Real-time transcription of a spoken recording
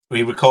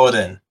We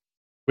recording?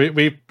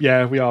 We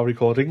are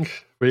recording.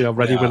 We are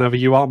ready whenever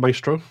you are,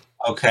 Maestro.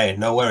 Okay,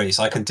 no worries.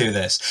 I can do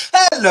this.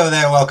 Hello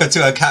there, welcome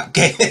to a Cap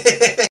Game.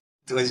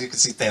 As you can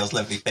see, Dale's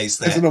lovely face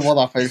there. I don't know what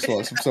that face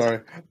was. I'm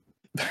sorry.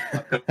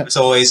 As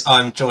always,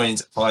 I'm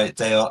joined by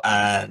Dale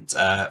and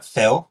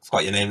Phil. I've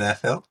got your name there,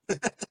 Phil.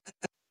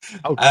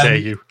 How dare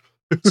you?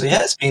 So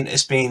yeah,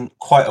 it's been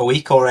quite a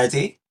week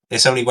already.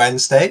 It's only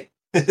Wednesday.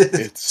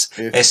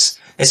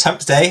 It's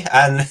Hump Day,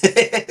 and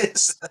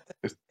it's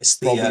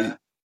the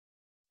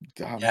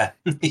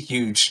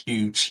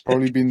huge.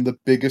 Probably been the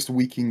biggest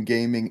week in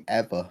gaming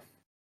ever,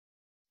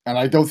 and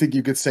I don't think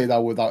you could say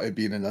that without it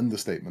being an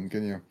understatement,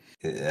 can you?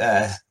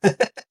 Yeah. Do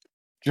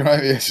you know what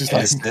I mean? It's just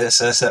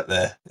it's up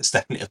there. It's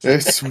definitely up there.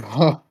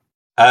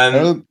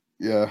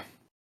 Yeah.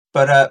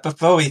 But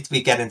before we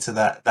get into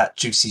that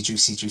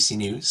juicy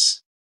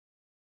news,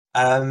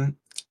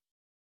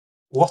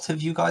 what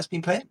have you guys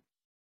been playing?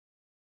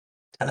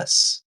 Tell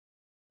us.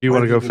 You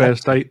want to go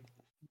first, Date?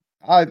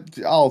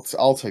 I'll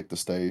take the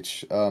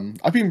stage.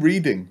 I've been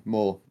reading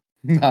more.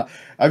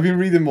 I've been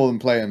reading more than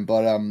playing,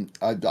 but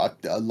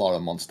a lot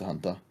of Monster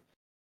Hunter.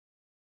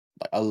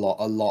 Like a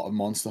lot of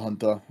Monster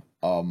Hunter.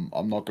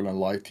 I'm not gonna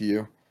lie to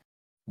you.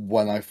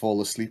 When I fall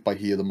asleep, I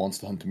hear the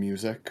Monster Hunter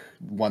music.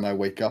 When I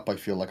wake up, I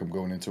feel like I'm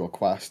going into a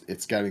quest.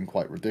 It's getting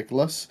quite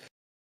ridiculous.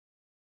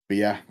 But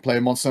yeah,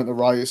 playing Monster Hunter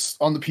Rise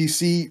on the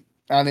PC,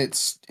 and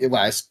it's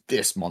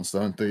this Monster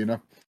Hunter, you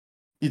know.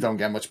 You don't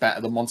get much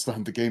better than Monster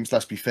Hunter games,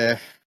 let's be fair.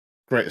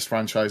 Greatest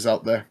franchise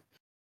out there.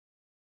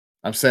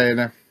 I'm saying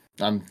it.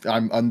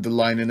 I'm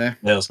underlining it.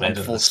 I'm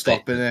full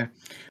stop in it.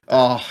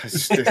 Oh,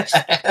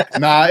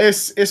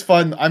 it's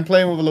fun. I'm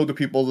playing with a load of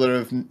people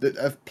that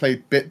have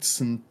played bits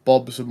and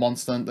bobs of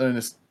Monster Hunter, and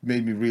it's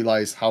made me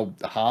realize how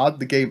hard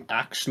the game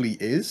actually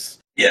is.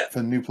 Yeah.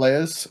 For new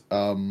players.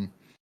 But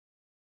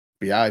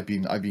yeah, I've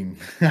been I've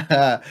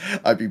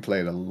been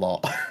playing a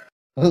lot.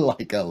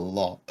 Like a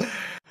lot.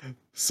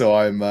 So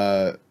I'm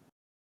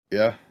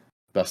yeah.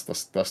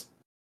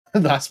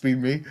 That's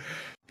been me.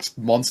 Just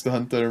Monster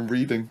Hunter and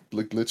reading,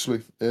 like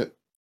literally it.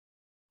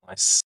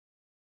 Nice.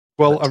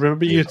 Well, I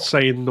remember you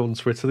saying on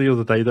Twitter the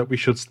other day that we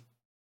should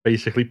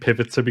basically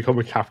pivot to become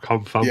a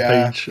Capcom fan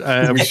page.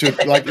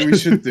 We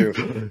should do.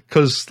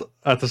 Because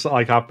I've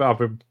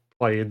been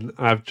playing.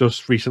 I've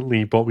just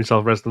recently bought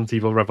myself Resident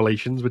Evil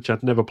Revelations, which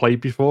I'd never played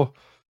before.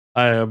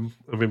 I've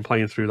been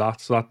playing through that,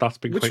 so that's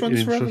been quite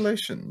interesting. Which one's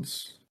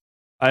Revelations?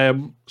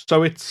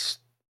 So it's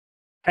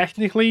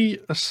technically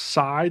a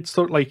side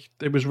story. Like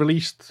it was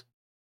released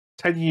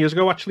 10 years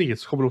ago. Actually,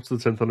 it's coming up to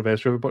the 10th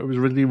anniversary, but it was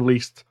really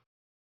released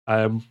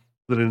the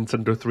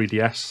Nintendo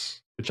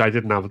 3DS, which I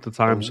didn't have at the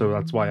time, so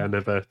that's why I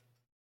never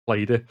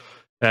played it.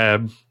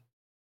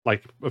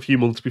 Like a few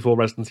months before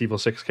Resident Evil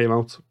 6 came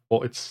out,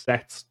 but it's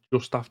set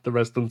just after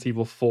Resident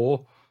Evil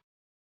 4.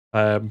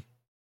 So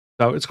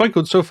it's quite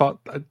good so far.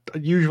 A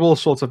usual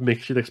sort of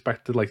mix you'd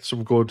expect, like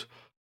some good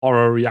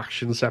horror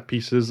reaction set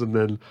pieces, and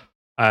then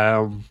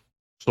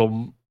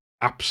some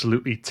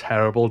absolutely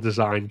terrible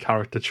design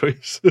character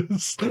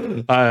choices.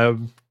 For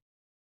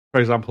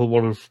example,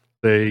 one of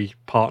the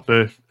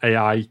partner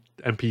AI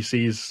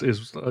NPCs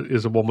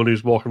is a woman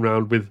who's walking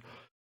around with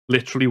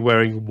literally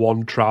wearing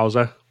one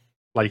trouser.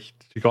 Like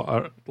you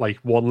got like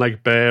one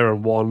leg bare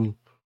and one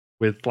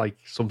with like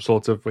some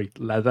sort of like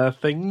leather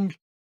thing.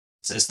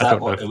 So is that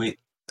what do we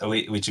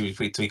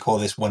call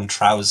this one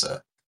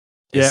trouser?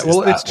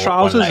 It's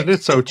trousers, isn't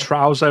it? So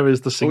trouser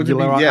is the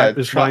singular.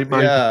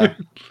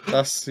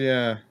 That's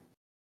yeah.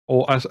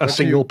 Or a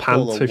single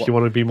pant if you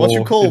want to be more. What do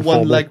you call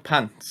informal. 1 leg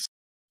pants?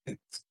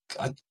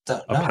 I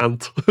don't know. A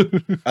pant.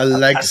 A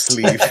leg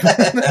sleeve.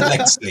 A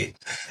leg sleeve.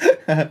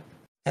 Yeah,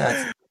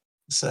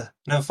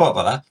 never thought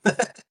about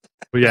that.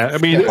 But yeah, I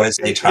mean, what is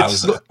a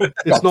trouser?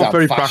 It's not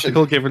very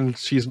practical, given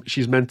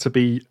she's meant to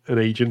be an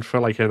agent for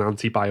like an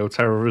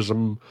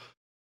anti-bioterrorism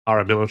or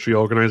a military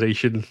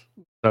organization.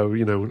 So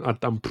you know,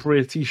 I'm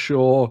pretty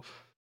sure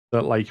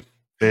that like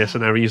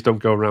mercenaries don't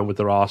go around with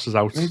their asses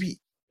out. Maybe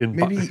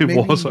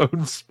war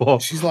zones.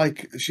 But she's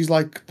like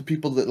the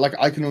people that like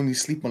I can only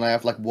sleep when I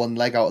have like one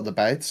leg out of the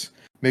bed.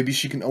 Maybe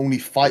she can only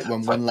fight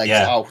when one leg's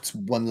out,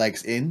 one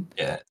leg's in.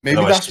 Yeah.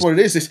 Maybe that's what it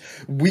is.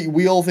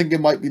 We all think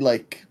it might be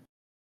like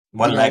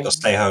one leg or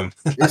stay home.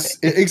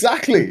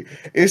 Exactly.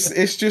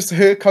 It's just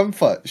her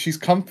comfort. She's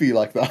comfy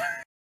like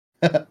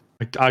that.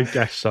 I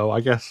guess so.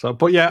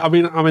 But yeah, I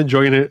mean, I'm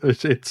enjoying it.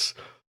 It's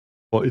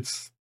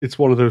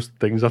one of those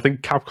things. I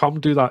think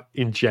Capcom do that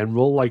in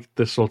general, like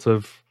this sort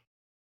of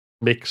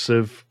mix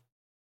of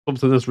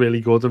something that's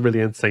really good and really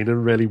entertaining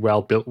and really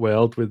well built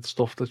world with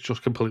stuff that's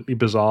just completely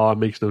bizarre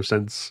and makes no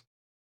sense,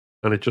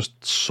 and it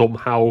just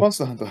somehow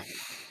Monster Hunter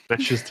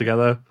meshes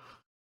together.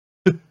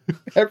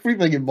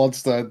 Everything in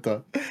Monster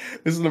Hunter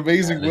is an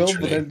amazing world,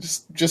 but then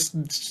just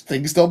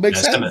things don't make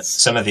sense.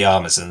 Some of the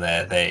armors in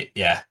there,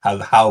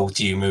 how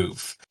do you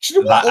move? Do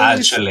you know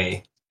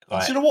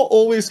what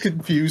always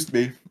confused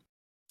me?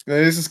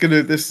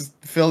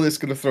 Phil is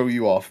gonna throw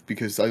you off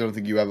because I don't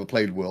think you ever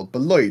played World.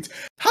 But Lloyd,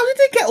 how did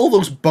they get all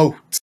those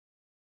boats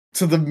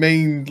to the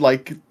main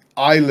like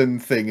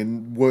island thing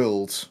in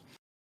World?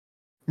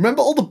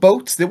 Remember all the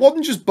boats? They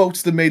wasn't just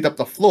boats that made up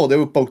the floor. They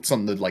were boats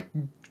on the like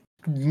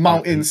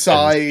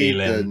mountainside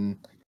and.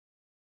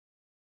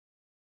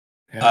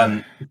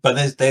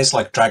 But there's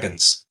like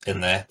dragons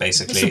in there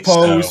basically. I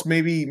suppose so,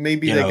 maybe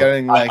they're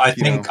getting like. I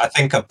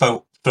think a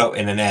boat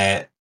floating in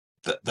air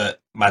that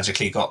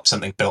magically got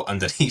something built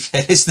underneath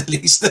it is the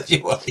least of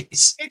your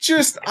worries. It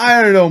just,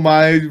 I don't know,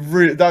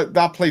 man.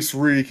 That place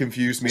really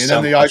confused me. And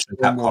then the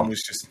iPhone one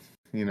was just,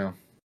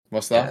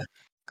 what's that? Yeah.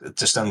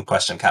 Just don't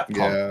question Capcom.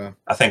 Yeah.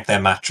 I think their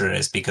mantra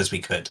is because we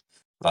could.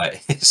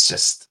 Like, it's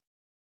just.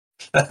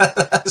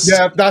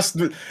 Yeah, that's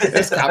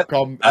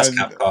Capcom. That's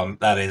Capcom.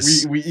 That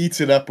is. We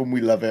eat it up and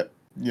we love it.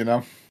 We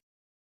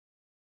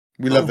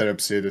love their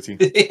absurdity.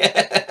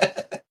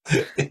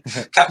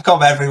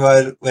 Capcom,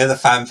 everyone. We're the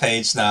fan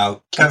page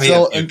now.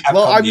 Until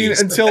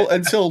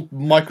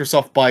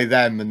Microsoft buy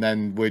them, and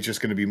then we're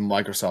just going to be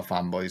Microsoft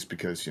fanboys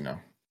because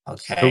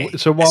Okay.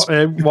 So what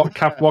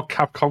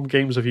Capcom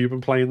games have you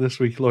been playing this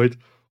week, Lloyd?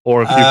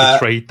 Or have you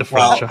betrayed the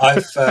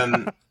franchise?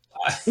 Well,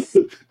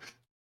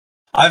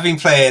 I've been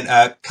playing.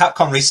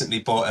 Capcom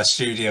recently bought a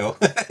studio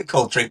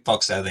called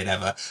Drinkbox. No, they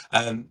never.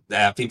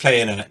 I've been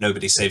playing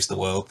Nobody Saves the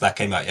World. That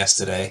came out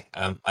yesterday.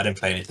 I didn't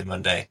play anything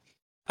Monday.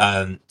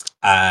 And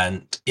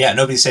yeah,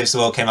 Nobody Saves the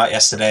World came out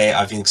yesterday.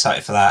 I've been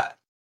excited for that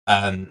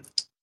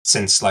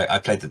since I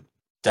played the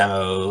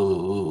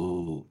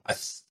demo. I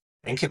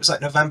think it was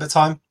like November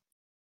time.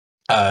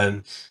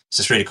 It's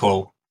just really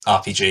cool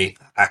RPG,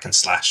 hack and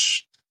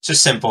slash. It's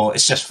just simple.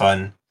 It's just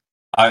fun.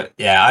 I've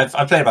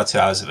played about 2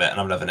 hours of it and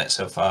I'm loving it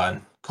so far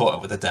and caught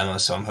up with the demo,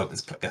 so I'm hoping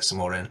to get some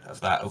more in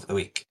of that over the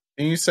week.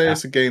 Can you say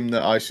it's a game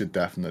that I should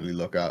definitely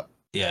look at?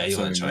 Yeah, you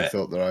want to enjoy it.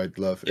 Thought that I'd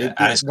love. Yeah,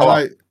 and it's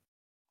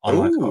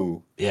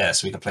online. Yeah,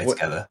 so we can play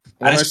together.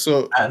 And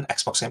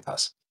Xbox Game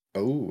Pass.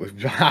 Oh,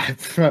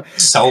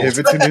 sold.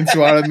 Pivoting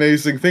into our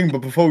amazing thing. But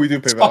before we do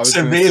pivot, Xbox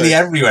are really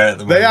everywhere at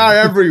the moment. They are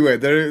everywhere.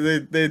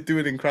 They're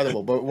doing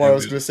incredible. But what I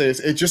was going to say is,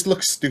 it just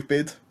looks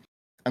stupid.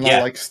 And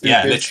I like stupid.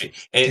 Yeah, literally.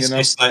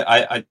 It's like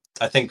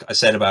I think I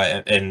said about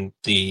it in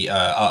the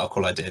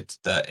article I did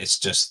that it's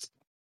just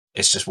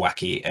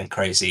wacky and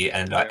crazy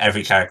and like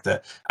every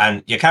character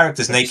and your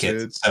character's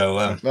naked,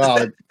 so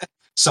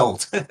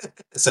sold.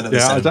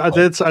 I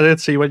did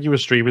see when you were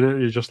streaming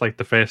it. You're just like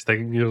the first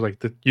thing. You're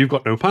like, you've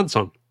got no pants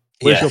on.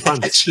 Where's your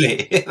pants?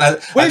 Actually,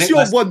 where's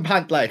your one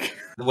pant leg?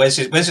 Where's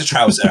your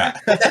trouser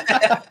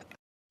at?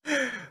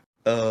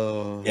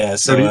 Yeah,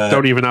 so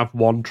don't even have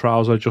one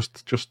trouser,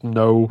 just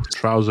no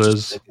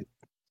trousers.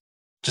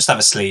 Just have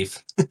a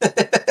sleeve.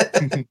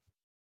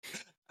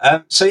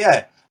 So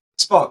yeah,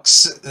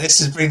 Xbox.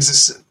 This brings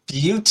us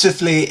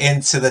beautifully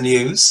into the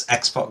news.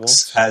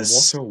 Xbox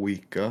what a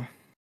week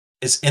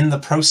is in the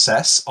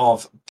process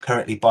of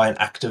currently buying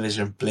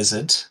Activision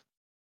Blizzard.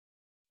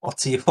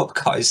 What are your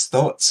guys'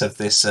 thoughts of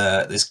this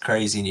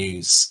crazy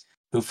news?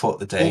 Who fought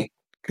the day? Well,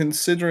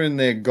 considering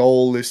their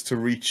goal is to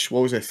reach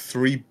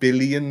 3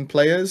 billion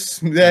players,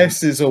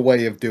 this is a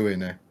way of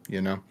doing it.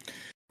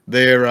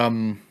 They're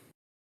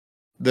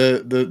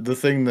the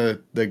thing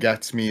that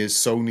gets me is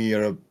Sony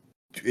are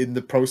in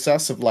the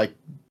process of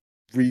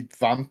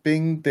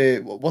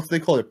revamping what do they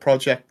call it,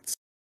 Project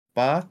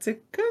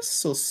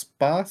Spartacus or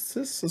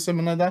Spartus or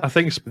something like that. I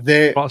think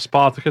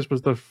Spartacus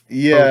was the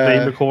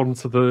name according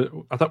to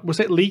the. I thought,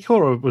 was it leak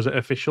or was it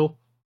official?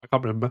 I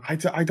can't remember. I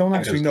don't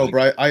actually know,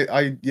 but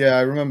I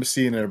remember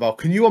seeing it about.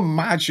 Can you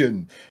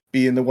imagine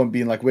being the one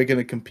being like, we're going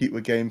to compete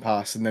with Game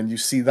Pass, and then you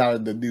see that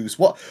in the news?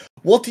 What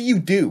do you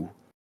do?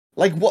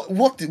 Like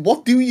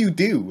what do you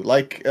do?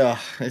 Like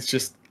it's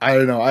just, I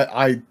don't know.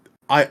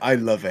 I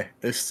love it.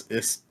 I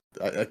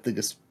think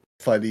it's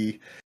funny.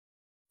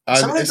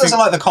 Somebody doesn't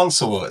like the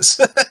console wars.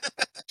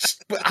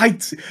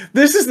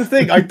 This is the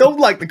thing. I don't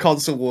like the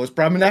console wars,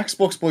 but I'm an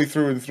Xbox boy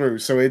through and through.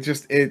 So it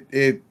just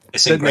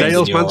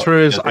Dale's mantra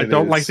is, I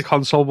don't like the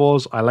console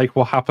wars. I like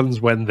what happens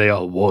when they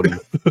are won.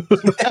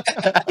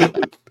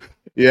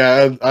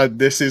 Yeah,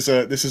 this is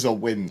a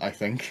win, I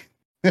think.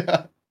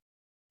 Yeah,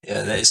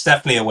 it's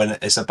definitely a win.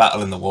 It's a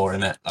battle in the war,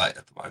 isn't it? Like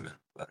at the moment.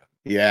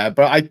 Yeah,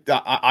 but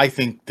I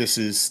think this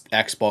is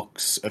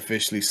Xbox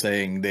officially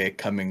saying they're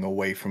coming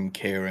away from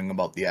caring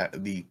about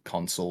the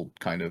console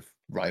kind of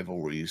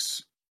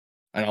rivalries,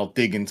 and I'll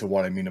dig into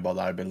what I mean about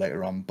that a bit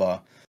later on.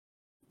 But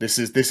this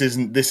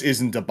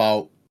isn't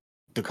about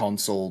the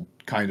console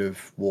kind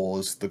of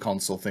wars, the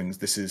console things.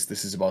 This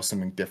is about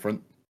something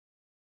different,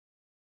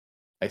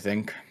 I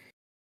think.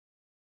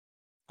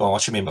 Well,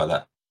 what do you mean by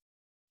that?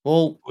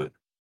 Well,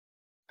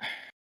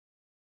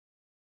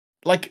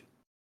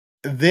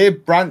 their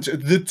branch,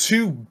 the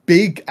two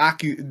big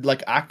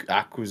acquisitions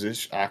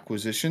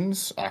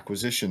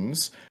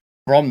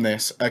from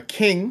this are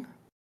King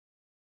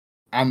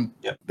and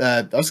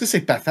I was gonna say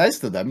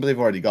Bethesda then, but they've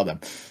already got them,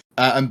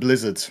 and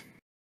Blizzard.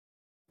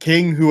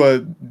 King, who are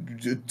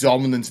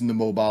dominant in the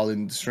mobile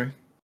industry.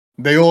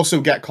 They also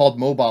get COD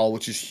Mobile,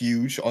 which is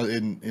huge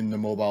in the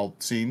mobile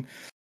scene,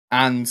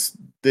 and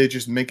they're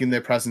just making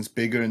their presence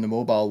bigger in the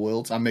mobile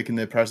world and making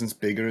their presence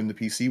bigger in the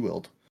PC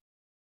world.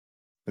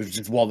 Which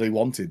is what they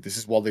wanted. This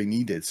is what they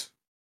needed.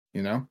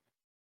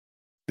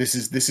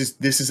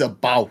 This is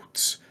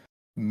about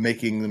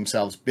making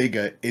themselves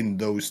bigger in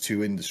those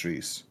two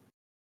industries.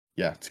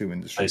 Yeah, two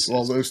industries. Places.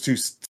 Well,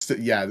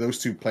 those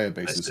two player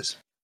bases.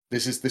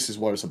 Places. This is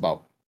what it's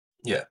about.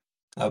 Yeah.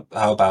 How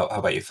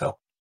about you, Phil?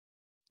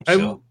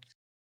 Sure.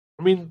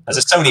 I mean, As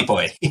a Sony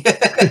boy.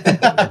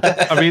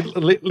 I mean,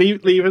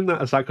 leaving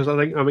that aside, because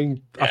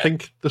I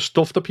think the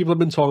stuff that people have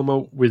been talking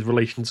about with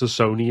relation to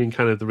Sony and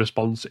kind of the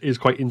response is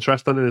quite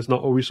interesting, and it's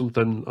not always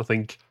something I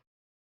think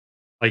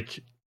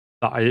like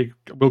that. I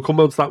will come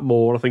on to that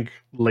more. I think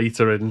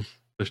later in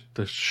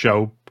the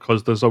show,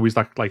 because there's always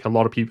that, like, a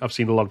lot of people. I've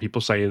seen a lot of people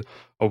saying,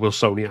 "Oh, will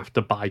Sony have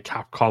to buy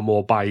Capcom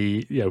or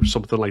buy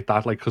something like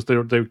that?" Like, because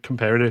they're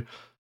comparing it.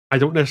 I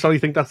don't necessarily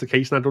think that's the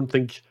case, and I don't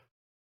think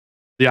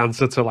the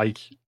answer to, like,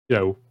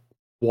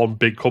 one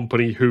big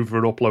company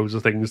hoovering up loads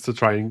of things to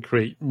try and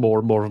create more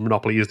and more of a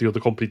monopoly is the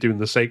other company doing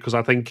the same. Because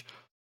I think,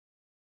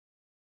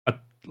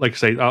 like I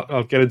say,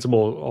 I'll get into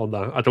more on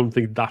that. I don't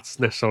think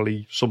that's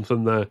necessarily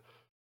something that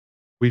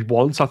we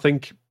want. I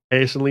think,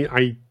 personally,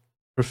 I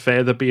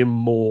prefer there being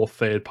more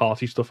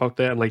third-party stuff out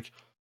there, and like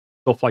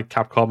stuff like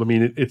Capcom. I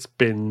mean, it's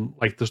been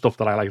like the stuff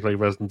that I like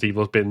Resident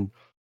Evil, has been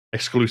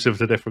exclusive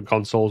to different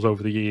consoles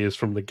over the years,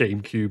 from the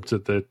GameCube to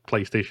the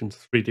PlayStation to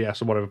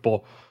 3DS or whatever.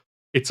 But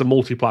it's a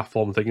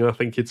multi-platform thing, and I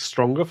think it's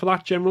stronger for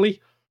that generally.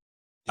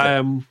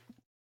 Yeah.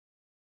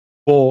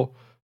 But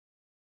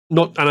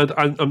not, and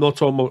I'm not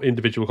talking about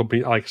individual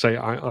companies. Like I say,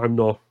 I'm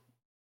not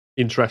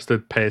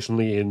interested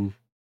personally in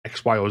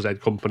X, Y, or Z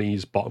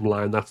companies. Bottom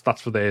line, that's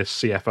for their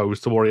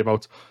CFOs to worry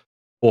about.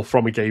 Or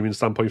from a gaming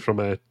standpoint,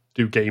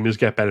 do gamers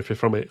get benefit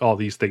from it? Are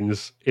these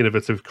things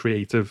innovative,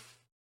 creative,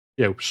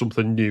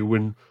 something new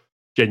and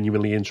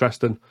genuinely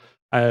interesting?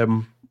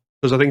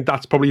 Because I think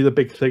that's probably the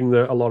big thing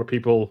that a lot of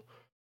people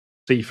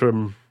see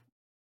from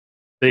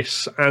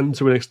this, and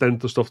to an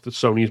extent the stuff that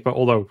Sony's. But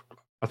although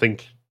I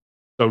think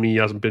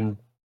Sony hasn't been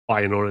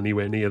buying on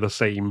anywhere near the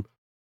same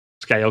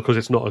scale, because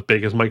it's not as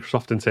big as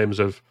Microsoft in terms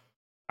of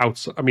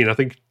outside. I mean, I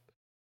think,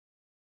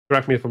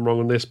 correct me if I'm wrong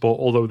on this, but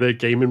although their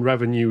gaming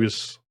revenue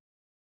is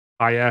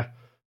higher,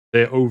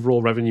 their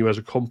overall revenue as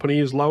a company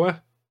is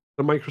lower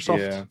than Microsoft.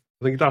 Yeah.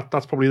 I think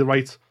that's probably the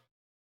right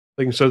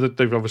thing. So that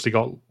they've obviously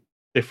got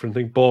different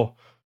things, but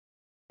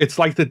it's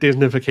like the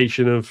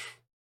Disneyfication of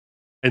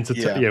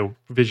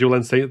visual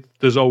entertainment.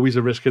 There's always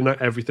a risk in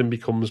that everything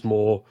becomes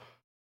more.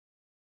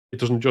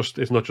 It's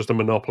not just a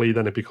monopoly.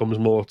 Then it becomes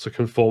more to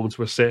conform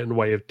to a certain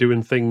way of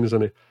doing things,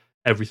 and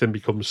everything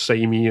becomes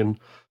samey and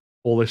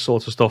all this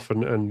sort of stuff.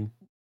 And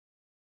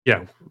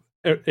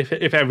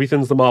if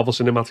everything's the Marvel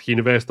Cinematic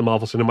Universe, the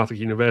Marvel Cinematic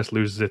Universe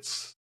loses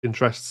its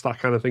interests, that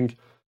kind of thing.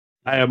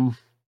 So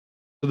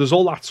there's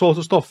all that sort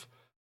of stuff.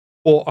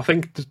 But I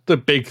think the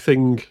big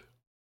thing,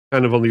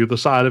 kind of on the other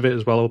side of it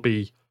as well, will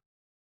be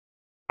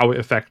how it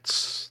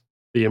affects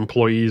the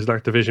employees in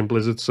Activision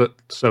Blizzard.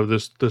 So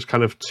there's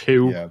kind of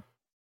two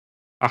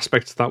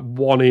aspects to that.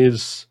 One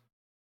is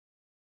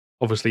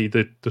obviously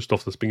the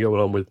stuff that's been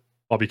going on with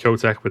Bobby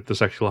Kotick, with the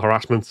sexual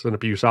harassment and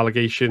abuse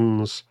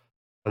allegations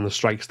and the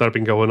strikes that have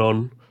been going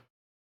on.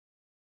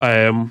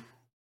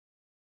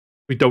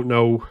 We don't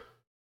know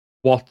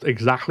what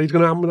exactly is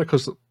going to happen with it,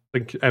 because I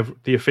think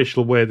the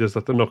official word is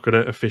that they're not going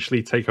to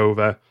officially take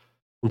over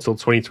until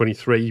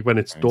 2023. When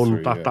it's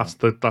done, that's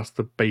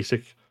the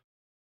basic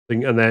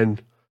thing. And then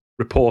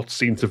reports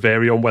seem to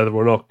vary on whether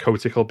or not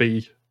Kotick will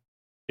be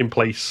in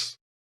place.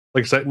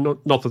 Like I said,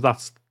 not that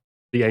that's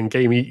the end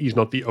game. He's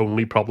not the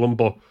only problem,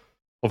 but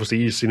obviously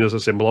he's seen as a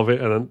symbol of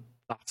it, and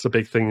that's a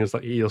big thing, is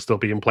that he'll still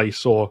be in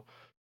place. Or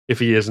if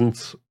he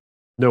isn't,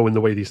 knowing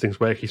the way these things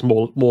work, he's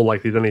more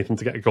likely than anything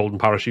to get a golden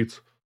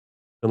parachute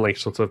and like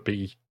sort of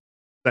be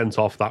sent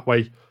off that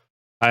way.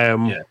 I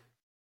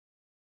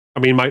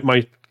mean,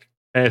 my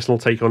personal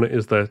take on it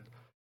is that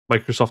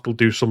Microsoft will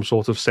do some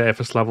sort of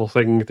surface level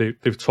thing.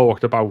 They've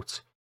talked about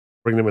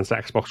bringing them into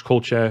Xbox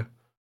culture.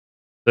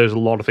 There's a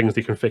lot of things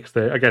they can fix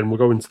there. Again, we'll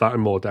go into that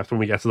in more depth when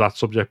we get to that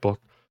subject, but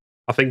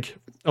I think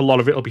a lot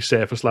of it will be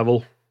surface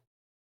level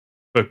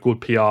for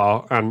good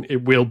PR, and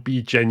it will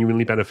be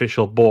genuinely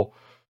beneficial, but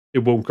it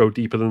won't go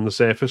deeper than the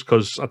surface,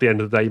 because at the end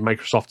of the day,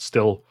 Microsoft's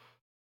still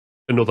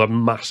another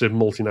massive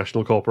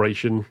multinational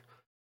corporation,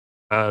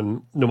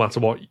 and no matter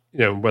what,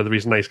 whether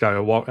he's a nice guy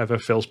or whatever,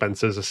 Phil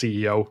Spencer's a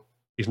CEO.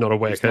 He's not a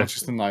worker. He's not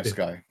just a nice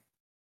guy.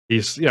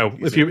 He's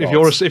if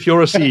you're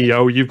a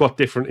CEO, you've got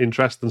different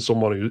interests than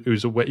someone who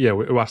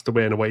has to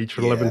earn a wage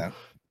for a living.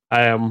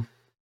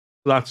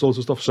 That sort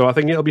of stuff. So I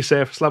think it'll be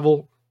surface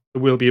level.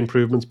 There will be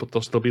improvements, but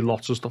there'll still be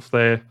lots of stuff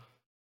there.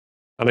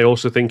 And I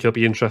also think it'll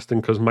be interesting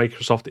because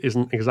Microsoft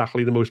isn't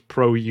exactly the most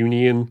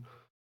pro-union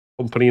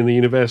company in the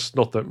universe.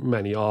 Not that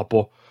many are,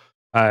 but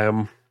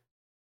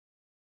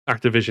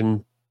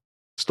Activision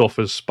stuff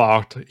has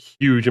sparked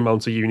huge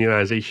amounts of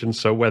unionization.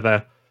 So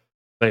whether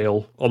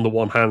they'll, on the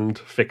one hand,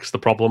 fix the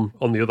problem,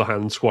 on the other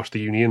hand, squash the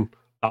union,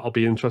 that'll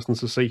be interesting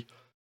to see.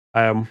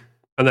 And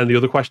then the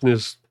other question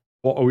is,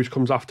 what always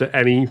comes after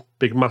any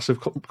big, massive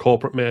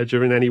corporate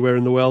merger in anywhere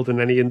in the world, in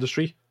any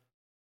industry?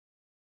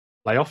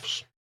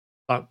 Layoffs.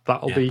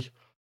 That'll be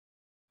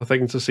a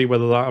thing to see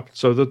whether that happens.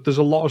 So there's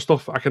a lot of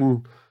stuff I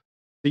can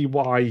see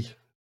why,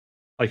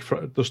 like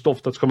for the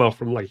stuff that's come out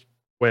from like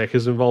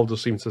workers involved,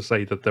 does seem to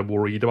say that they're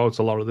worried about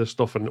a lot of this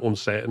stuff and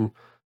uncertain,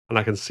 and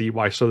I can see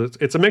why. So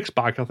it's a mixed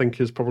bag. I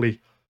think is probably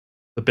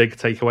the big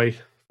takeaway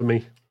for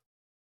me.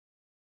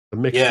 The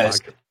mixed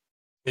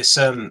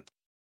bag.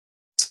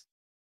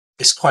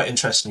 It's quite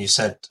interesting you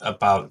said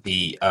about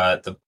the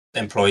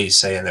employees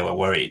saying they were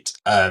worried.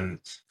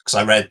 Because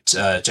I read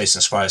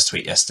Jason Schreier's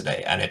tweet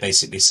yesterday, and it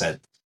basically said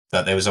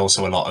that there was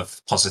also a lot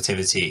of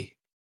positivity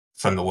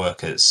from the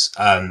workers.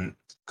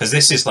 Because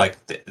this is like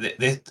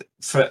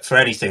for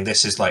anything,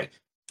 this is like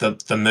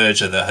the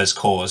merger that has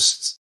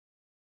caused.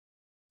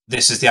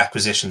 This is the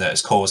acquisition that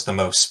has caused the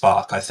most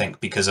spark, I think,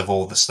 because of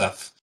all the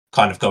stuff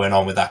kind of going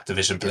on with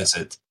Activision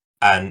Blizzard,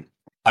 and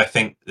I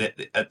think that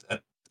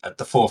at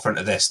the forefront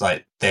of this,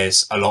 like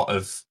there's a lot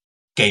of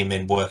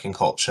gaming working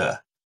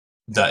culture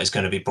that is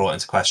going to be brought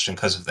into question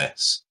because of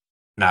this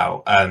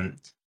now.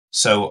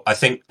 So I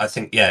think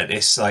yeah,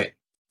 it's like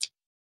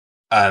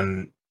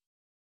so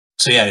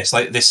yeah, it's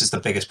like this is the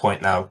biggest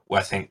point now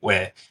where I think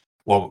where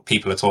what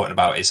people are talking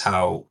about is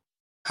how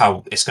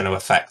it's going to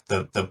affect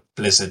the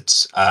Blizzard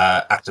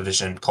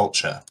Activision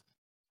culture.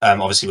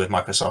 Obviously with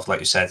Microsoft, like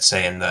you said,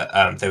 saying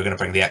that they were going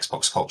to bring the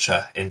Xbox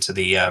culture into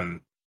the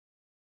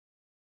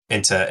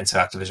into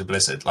Activision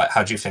Blizzard. Like,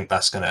 how do you think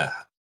that's going to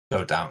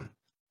go down?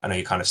 I know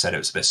you kind of said it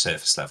was a bit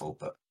surface level,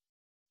 but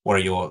what are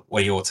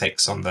your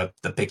takes on the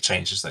big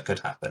changes that could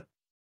happen?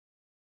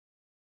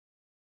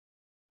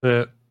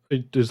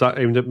 Is that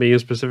aimed at me in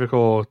specific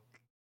or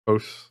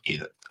both?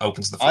 Either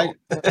opens the floor.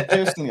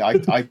 Personally,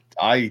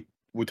 I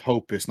would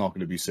hope it's not going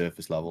to be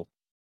surface level.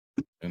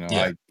 You know,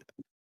 Yeah.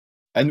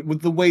 And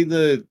with the way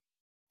that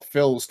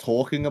Phil's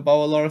talking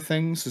about a lot of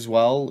things as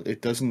well,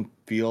 it doesn't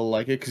feel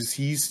like it, because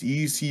he's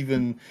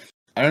even,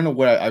 I don't know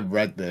where I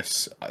read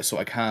this, so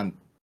I can't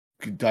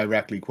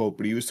directly quote,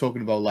 but he was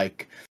talking about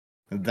like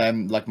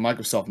them, like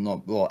Microsoft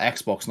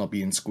Xbox not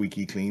being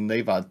squeaky clean.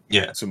 They've had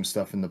some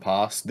stuff in the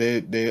past.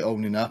 They're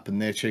owning up and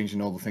they're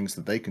changing all the things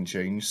that they can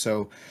change.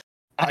 So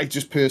I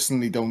just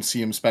personally don't see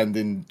him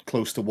spending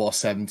close to what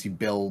 70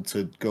 bill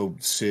to go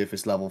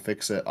surface level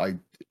fix it. I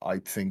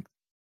think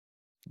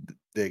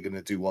they're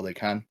gonna do what they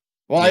can.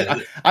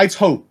 Well, I'd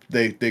hope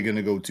they're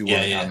gonna go do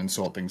what they can and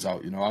sort things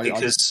out. You know,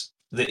 because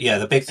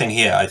the big thing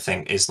here, I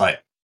think, is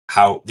like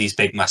how these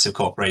big massive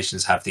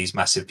corporations have these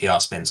massive PR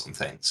spins on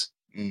things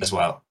as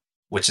well,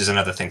 which is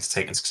another thing to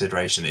take into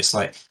consideration. It's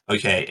like,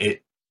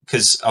 okay,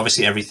 because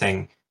obviously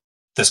everything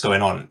that's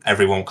going on,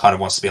 everyone kind of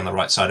wants to be on the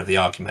right side of the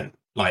argument.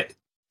 Like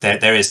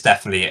there is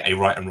definitely a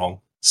right and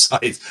wrong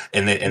side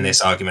in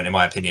this argument, in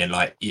my opinion.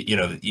 Like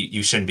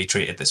you shouldn't be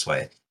treated this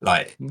way.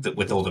 Like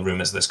with all the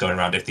rumors that's going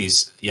around, if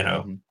these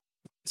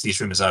if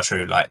these rumors are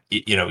true, like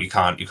you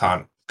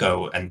can't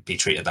go and be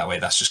treated that way.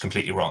 That's just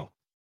completely wrong.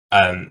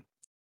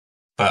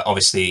 But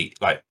obviously,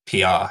 like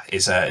PR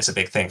is a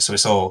big thing. So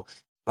it's all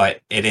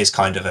like it is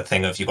kind of a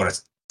thing of you got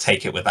to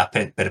take it with that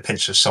bit of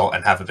pinch of salt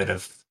and have a bit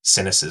of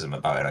cynicism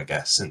about it, I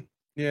guess. And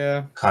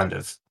kind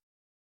of.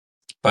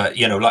 But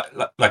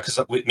like because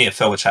me and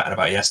Phil were chatting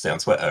about it yesterday on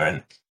Twitter,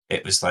 and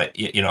it was like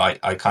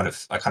I kind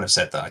of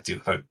said that I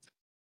do hope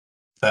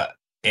that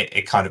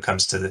it kind of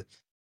comes to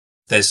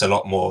there's a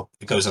lot more.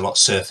 It goes a lot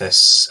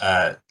surface,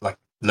 like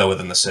lower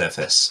than the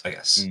surface, I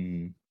guess.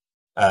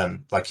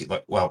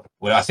 Well,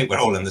 I think we're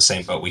all in the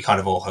same boat. We kind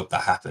of all hope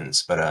that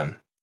happens, but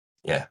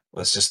well,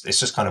 it's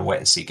just kind of wait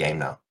and see game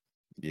now.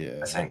 Yeah,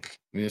 I think.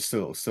 I mean, it's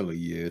still a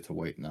year to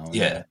wait now.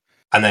 Yeah,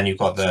 and then you've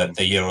got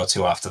the year or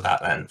two after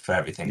that, then for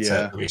everything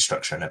to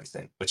restructure and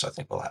everything, which I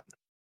think will happen.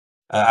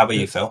 How about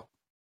you, Phil?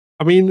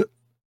 I mean,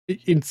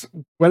 it's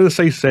when I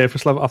say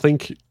surface level, I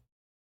think,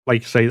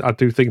 like you say, I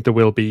do think there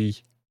will be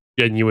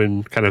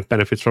genuine kind of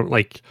benefits from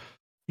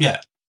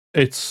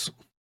it's.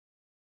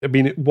 I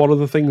mean, one of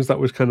the things that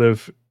was kind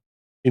of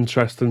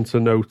interesting to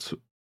note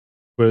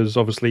was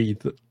obviously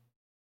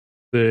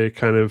the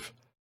kind of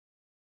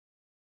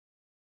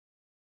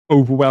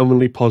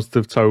overwhelmingly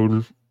positive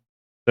tone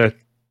that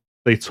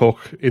they took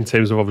in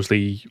terms of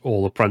obviously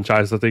all the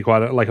franchise that they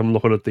acquired. Like I'm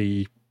looking at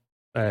the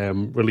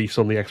release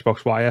on the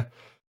Xbox Wire,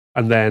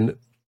 and then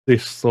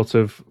this sort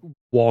of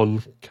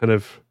one kind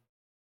of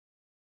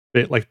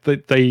bit, like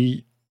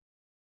they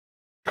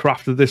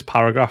crafted this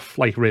paragraph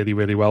like really,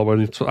 really well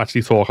when you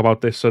actually talk about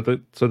this. So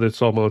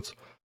that's almost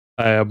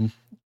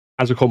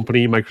as a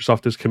company,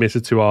 Microsoft is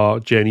committed to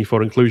our journey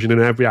for inclusion in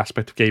every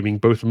aspect of gaming,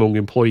 both among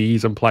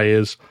employees and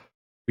players.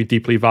 We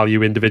deeply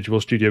value individual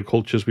studio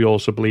cultures. We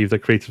also believe that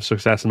creative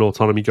success and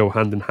autonomy go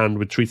hand in hand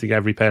with treating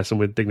every person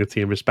with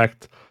dignity and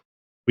respect.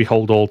 We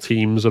hold all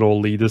teams and all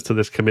leaders to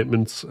this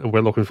commitment, and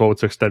we're looking forward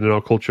to extending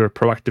our culture of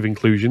proactive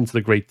inclusion to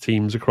the great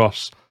teams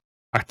across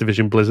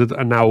Activision Blizzard.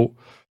 And now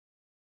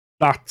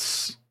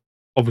that's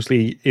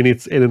obviously in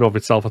and of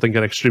itself, I think,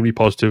 an extremely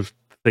positive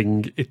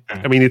thing.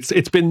 I mean,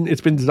 it's been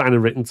designed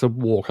and written to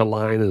walk a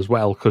line as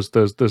well, because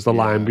there's the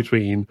line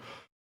between,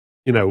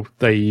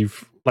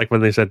 they've, like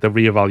when they said they're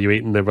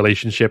reevaluating their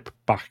relationship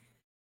back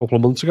a couple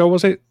of months ago,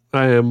 was it?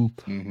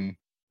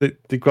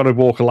 they've got to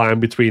walk a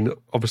line between,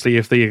 obviously,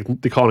 if they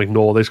can't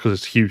ignore this because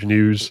it's huge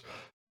news.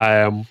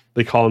 They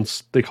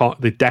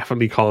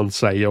definitely can't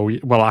say, oh,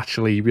 well,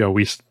 actually,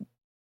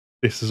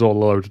 this is all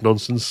a load of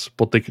nonsense.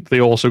 But they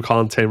also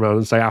can't turn around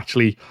and say,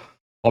 actually,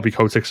 Bobby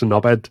Kotick's a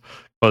knobhead,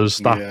 because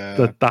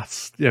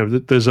that's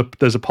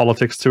there's a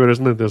politics to it,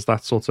 isn't it? There's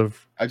that sort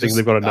of thing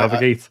they've got to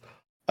navigate.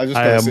 I just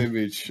got this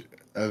image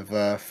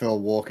of Phil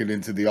walking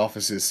into the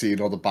offices,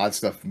 seeing all the bad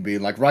stuff, and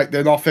being like, "Right,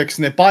 they're not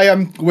fixing it. Buy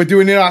them. We're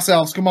doing it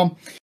ourselves. Come on,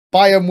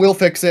 buy them. We'll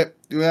fix it.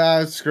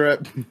 Yeah, screw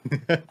it."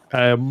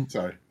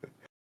 Sorry,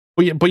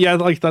 but yeah,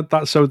 like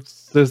that. So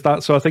there's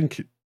that. So I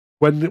think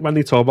when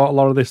they talk about a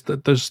lot of this,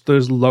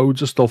 there's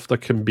loads of stuff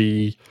that can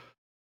be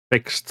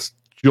fixed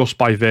just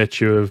by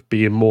virtue of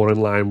being more in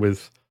line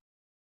with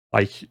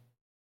like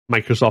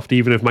Microsoft,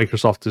 even if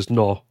Microsoft is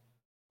not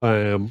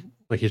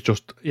like it's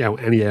just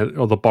any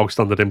other bog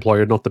standard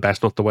employer, not the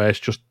best, not the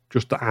worst, just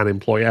an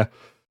employer.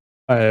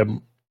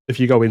 If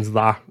you go into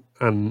that,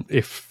 and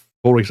if,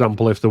 for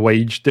example, if the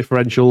wage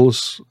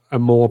differentials are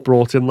more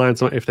brought in line,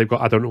 so if they've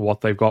got, I don't know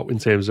what they've got in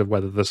terms of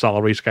whether the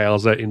salary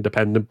scales are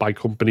independent by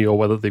company or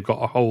whether they've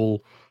got a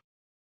whole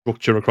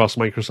structure across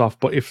Microsoft.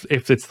 But if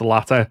it's the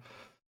latter,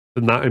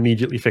 then that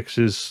immediately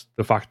fixes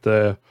the fact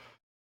that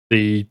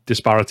the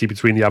disparity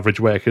between the average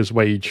worker's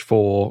wage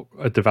for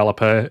a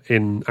developer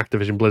in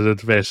Activision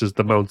Blizzard versus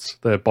the amount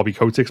that Bobby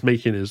Kotick's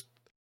making is,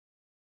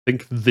 I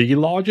think, the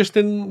largest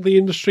in the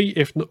industry,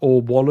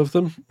 or one of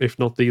them, if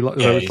not the.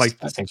 It's like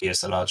I think he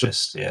is the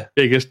largest.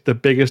 The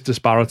biggest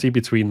disparity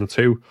between the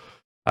two.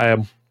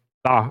 That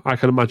I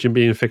can imagine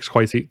being fixed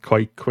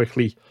quite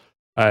quickly,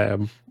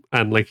 and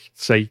like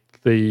say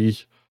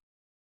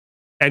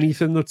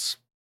anything that's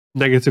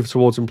negative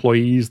towards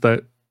employees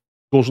that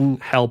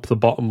doesn't help the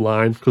bottom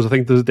line, because I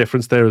think there's a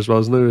difference there as well,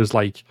 isn't there? There's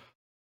like,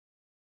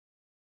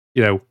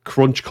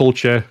 crunch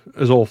culture,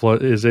 as awful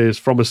as it is,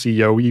 from a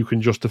CEO, you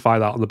can justify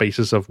that on the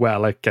basis of,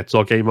 well, it gets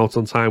our game out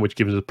on time, which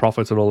gives us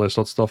profit and all this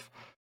sort of stuff.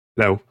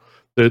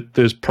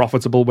 There's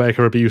profitable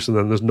worker abuse, and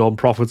then there's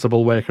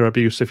non-profitable worker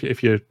abuse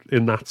if you're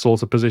in that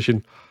sort of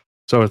position.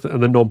 So,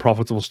 and the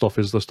non-profitable stuff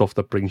is the stuff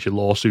that brings you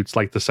lawsuits,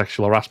 like the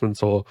sexual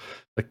harassment, or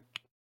that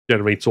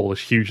generates all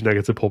this huge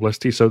negative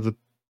publicity. So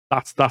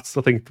that's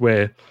the thing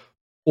where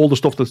all the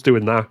stuff that's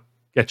doing that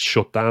gets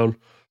shut down,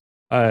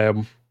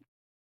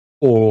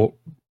 or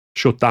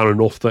shut down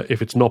enough that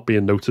if it's not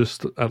being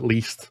noticed, at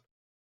least,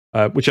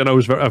 which I know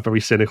is a very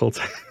cynical,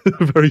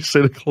 very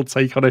cynical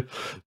take on it,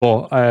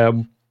 but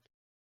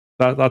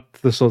that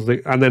the sort of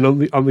thing. And then on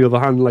the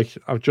other hand, like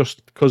I've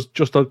just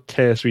a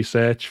cursory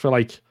search for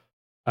like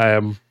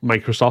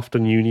Microsoft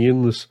and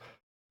unions.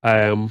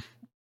 The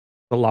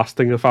last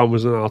thing I found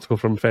was an article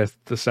from 1st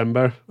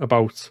December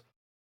about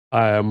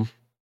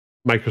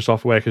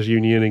Microsoft Workers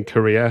Union in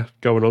Korea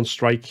going on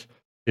strike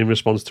in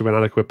response to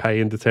inadequate pay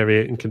and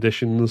deteriorating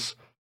conditions.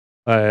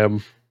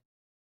 Workers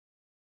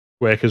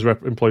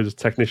employed as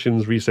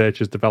technicians,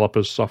 researchers,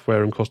 developers,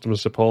 software, and customer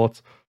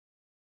support.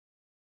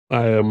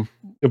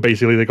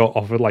 Basically, they got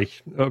offered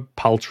like a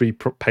paltry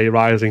pay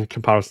rise in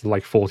comparison to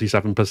like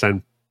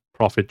 47%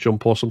 profit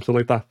jump or something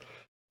like that.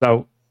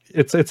 So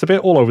it's a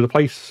bit all over the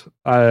place.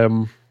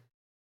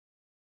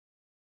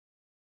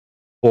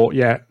 But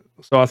yeah,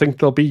 so I think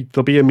there'll be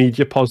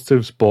immediate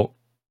positives, but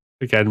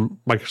again,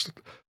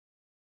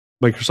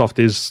 Microsoft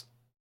is,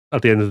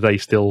 at the end of the day,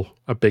 still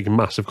a big,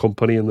 massive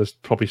company, and there's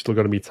probably still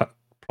going to be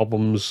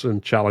problems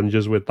and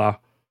challenges with that.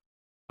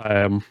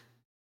 So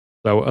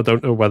I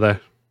don't know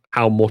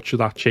how much of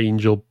that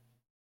change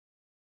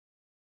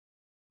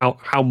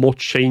how much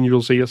change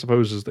you'll see, I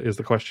suppose, is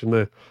the question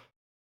there.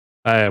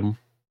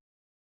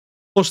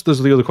 Plus, there's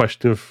the other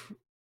question of,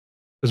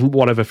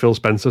 whatever Phil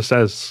Spencer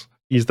says,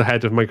 he's the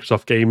head of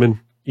Microsoft Gaming.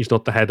 He's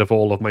not the head of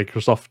all of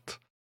Microsoft.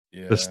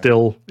 Yeah. There's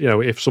still,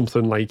 if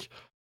something like,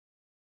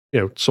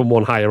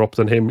 someone higher up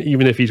than him,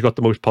 even if he's got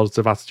the most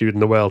positive attitude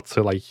in the world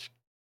to like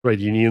trade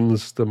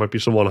unions, there might be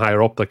someone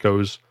higher up that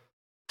goes,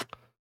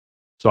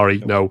 sorry,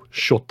 no,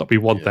 shut that. We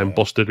want them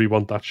busted. We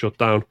want that shut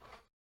down.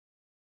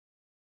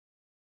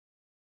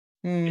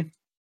 Yeah,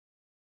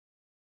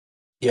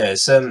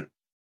 it's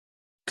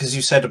because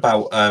you said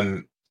about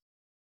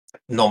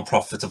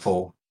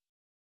non-profitable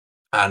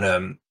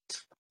and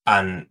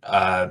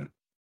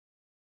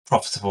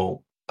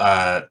profitable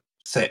like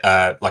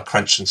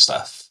crunch and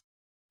stuff,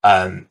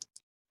 and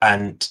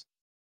I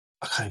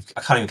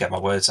can't even get my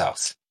words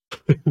out.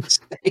 I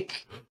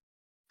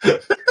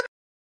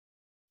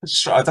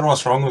don't know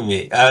what's wrong with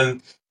me.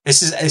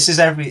 This is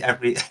every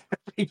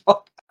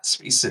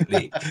podcast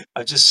recently.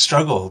 I've just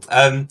struggled.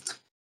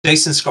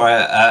 Jason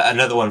Schreier,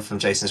 another one from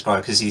Jason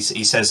Schreier, because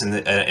he says in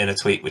a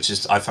tweet, which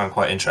I found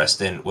quite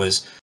interesting,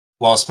 was,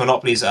 whilst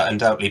monopolies are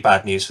undoubtedly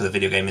bad news for the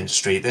video game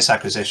industry, this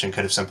acquisition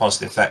could have some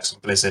positive effects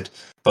on Blizzard,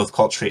 both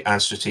culturally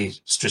and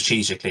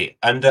strategically.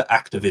 Under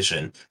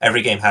Activision,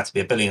 every game had to be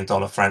a $1 billion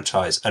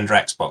franchise. Under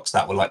Xbox,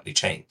 that will likely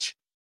change.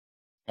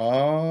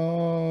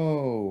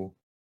 Oh,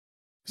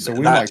 so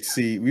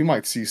we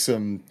might see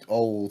some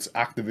old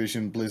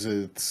Activision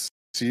Blizzard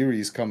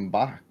series come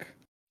back.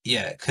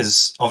 Yeah,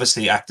 because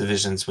obviously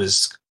Activision's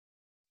was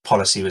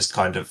policy was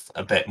kind of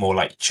a bit more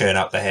like churn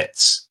out the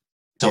hits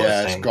sort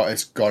of thing.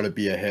 It's got to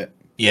be a hit.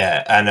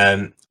 Yeah,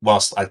 and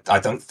whilst I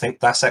don't think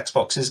that's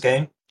Xbox's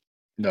game.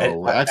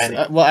 No, And-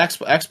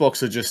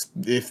 Xbox are just,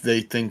 if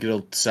they think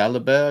it'll sell a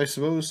bit, I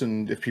suppose,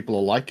 and if people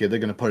will like it, they're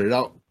going to put it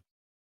out.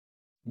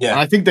 Yeah,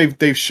 And I think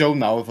they've shown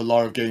now with a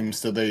lot of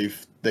games that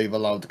they've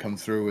allowed to come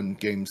through, and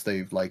games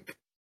they've like,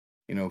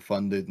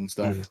 funded and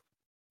stuff.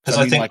 because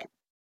So, I think. like,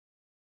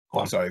 Go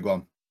on. sorry, go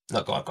on.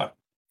 No, go on.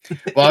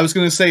 Well, I was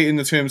going to say in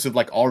the terms of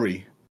like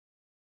Ori,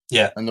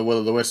 Yeah, and the Will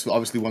of the Wisp,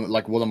 obviously one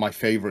of my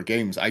favorite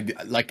games.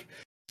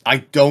 I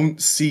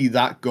don't see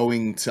that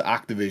going to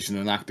Activision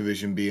and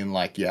Activision being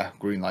like, yeah,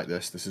 green like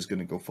this is going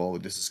to go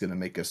forward. This is going to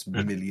make us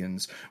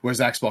millions. Whereas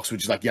Xbox,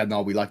 which is like, yeah,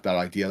 no, we like that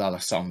idea.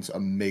 That sounds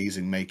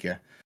amazing. Make it.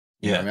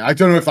 You know what I mean? I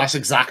don't know if that's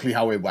exactly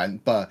how it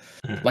went, but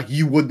like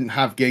you wouldn't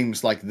have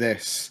games like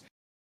this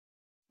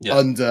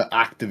under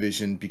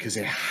Activision because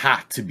it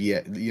had to be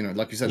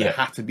like you said, it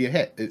had to be a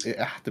hit. It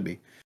had to be.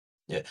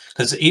 Yeah,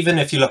 because even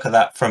if you look at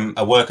that from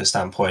a worker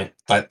standpoint,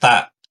 like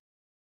that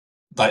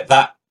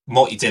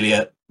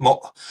multi-billion,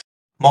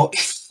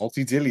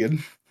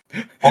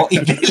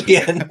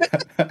 Multi-billion.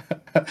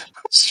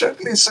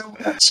 struggling so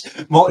much.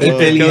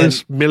 Multi-billion,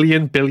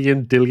 million,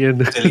 billion,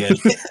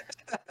 dillion.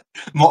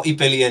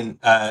 multi-billion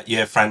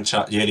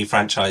yearly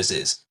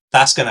franchises.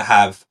 That's going to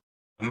have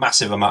a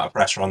massive amount of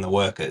pressure on the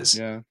workers,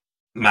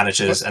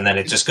 managers, and then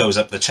it just goes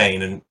up the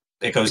chain and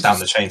it goes down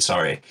the chain.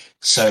 Sorry,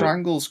 so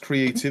strangles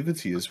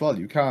creativity as well.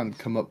 You can't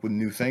come up with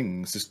new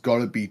things. There's got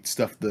to be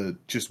stuff that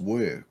just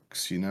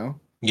works.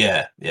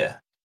 Yeah.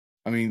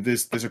 I mean,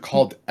 there's a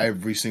COD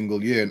every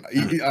single year,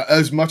 and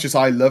as much as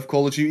I love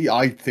Call of Duty,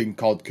 I think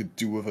COD could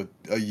do with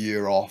a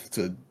year off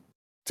to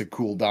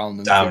cool down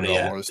and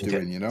figure out what it's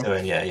doing.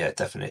 Yeah,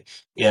 definitely.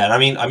 Yeah, and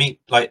I mean,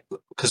 like,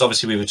 because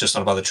obviously we were just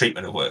on about the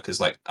treatment of workers,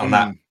 like on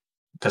that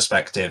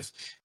perspective,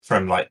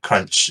 from like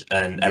crunch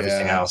and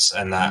everything else,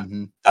 and that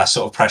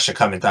sort of pressure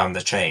coming down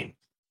the chain,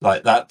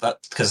 like that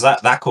because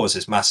that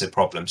causes massive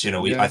problems.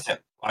 I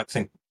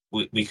think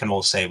we can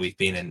all say we've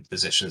been in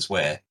positions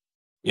where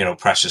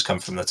pressures come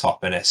from the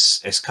top and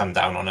it's come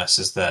down on us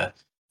as the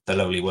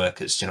lowly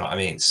workers. Do you know what I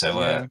mean?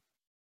 So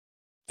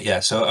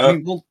so I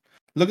mean, well,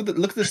 look at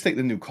the state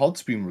the new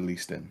COD's been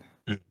released in.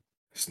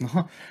 It's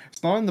not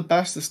in the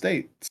best of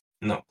states.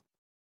 No.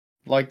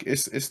 Like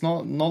it's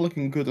not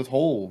looking good at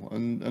all,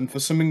 and for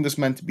something that's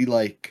meant to be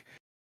like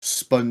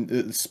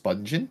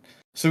sponging,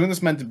 something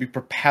that's meant to be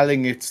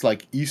propelling its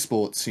like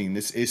esports scene.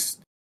 It's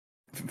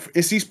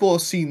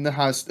esports scene that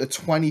has a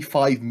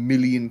 £25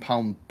 million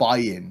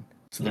buy-in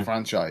to the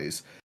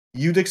franchise.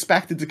 You'd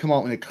expect it to come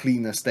out in a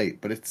cleaner state,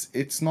 but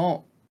it's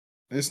not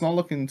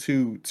looking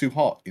too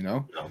hot,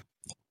 No,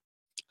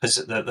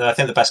 because I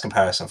think the best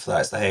comparison for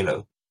that is the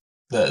Halo.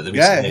 The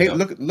Halo.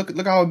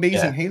 Look how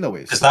amazing Halo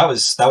is. Because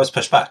that was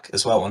pushed back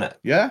as well, wasn't it?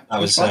 Yeah, that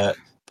was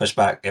pushed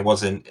back. It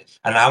wasn't.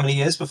 And how many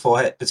years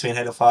between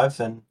Halo 5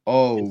 and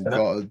Infinite?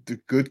 God, a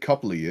good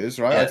couple of years,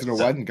 right? I don't know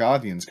when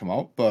Guardians come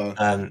out, but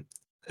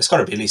it's got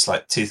to be at least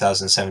like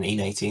 2017,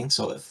 18,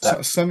 sort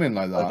of something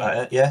like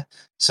that. Yeah.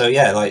 So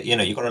yeah, like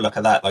you've got to look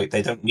at that. Like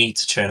they don't need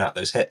to churn out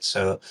those hits.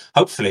 So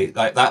hopefully,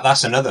 like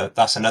that's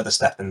another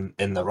step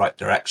in the right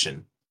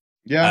direction.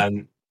 Yeah.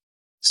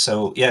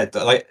 So yeah,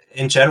 like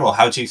in general,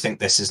 how do you think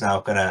this is now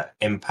going to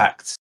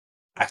impact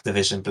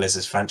Activision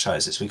Blizzard's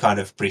franchises? We kind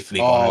of briefly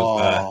gone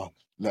over,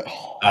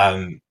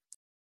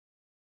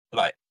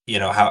 like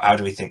how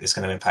do we think this is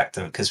going to impact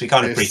them? Because we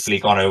kind of briefly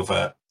gone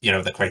over,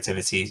 the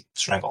creativity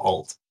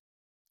stranglehold.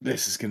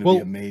 This is going to be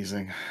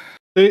amazing.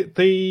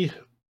 The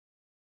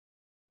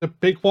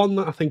big one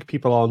that I think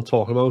people aren't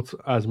talking about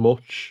as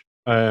much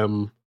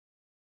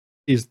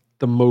is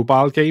the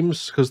mobile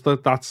games, because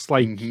that's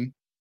like.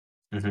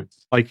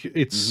 Like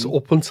it's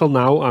up until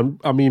now,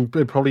 and I mean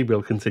it probably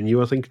will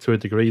continue. I think to a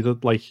degree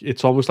that like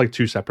it's almost like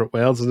two separate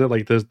worlds, isn't it?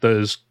 Like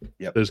there's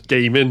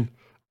gaming,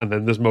 and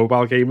then there's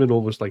mobile gaming,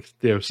 almost like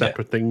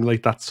separate thing.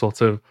 Like that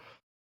sort of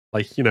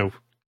like your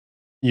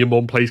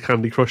mum plays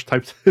Candy Crush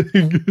type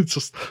thing. It's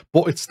just,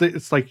 but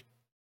it's like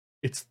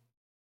it's.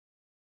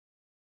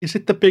 Is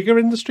it the bigger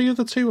industry of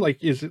the two?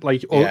 Like, is it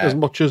like as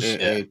much as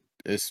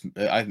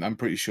I'm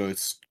pretty sure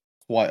it's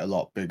quite a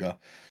lot bigger.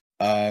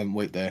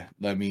 Wait there.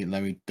 Let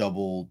me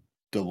double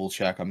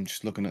check. I'm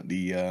just looking at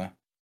the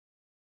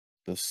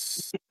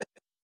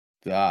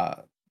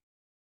that.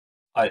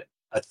 I'm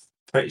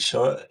pretty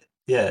sure.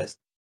 Yeah.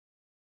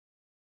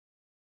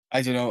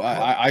 I don't know.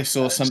 I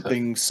saw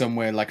something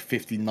somewhere like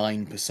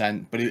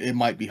 59%, but it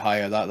might be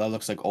higher. That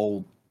looks like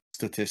old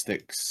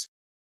statistics.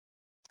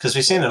 Because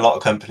we've seen a lot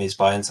of companies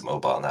buy into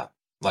mobile now,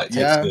 like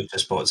Take-Two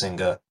just bought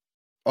Zynga.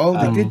 Oh,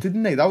 they did,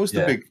 didn't they? That was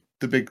the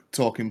big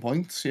talking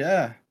points.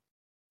 Yeah.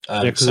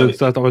 Because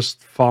that was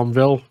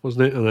Farmville,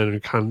 wasn't it? And then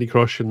Candy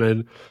Crush, and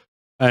then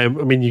I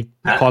mean, you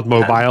COD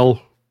Mobile,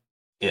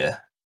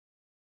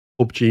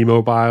 PUBG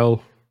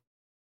Mobile,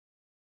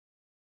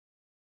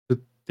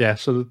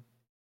 So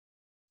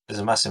there's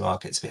a massive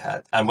market to be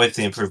had, and with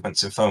the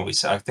improvements in phone,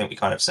 I think we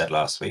kind of said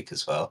last week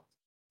as well.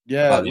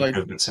 Yeah, about the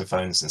improvements in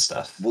phones and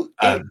stuff. Well,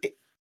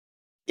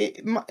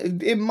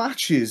 it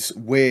matches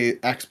where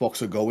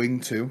Xbox are going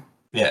to.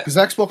 Yeah, Because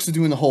Xbox are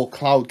doing the whole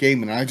cloud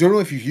gaming, and I don't know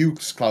if you've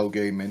used cloud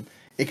gaming.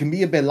 It can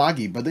be a bit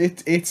laggy, but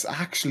it's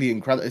actually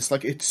incredible.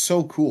 It's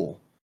so cool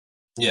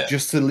yeah,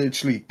 just to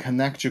literally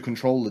connect your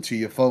controller to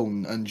your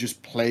phone and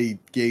just play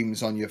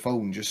games on your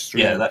phone, just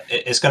stream. yeah.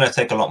 It's going to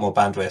take a lot more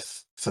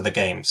bandwidth for the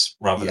games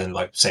rather Yeah. than,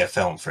 like, say, a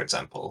film, for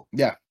example.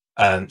 Yeah.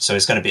 So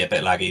it's going to be a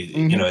bit laggy.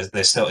 Mhm. You know,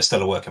 it's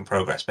still a work in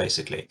progress,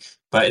 basically.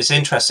 But it's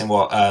interesting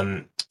what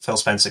Phil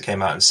Spencer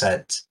came out and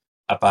said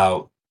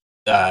about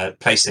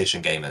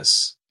PlayStation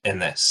gamers in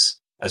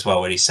this as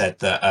well, where he said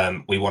that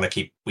we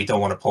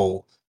don't want to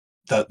pull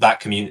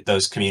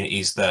those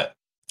communities that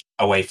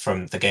away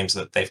from the games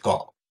that they've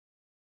got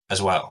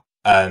as well.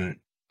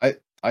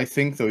 I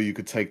think though you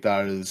could take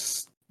that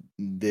as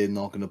they're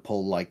not going to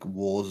pull like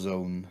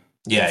Warzone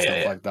Yeah, and stuff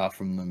yeah. like that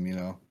from them, you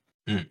know,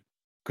 Mm.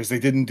 because they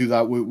didn't do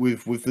that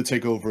with the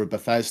takeover of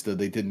Bethesda.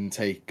 They didn't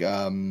take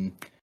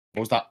what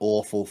was that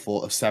awful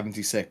Fallout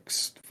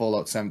 76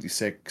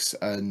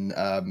 and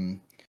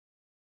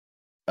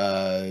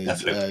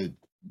Definitely.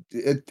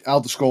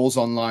 Elder Scrolls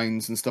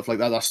Onlines and stuff like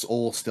that. That's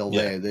all still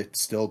Yeah. there. They're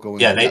still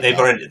going. Yeah, on. they've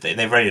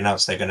already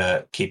announced they're going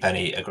to keep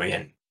any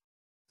agreeing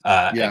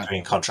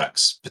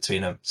contracts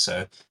between them.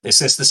 So it's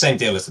the same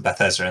deal as the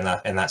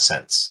Bethesda in that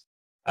sense.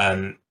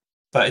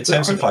 But in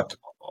terms of, like,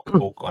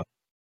 go on.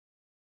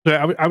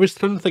 So I was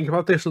trying to think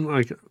about this, and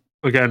like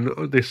again,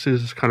 this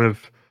is kind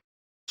of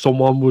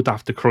someone would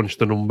have to crunch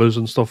the numbers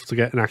and stuff to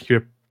get an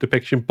accurate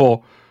depiction,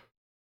 but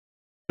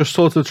just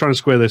sort of trying to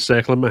square this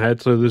circle in my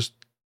head. So there's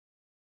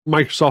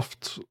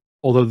Microsoft,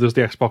 although there's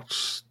the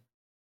Xbox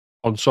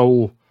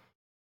console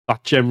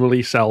that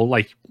generally sells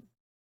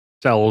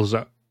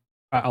at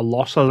a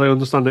loss, as I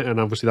understand it, and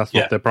obviously that's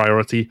not their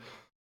priority.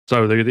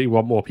 So they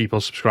want more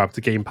people subscribe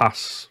to Game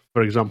Pass,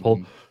 for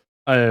example.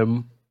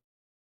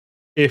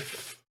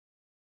 If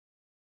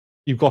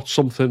you've got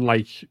something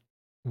like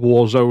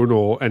Warzone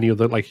or any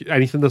other, like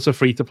anything that's a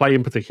free to play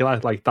in particular,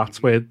 like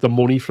that's where the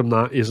money from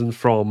that isn't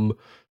from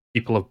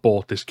people have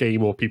bought this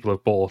game or people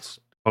have bought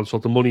console.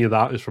 The money of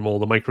that is from all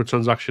the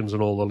microtransactions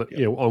and all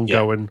the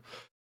ongoing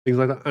things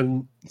like that.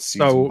 And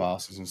season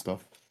passes and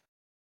stuff.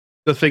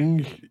 The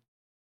thing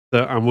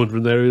that I'm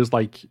wondering there is,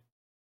 like,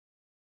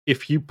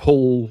 if you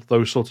pull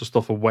those sorts of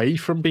stuff away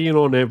from being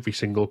on every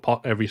single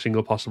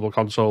possible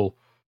console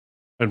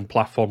and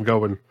platform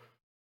going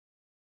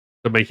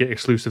to make it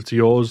exclusive to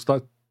yours,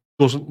 that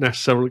doesn't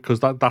necessarily, because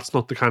that's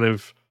not the kind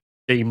of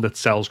game that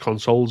sells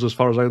consoles, as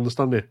far as I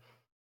understand it.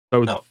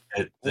 So no,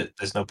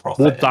 there's no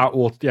profit.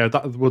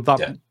 Would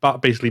that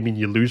basically mean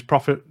you lose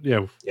profit?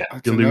 You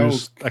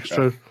lose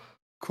extra.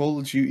 Call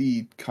of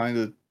Duty kind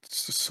of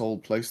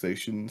sold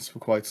PlayStations for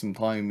quite some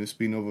time. It's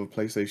been over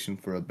PlayStation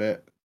for a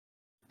bit,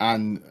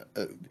 and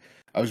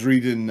I was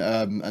reading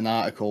an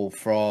article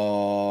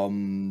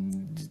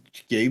from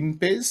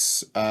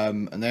GameBiz,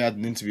 and they had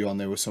an interview on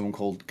there with someone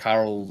called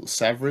Carol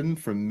Severin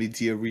from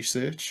Media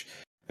Research,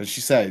 and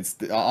she says,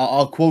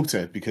 I'll quote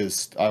it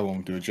because I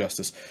won't do it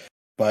justice,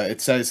 but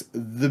it says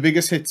the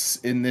biggest hits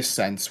in this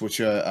sense,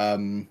 which are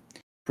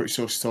pretty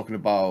sure she's talking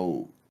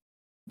about,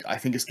 I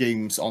think it's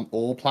games on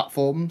all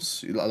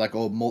platforms, like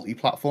all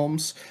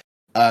multi-platforms.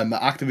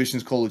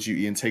 Activision's Call of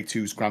Duty and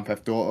Take-Two's Grand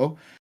Theft Auto.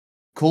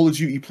 Call of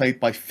Duty played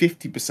by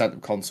 55%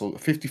 of console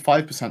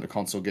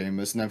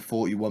gamers, and then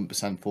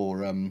 41% for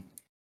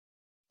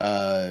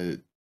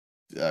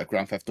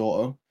Grand Theft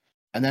Auto.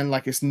 And then,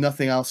 like, it's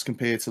nothing else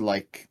compared to,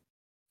 like,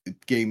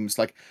 games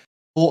like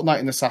Fortnite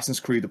and Assassin's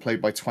Creed are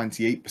played by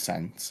 28%,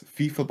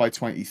 FIFA by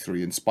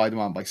 23%, and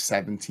Spider-Man by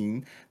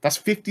 17%. That's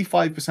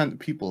 55% of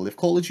people. If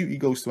Call of Duty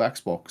goes to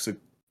Xbox, are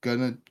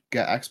gonna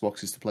get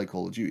Xboxes to play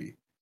Call of Duty.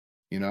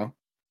 You know?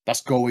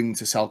 That's going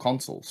to sell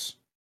consoles.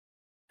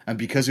 And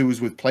because it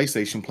was with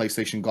PlayStation,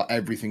 PlayStation got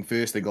everything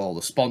first. They got all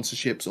the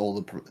sponsorships, all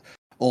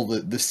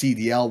the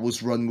CDL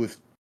was run with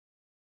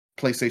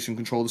PlayStation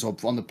controllers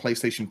on the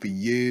PlayStation for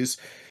years.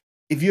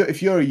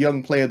 If you're a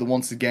young player that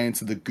wants to get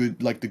into the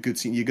good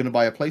scene, you're gonna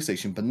buy a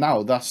PlayStation. But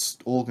now that's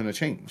all gonna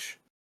change.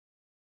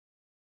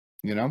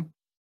 You know?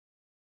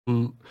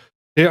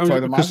 Yeah, so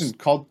I'd imagine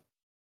COD.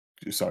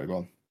 Sorry, go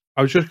on.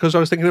 I was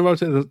thinking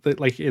about it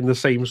like in the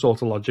same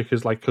sort of logic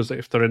as, like, because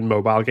if they're in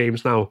mobile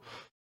games now,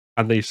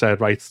 and they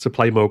said, right, to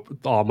play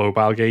our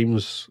mobile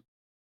games,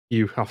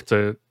 you have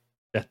to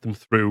get them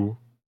through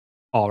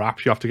our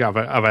apps. You have to have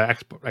a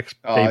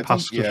Game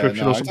Pass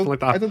subscription or something like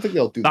that. I don't think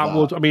they'll do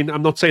that. I mean,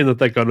 I'm not saying that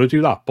they're going to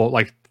do that, but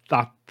like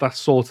that's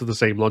sort of the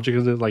same logic,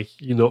 isn't it? Like,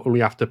 you not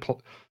only have to,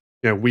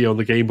 we own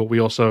the game, but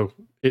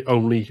it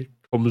only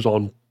comes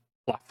on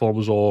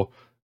platforms or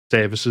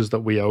services that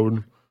we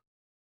own.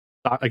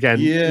 That again,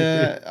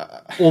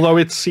 although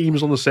it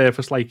seems on the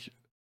surface like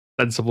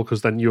sensible,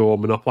 because then you're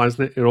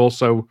monopolizing it, it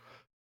also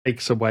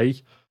takes away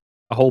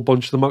a whole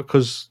bunch of them.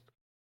 Because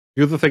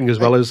the other thing as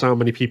well is how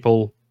many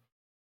people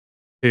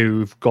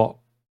who've got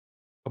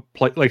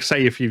like,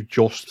 say if you've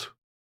just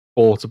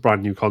bought a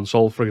brand new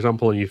console, for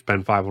example, and you've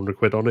spent 500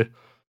 quid on it,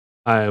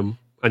 and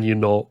you're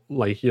not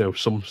like,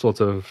 some sort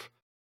of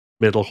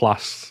middle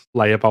class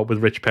layabout with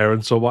rich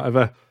parents or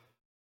whatever,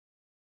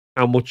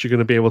 how much you're going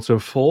to be able to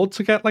afford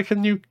to get like a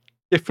new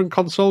different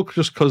console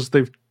just because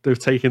they've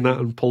taken that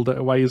and pulled it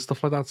away and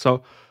stuff like that.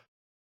 So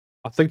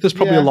I think there's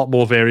probably a Yeah. lot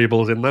more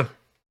variables in there.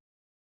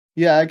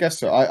 Yeah, I guess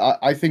so.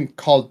 I think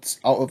COD,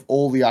 out of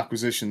all the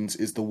acquisitions,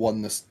 is the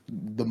one that's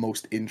the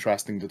most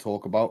interesting to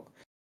talk about.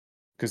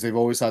 Because they've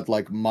always had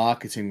like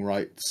marketing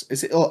rights.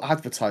 Is it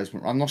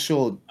advertisement? I'm not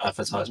sure.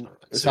 Advertisement.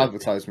 It's So,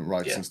 advertisement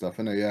rights yeah. and stuff.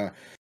 I know, yeah.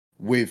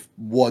 With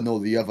one or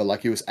the other,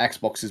 like it was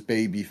Xbox's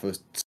baby for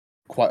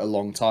quite a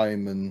long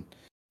time, and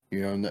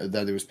and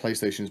then it was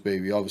PlayStation's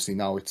baby. Obviously,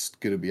 now it's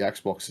gonna be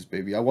Xbox's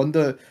baby. I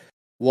wonder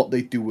what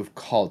they do with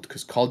COD,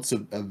 because COD's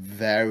a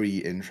very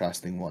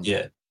interesting one.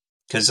 Yeah,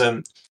 because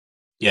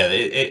yeah,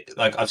 it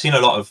like I've seen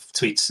a lot of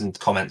tweets and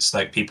comments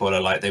like people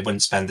are like they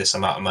wouldn't spend this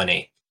amount of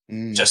money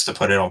just to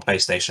put it on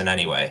PlayStation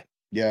anyway.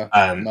 Yeah,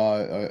 Um,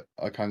 no,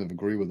 I kind of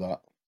agree with that.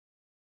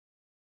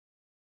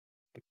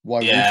 Why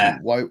would yeah,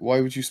 you? Why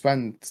would you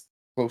spend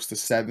close to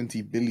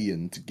 70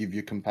 billion to give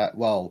your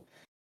Well,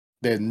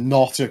 they're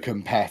not a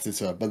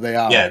competitor, but they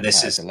are a yeah,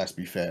 this competitor. is. Let's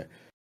be fair.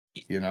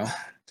 You know.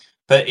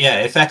 But yeah,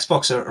 if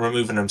Xbox are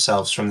removing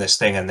themselves from this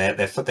thing and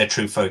their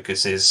true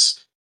focus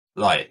is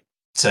like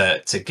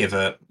to give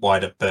a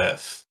wider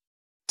berth,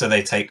 do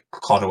they take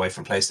COD away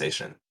from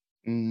PlayStation?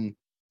 Mm,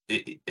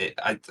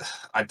 I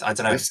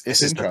don't know. it's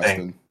This is the thing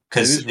interesting. It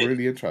because is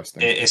really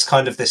interesting. it's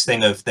kind of this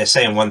thing of they're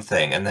saying one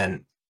thing and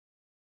then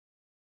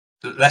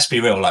let's be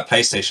real, like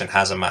PlayStation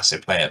has a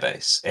massive player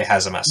base. It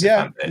has a massive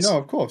Yeah, fan base. no,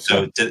 of course.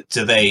 So Yeah.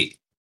 do they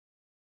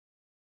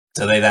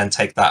then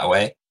take that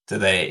away? Do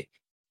they?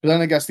 But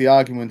then I guess the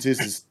argument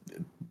is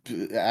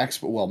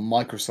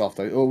Microsoft,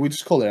 or we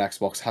just call it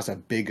Xbox, has a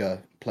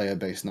bigger player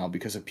base now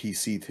because of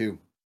PC too.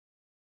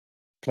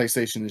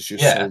 PlayStation is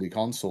just Yeah, solely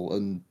console,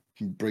 and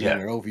bringing yeah.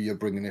 it over, you're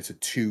bringing it to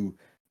two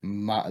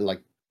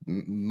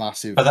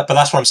massive. But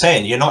that's what I'm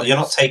saying. You're not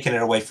things. taking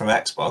it away from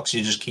Xbox.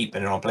 You're just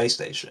keeping it on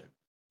PlayStation.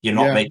 You're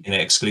not Yeah. making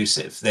it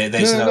exclusive.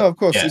 There's No, of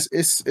course, yeah.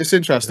 it's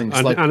interesting.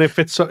 'Cause, like, And if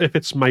it's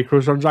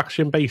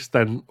microtransaction based,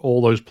 then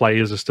all those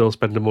players are still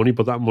spending money,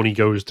 but that money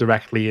goes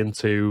directly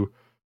into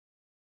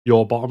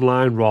your bottom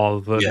line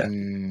rather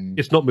than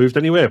Yeah. it's not moved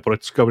anywhere, but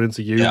it's going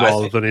into you Yeah,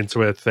 rather than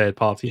into a third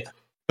party. Yeah.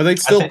 But they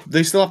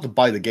still have to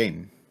buy the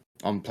game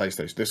on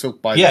PlayStation. They still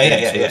buy the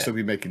game, so they'll still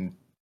be making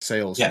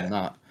sales from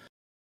that.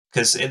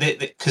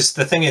 Because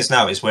the thing is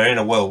now is we're in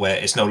a world where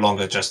it's no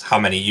longer just how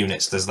many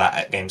units does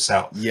that game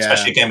sell. Yeah.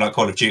 Especially a game like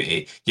Call of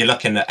Duty, you're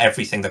looking at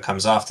everything that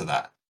comes after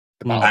that.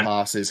 The battle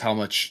passes, how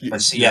much?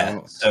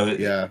 Yeah. So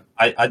yeah,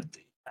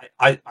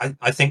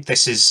 I think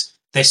this is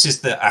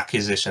the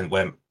acquisition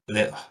when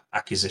the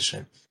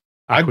acquisition.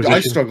 I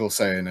struggle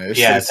saying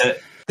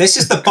it. This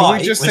is the buy.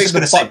 Can we just say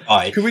the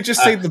buy? Can we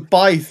just say the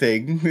buy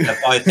thing? The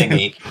buy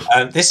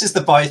thingy. This is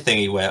the buy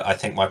thingy where I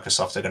think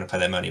Microsoft are going to put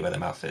their money where their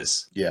mouth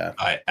is. Yeah.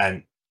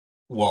 And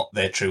what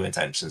their true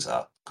intentions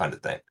are, kind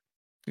of thing.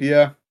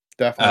 Yeah,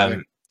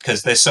 definitely.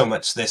 Because there's so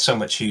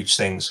much huge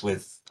things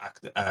with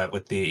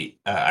the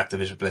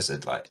Activision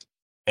Blizzard like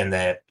in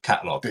their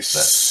catalog. There's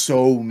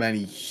so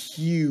many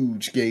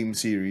huge game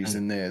series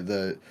in there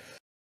that.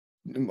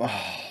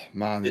 Oh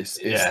man, it's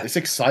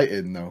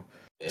exciting though.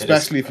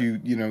 Especially if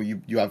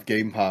you have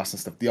Game Pass and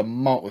stuff. The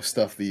amount of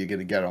stuff that you're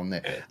gonna get on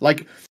there. Yeah.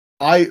 Like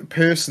I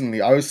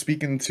was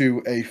speaking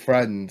to a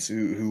friend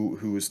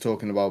who was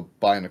talking about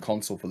buying a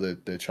console for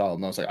their child,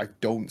 and I was like, I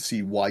don't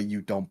see why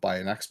you don't buy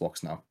an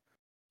Xbox now.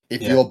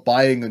 If you're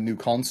buying a new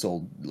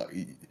console,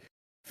 like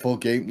for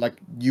game, like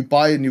you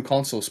buy a new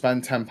console,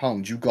 spend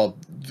 £10, you got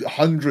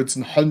hundreds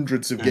and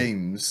hundreds of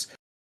games.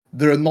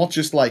 They're not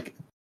just like,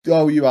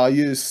 oh, you are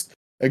used.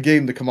 A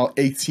game that come out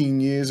 18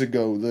 years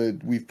ago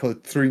that we've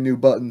put 3 new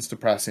buttons to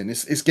press in.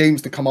 It's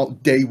games that come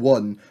out day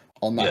one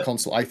on that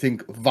console. I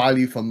think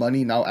value for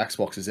money now,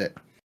 Xbox is it.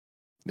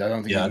 I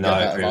don't think you can get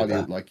better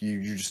value. Like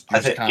you just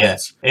can't. Yeah.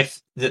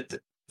 If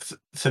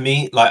for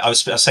me, like I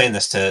was saying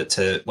this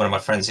to one of my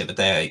friends the other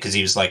day because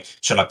he was like,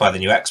 "Should I buy the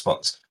new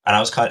Xbox?" And I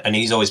was and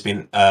he's always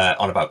been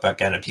on about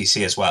getting a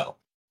PC as well.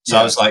 So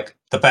I was like,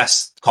 the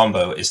best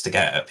combo is to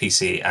get a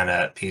PC and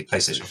a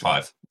PlayStation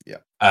 5.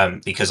 Yeah.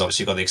 Because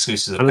obviously you've got the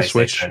exclusives of and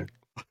PlayStation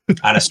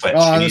and a Switch.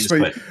 And a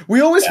Switch.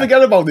 We always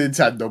forget about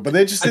Nintendo, but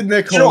they're just in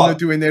their corner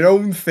doing their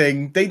own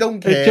thing. They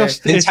don't care.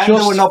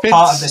 Nintendo are not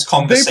part of this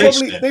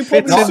conversation. They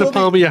probably it's in the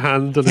palm of your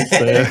hand and it's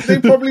there. They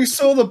probably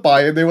saw the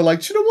buy and they were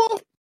like, you know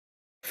what?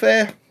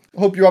 Fair.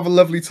 Hope you have a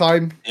lovely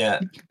time.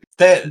 Yeah.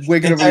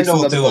 Nintendo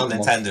will do what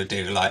Nintendo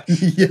do. Like,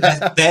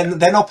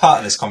 they're not part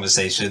of this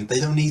conversation. They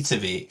don't need to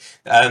be.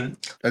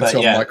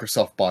 Until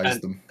Microsoft buys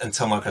them.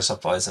 Until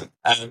Microsoft buys them.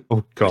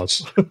 Oh God!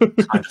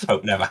 Kind of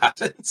hope never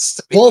happens.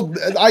 Well,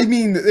 I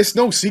mean, it's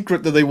no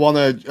secret that they want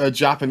a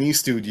Japanese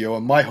studio,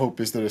 and my hope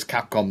is that it's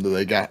Capcom that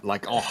they get.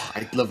 Like, oh,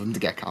 I'd love them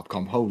to get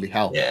Capcom. Holy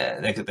hell! Yeah,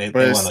 they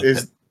want.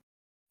 It's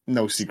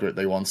no secret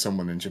they want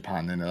someone in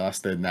Japan, and that's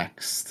their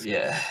next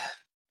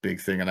big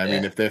thing. And I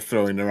mean, if they're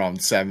throwing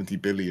around 70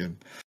 billion.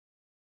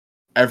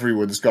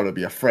 Everyone's got to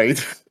be afraid.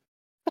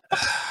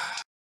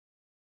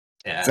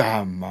 Yeah.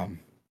 Damn, man.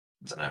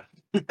 I don't know.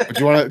 do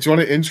you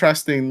want an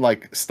interesting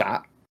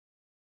stat?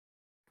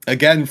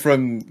 again,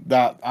 from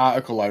that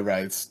article I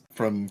read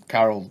from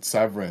Carol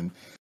Severin,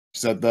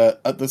 she said that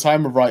at the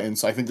time of writing,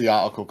 so I think the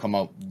article come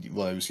out,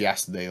 well, it was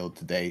yesterday or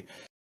today,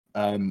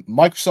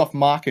 Microsoft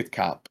market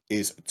cap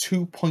is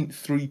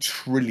 2.3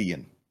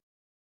 trillion.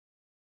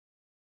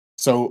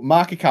 So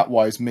market cap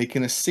wise,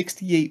 making a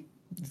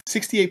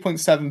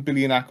 68.7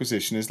 billion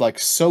acquisition is like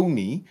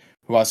Sony,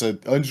 who has a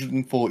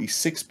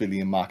 146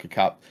 billion market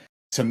cap,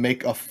 to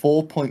make a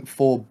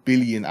 4.4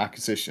 billion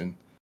acquisition.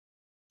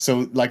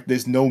 So like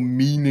there's no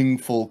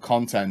meaningful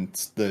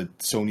content that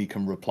Sony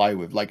can reply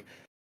with. Like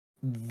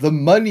the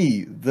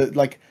money,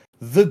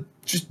 the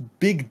just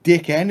big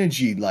dick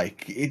energy,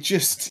 like it's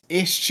just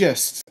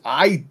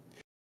I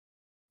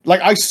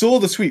saw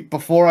the tweet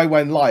before I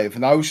went live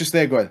and I was just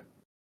there going,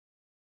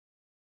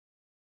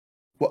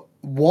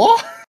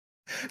 What?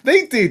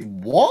 They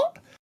did what?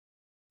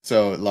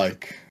 So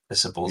like,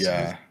 It's a ballsy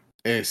yeah, move.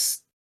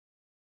 it's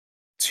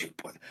 2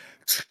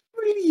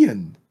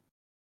 trillion.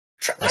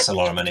 That's a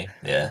lot of money.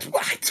 Yeah.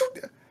 I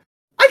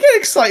get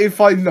excited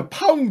finding a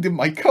pound in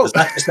my coat.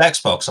 It's the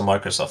Xbox and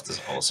Microsoft as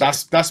well. So.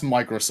 That's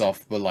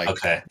Microsoft, but like,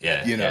 Okay,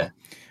 yeah, you know. yeah.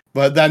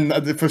 But then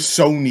for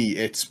Sony,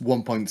 it's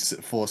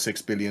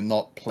 1.46 billion,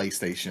 not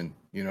PlayStation.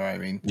 You know what I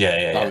mean?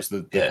 Yeah. That was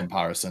the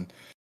comparison.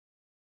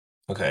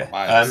 Okay.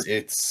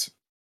 It's.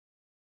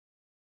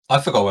 I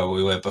forgot where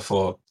we were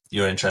before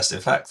your interesting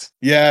fact.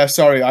 Yeah,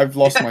 sorry, I've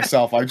lost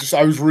myself. I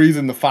was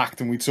reading the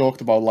fact and we talked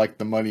about like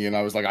the money and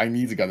I was like, I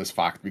need to get this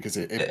fact because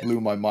it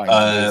blew my mind.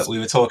 We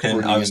were talking.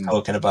 brilliant. I was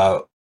talking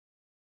about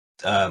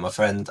my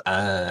friend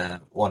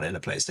wanting a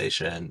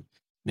PlayStation.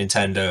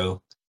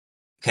 Nintendo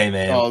came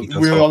in. Oh,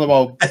 we were on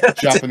about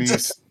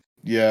Japanese.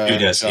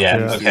 Studios,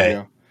 Japanese okay.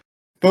 studio.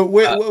 But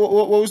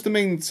what was the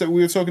main? So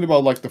we were talking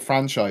about like the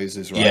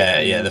franchises,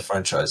 right? Yeah, the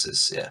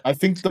franchises. Yeah, I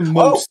think the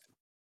most.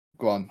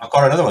 Go on. I've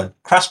got another one.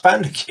 Crash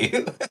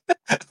Bandicoot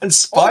and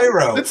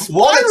Spyro.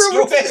 What a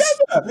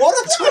twist! What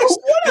a twist!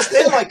 Because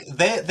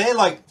they're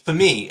like for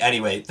me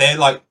anyway. They're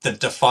like the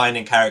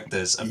defining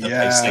characters of the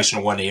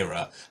PlayStation 1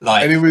 era.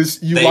 Like, and it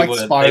was you like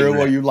Spyro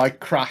or you like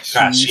Crash.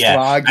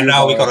 Yeah. And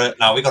now we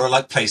gotta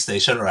like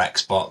PlayStation or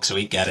Xbox. So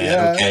we get it.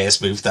 Yeah. Okay,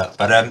 it's moved up.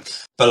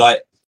 But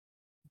like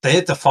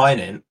they're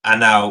defining,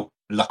 and now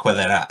look where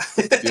they're at.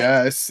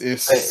 Yeah,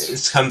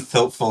 it's come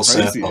full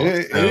circle.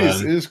 It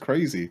is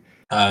crazy.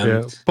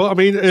 Yeah, but I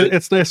mean,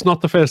 it's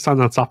not the first time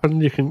that's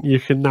happened. You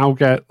can now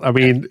get. I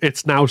mean,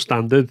 it's now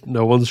standard.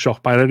 No one's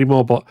shocked by it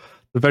anymore. But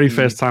the very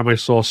first time I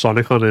saw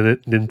Sonic on a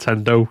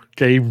Nintendo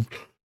game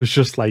was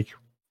just like,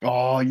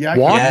 oh yeah,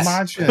 what?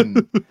 I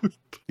can imagine.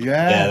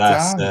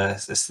 that's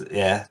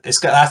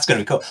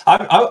gonna be cool.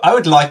 I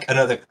would like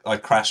another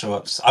like Crash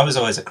Ups. I was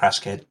always a Crash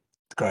kid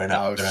growing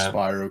up. I was a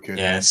Spyro kid.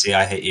 Yeah, see,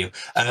 I hate you.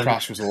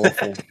 Crash was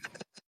awful.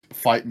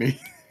 Fight me.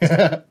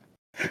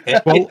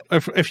 Well,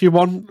 if you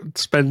want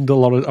to spend a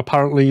lot of,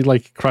 apparently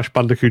like Crash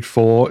Bandicoot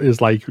 4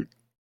 is like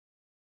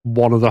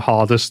one of the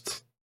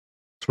hardest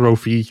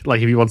trophy,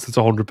 like if you want it to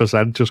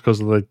 100% just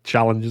because of the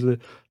challenges in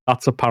it,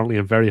 that's apparently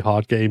a very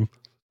hard game.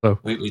 So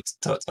we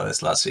talked about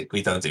this last week.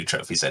 We don't do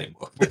trophies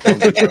anymore.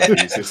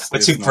 We're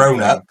too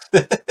grown up.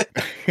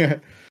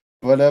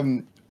 But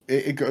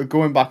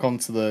going back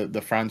onto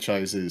the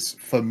franchises,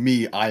 for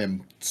me, I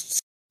am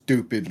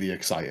stupidly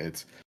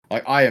excited.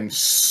 Like, I am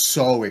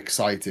so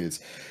excited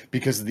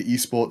because of the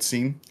esports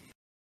scene.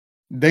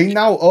 They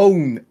now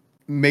own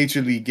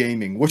Major League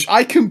Gaming, which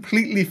I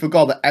completely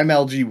forgot that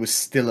MLG was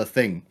still a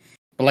thing.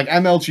 But, like,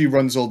 MLG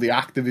runs all the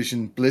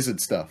Activision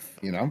Blizzard stuff,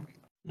 you know?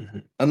 Mm-hmm.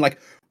 And,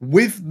 like,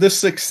 with the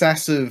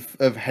success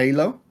of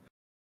Halo,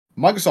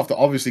 Microsoft are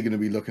obviously going to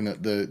be looking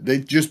at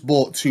they just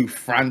bought 2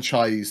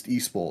 franchised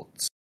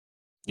esports.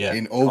 Yeah.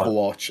 In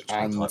Overwatch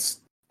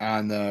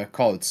and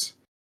CODs.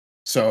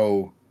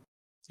 So...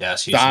 Yeah,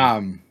 it's huge.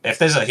 Damn. If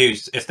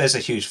there's a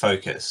huge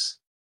focus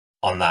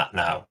on that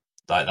now,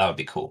 like that would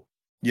be cool.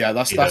 Yeah,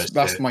 that's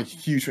my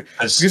huge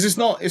because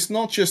it's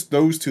not just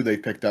those 2 they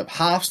picked up.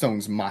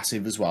 Hearthstone's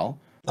massive as well.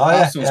 Oh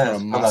Hearthstone's yeah,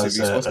 got a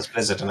massive that's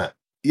Blizzard, isn't it?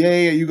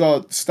 Yeah. You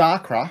got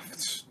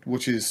StarCraft,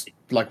 which is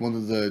like one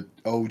of the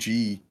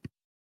OG,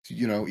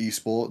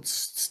 esports.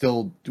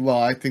 Still,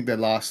 well, I think their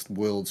last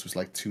Worlds was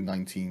like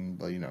 2019,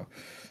 but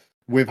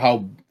with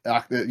how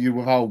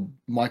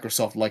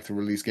Microsoft like to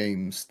release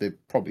games, they're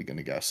probably going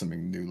to get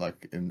something new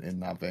like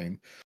in that vein.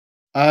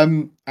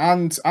 And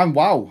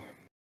WoW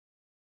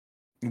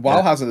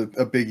has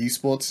a big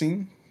esports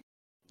scene.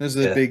 There's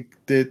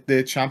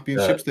their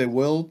championships, their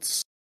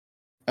worlds,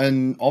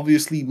 and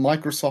obviously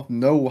Microsoft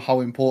know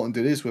how important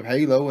it is with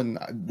Halo and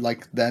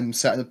like them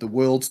setting up the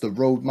worlds, the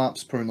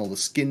roadmaps, putting all the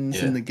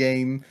skins in the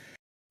game.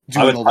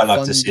 I would quite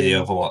like to see the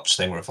Overwatch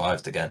thing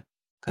revived again.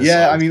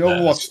 Yeah, I mean,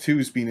 Overwatch 2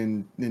 has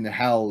been in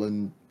hell,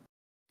 and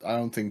I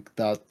don't think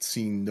that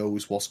scene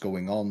knows what's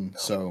going on.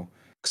 So,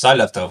 because I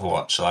loved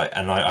Overwatch,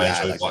 and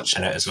I enjoyed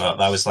watching it as well.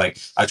 That was like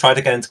I tried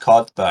to get into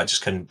COD, but I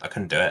just couldn't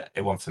do it.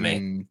 It wasn't for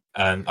me.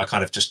 I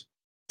kind of just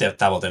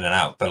dabbled in and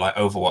out. But like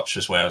Overwatch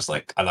was where I was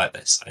like, I like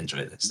this. I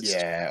enjoy this.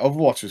 Yeah,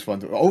 Overwatch was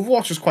fun.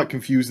 Overwatch was quite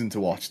confusing to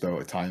watch though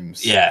at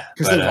times. Yeah,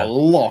 because there's a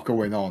lot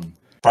going on.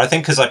 But I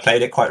think because I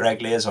played it quite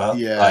regularly as well,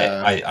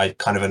 Yeah. I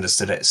kind of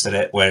understood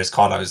it. Whereas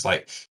COD, I was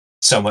like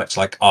so much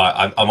like, oh,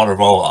 I'm on a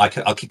roll. I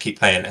could keep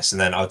playing this, and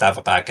then I would have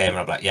a bad game, and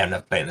I'm like, yeah, I'm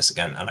never playing this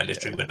again, and I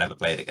literally would never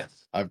play it again.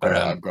 I've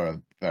But, got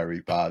a very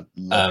bad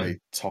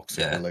love-hate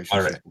toxic Yeah,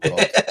 relationship with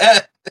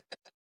alright.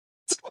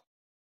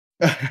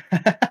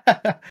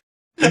 COD.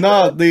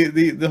 No,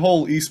 the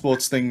whole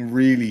esports thing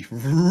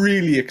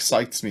really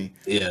excites me.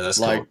 Yeah, that's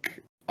cool.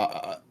 Like,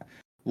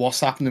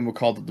 what's happening with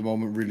COD at the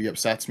moment really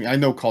upsets me. I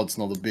know COD's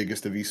not the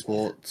biggest of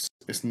esports.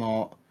 It's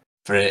not.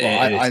 But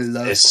I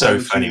love it's Call so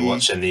of funny Duty.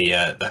 watching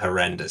the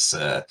horrendous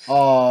like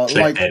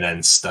clipping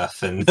and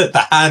stuff, and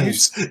the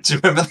hands. Do you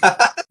remember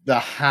that? the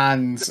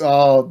hands.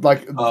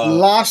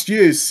 Last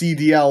year's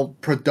CDL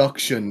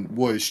production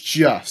was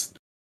just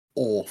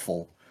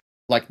awful.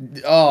 Like,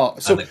 so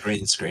and the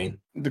green screen.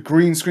 the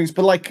green screens,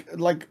 but like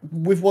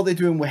with what they're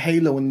doing with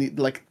Halo and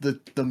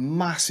the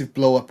massive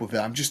blow up with it,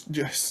 I'm just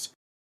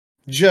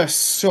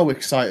so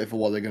excited for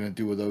what they're gonna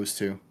do with those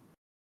two.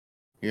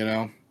 You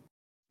know,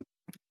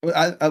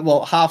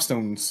 well,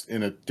 Hearthstone's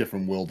in a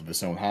different world of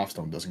its own.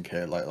 Hearthstone doesn't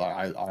care. Like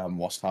I haven't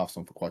watched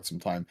Hearthstone for quite some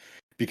time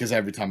because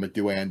every time I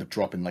do, I end up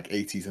dropping like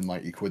 80 to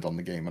 90 quid on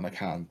the game, and I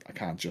can't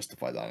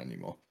justify that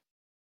anymore.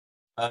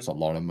 It's a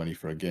lot of money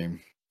for a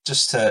game.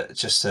 Just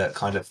to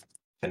kind of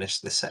finish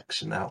this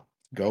section now.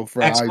 Go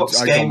for it.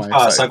 Xbox Game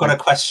Pass. I got a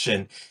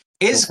question.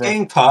 Is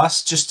Game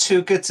Pass just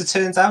too good to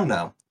turn down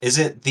now? Is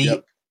it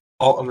the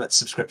ultimate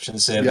subscription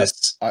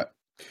service? Yep.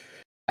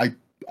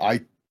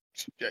 I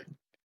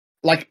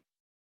like.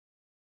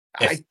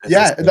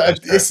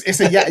 It's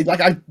a yeah.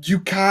 Like you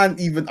can't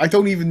even. I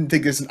don't even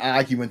think there's an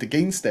argument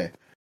against it.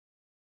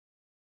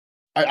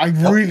 I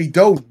really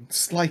don't.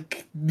 It's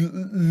like,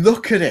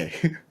 look at it.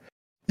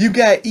 You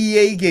get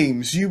EA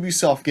games,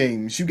 Ubisoft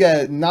games, you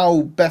get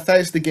now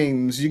Bethesda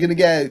games, you're going to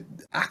get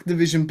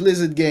Activision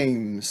Blizzard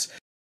games,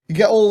 you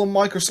get all the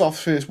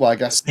Microsoft first, well, I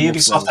guess... The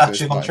Ubisoft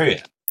actually gone through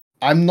it?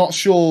 I'm not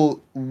sure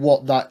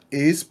what that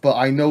is, but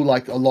I know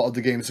like a lot of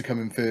the games are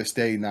coming first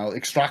day now.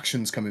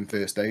 Extraction's coming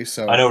first day,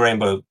 so... I know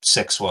Rainbow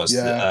Six was.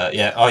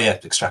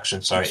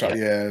 Extraction, sorry.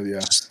 Yeah.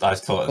 Just, I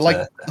thought...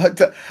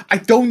 I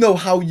don't know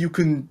how you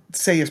can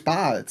say it's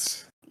bad.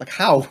 Like,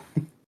 how?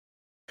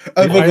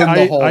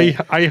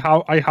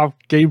 I have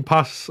Game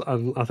Pass,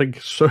 and I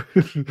think so.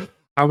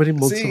 How many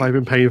months have I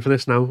been paying for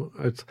this now?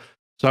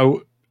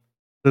 So,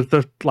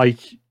 like,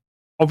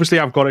 obviously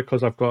I've got it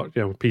because I've got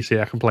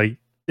PC. I can play.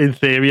 In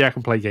theory, I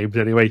can play games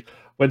anyway.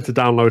 Went to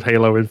download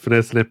Halo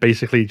Infinite, and it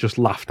basically just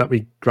laughed at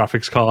me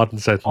graphics card and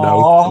said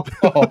no.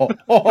 Phil,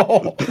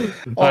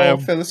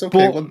 it's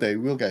okay. One day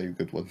we'll get you a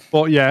good one.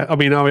 But yeah, I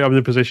mean, I'm in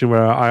a position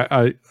where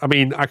I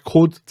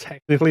could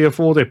technically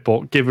afford it,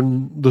 but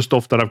given the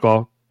stuff that I've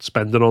got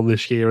spending on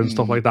this year and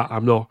stuff like that,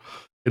 I'm not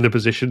in a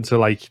position to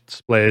like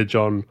splurge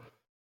on,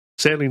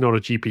 certainly not a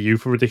GPU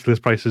for ridiculous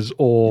prices,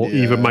 or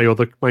even my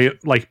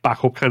like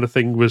backup kind of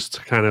thing was to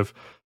kind of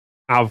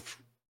have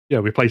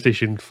with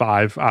PlayStation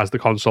 5 as the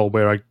console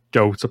where I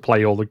go to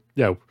play all the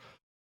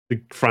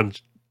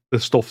the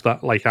stuff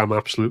that like I'm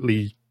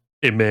absolutely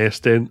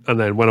immersed in, and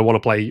then when I want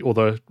to play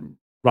other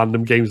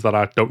random games that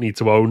I don't need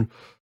to own,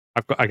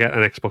 I get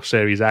an Xbox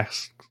Series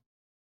S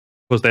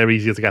because they're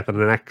easier to get than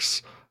an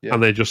X. Yeah.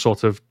 And they just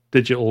sort of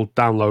digital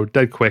download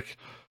dead quick,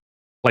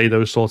 play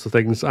those sorts of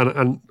things,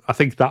 and I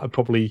think that would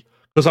probably,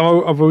 because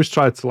I've always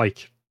tried to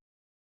like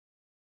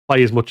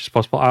play as much as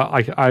possible.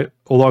 I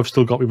although I've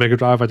still got my Mega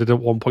Drive, I did at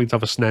one point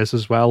have a SNES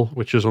as well,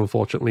 which has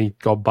unfortunately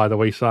gone by the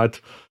wayside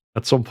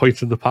at some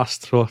point in the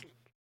past. Because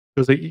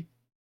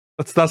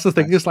that's the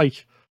thing, is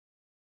like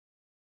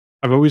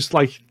I've always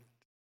like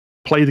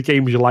play the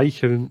games you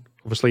like, and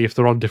obviously if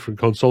they're on different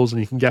consoles and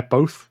you can get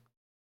both,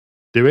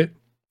 do it.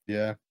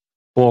 Yeah,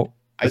 but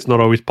it's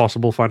not always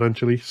possible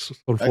financially,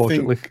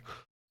 unfortunately.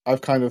 I've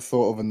kind of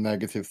thought of a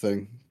negative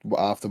thing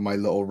after my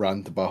little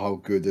rant about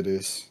how good it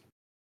is.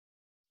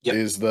 Yep.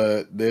 Is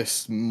that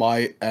this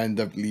might end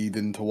up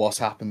leading to what's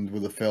happened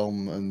with the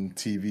film and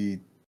TV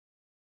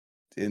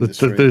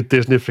industry. The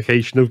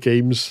Disneyfication of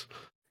games.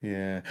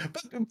 Yeah.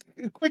 But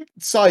a quick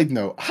side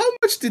note, how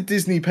much did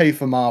Disney pay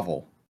for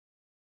Marvel?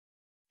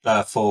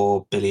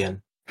 $4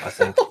 billion, I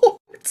think.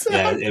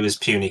 Yeah, it was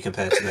puny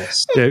compared to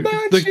this. Yeah,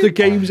 the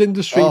games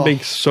industry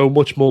makes so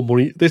much more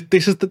money.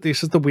 This is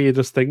the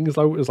weirdest thing,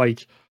 though. Is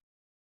like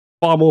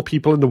far more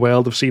people in the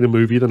world have seen a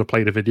movie than have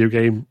played a video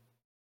game,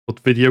 but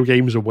video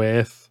games are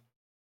worth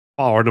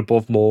far and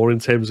above more in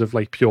terms of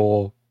like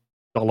pure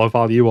dollar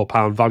value or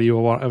pound value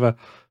or whatever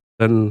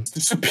than the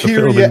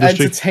superior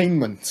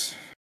entertainment.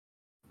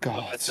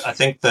 God, I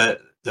think that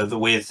the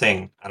weird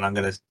thing, and I'm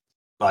gonna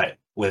like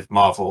with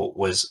Marvel,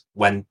 was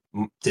when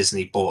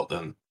Disney bought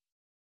them.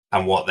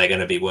 And what they're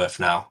going to be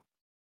worth now.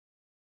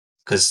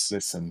 Because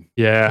that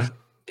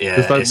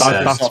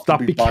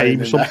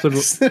became something.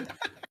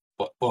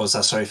 What was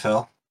that? Sorry,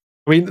 Phil.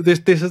 I mean,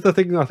 this is the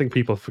thing that I think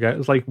people forget.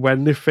 It's like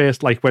when they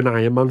first, like when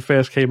Iron Man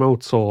first came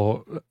out,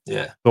 or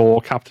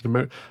Captain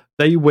America,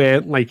 they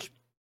weren't like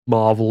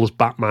Marvel's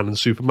Batman and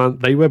Superman.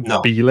 They were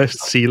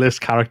B-list,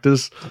 C-list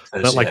characters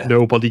that like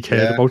nobody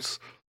cared about.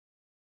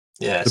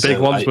 Yeah, The big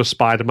ones were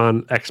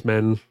Spider-Man,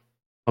 X-Men,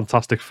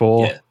 Fantastic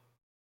Four.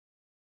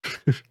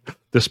 Yeah.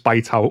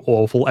 Despite how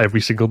awful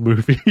every single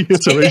movie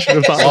iteration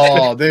of that is.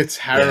 Oh, they're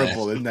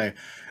terrible, isn't they?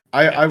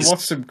 I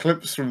watched some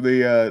clips from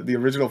the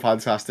original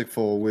Fantastic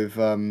Four with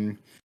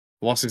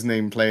what's his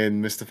name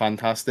playing Mr.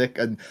 Fantastic,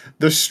 and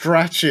the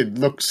stretching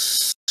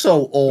looks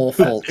so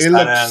awful. It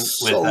looks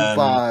so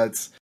bad.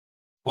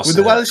 With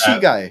the Welsh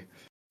guy.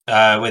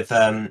 With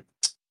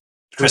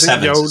Chris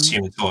Evans as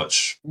Human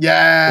Torch.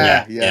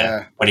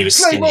 Yeah. When he was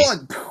skinny.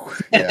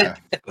 Yeah.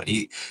 When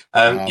he,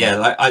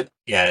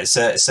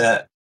 it's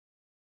a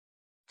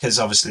because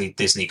obviously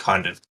Disney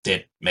kind of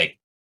did make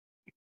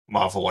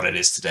Marvel what it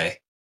is today.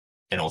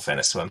 In all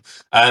fairness to them,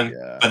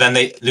 but then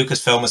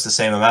Lucasfilm was the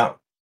same amount.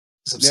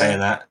 So I'm saying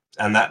that,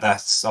 and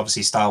that's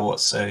obviously Star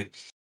Wars. So,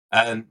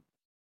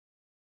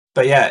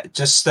 but yeah,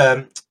 just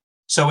so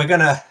we're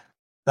gonna,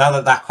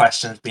 now that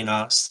question's been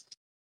asked,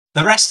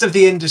 the rest of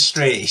the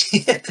industry.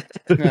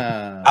 Who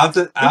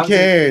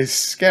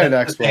cares? Get an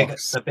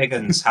Xbox. The big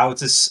uns.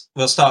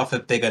 We'll start off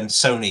with big uns.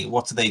 Sony.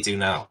 What do they do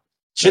now?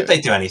 Should they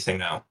do anything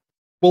now?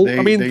 Well,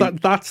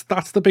 that's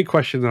the big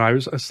question that I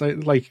was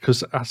saying, like,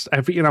 because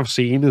everything I've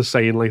seen is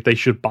saying like they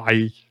should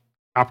buy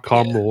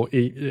Capcom or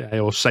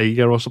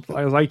Sega or something.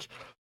 I was like,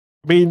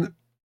 I mean,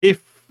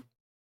 if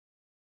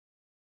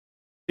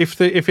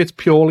it's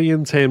purely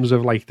in terms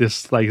of like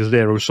this like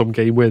zero-sum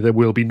game where there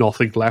will be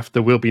nothing left,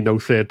 there will be no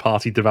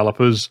third-party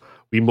developers,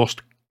 we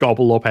must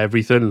gobble up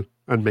everything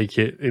and make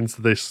it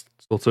into this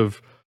sort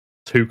of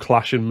two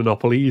clashing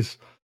monopolies.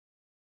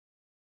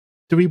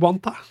 Do we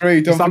want that?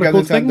 Hey, don't forget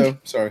Nintendo. Thing?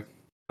 Sorry.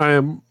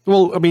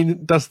 Well, I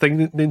mean, that's the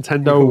thing.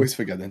 Nintendo. We always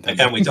forget Nintendo.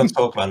 Again, we don't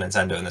talk about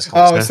Nintendo in this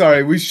conversation. Oh,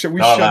 sorry. We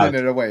shunning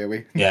it away, are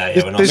we? Yeah,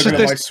 we're not.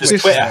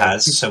 Twitter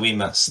has, so we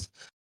must.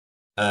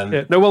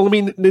 No, well, I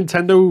mean,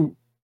 Nintendo.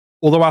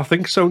 Although I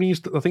think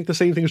the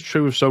same thing is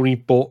true of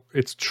Sony, but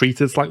it's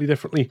treated slightly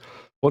differently.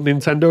 But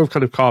Nintendo have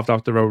kind of carved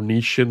out their own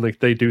niche, and like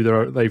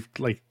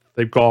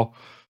they've got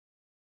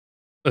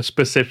a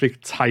specific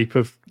type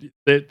of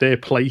their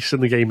place in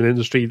the gaming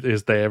industry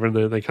is there,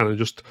 and they kind of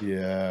just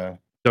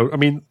So, I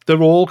mean,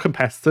 they're all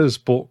competitors,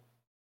 but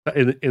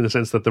in the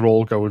sense that they're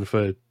all going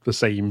for the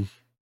same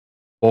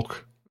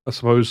buck, I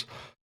suppose.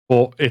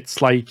 But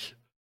it's like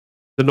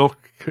they're not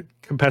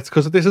competitors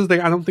because this is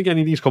I don't think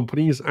any of these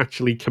companies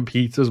actually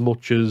compete as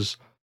much as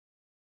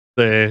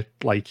the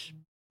like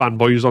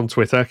fanboys on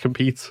Twitter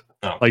compete.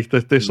 No. Like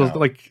this was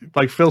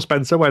like Phil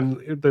Spencer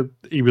when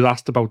he was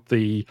asked about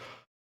the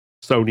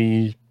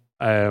Sony.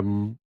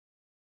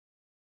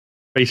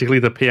 Basically,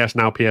 the PS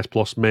Now, PS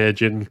Plus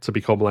merging to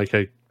become like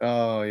a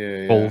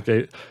full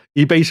game.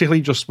 He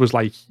basically just was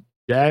like,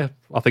 "Yeah,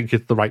 I think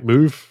it's the right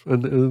move,"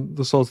 and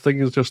the sort of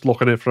thing is just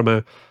looking at it from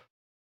a,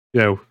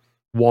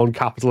 one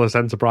capitalist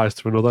enterprise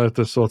to another.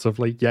 The sort of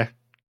like,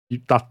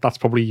 that's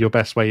probably your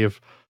best way of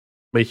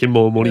making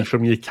more money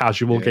from your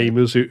casual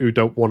gamers who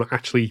don't want to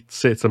actually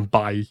sit and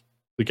buy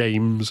the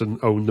games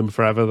and own them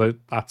forever.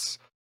 That's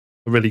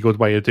a really good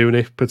way of doing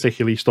it,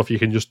 particularly stuff you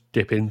can just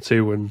dip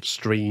into and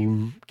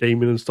stream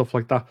gaming and stuff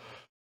like that.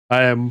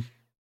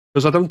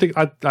 Because I don't think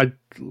I'm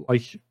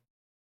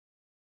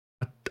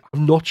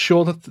not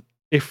sure that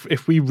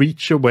if we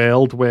reach a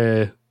world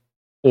where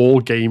all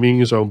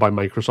gaming is owned by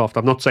Microsoft,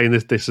 I'm not saying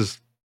this is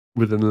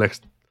within the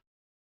next.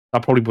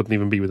 That probably wouldn't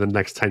even be within the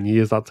next 10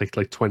 years. That'd take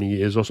like 20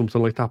 years or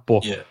something like that.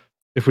 But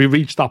if we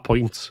reach that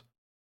point,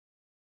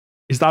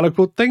 is that a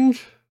good thing,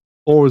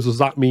 or does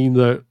that mean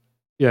that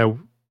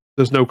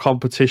there's no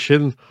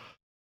competition?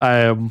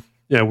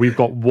 We've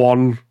got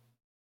one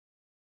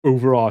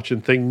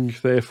overarching thing,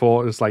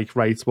 therefore it's like,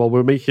 right, well,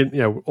 we're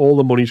making, all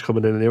the money's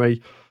coming in anyway.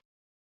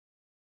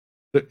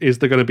 Is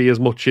there going to be as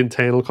much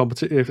internal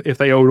competition? If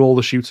they own all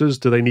the shooters,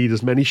 do they need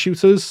as many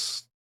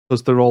shooters?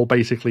 Because they're all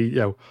basically,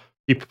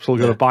 people are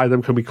going to buy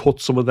them. Can we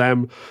cut some of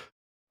them?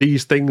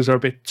 These things are a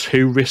bit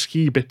too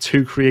risky, a bit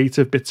too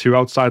creative, a bit too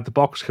outside the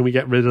box. Can we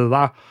get rid of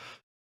that?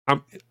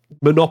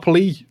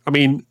 Monopoly, I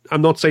mean,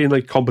 I'm not saying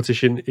like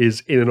competition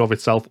is in and of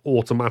itself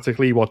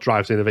automatically what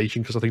drives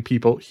innovation, because I think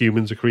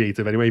humans are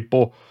creative anyway,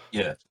 but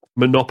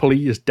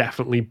Monopoly is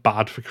definitely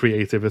bad for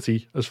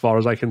creativity as far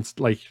as I can,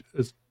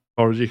 as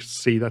far as you can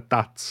see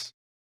that's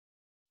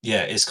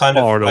it's kind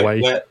of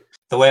like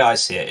the way I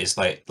see it is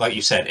like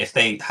you said, if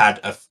they had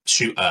a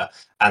shooter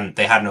and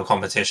they had no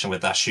competition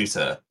with that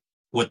shooter,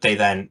 would they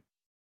then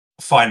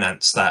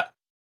finance that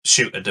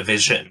shooter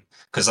division?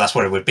 Because that's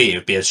what it would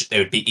be.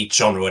 Each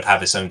genre would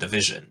have its own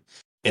division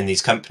in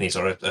these companies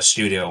or a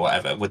studio or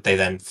whatever. Would they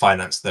then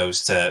finance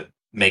those to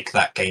make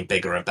that game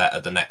bigger and better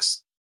the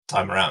next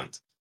time around?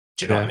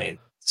 Do you know what I mean?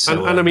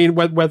 So, and I mean,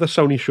 whether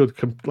Sony should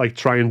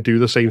try and do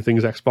the same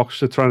things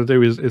Xbox are trying to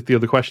do is the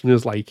other question.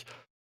 Is like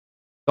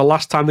the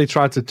last time they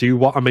tried to do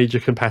what a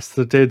major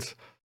competitor did,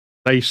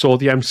 they saw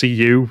the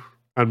MCU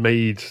and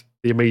made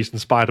the Amazing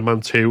Spider-Man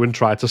 2 and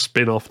tried to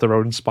spin off their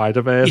own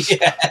Spider-Verse.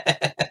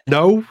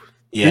 No.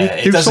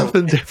 Yeah, do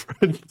something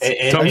different.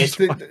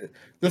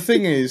 The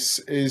thing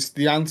is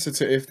the answer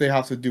to if they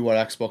have to do what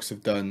Xbox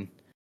have done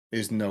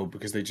is no,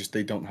 because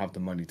they don't have the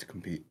money to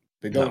compete.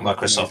 They don't.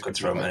 Microsoft could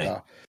throw money.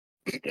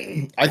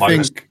 I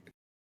Virus. think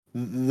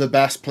the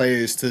best play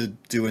is to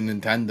do a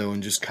Nintendo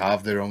and just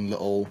carve their own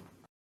little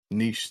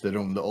niche, their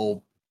own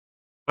little.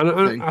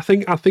 And I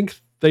think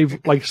they've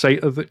I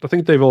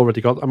think they've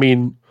already got. I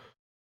mean,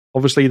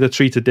 obviously they're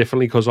treated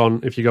differently because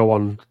if you go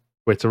on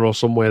Twitter or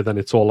somewhere, then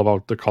it's all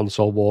about the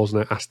console wars,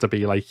 and it has to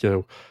be like,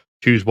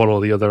 choose one or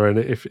the other. And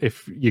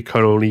if you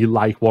can only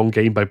like one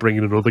game by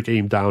bringing another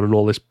game down and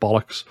all this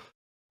bollocks,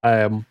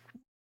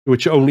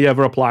 which only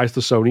ever applies to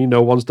Sony.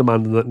 No one's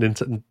demanding that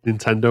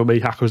Nintendo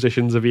make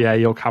acquisitions of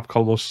EA or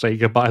Capcom or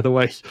Sega, by the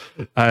way.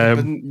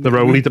 They're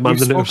only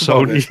demanding it of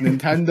Sony.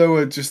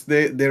 Nintendo are just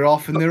they're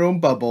off in their own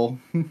bubble.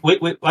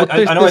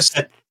 I know I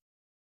said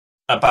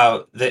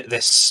about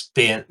this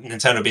being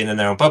Nintendo being in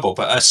their own bubble,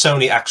 but are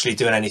Sony actually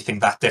doing anything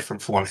that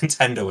different from what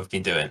Nintendo have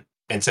been doing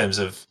in terms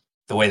of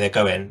the way they're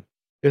going?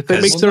 If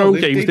they make their own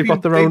games, they've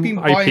got their own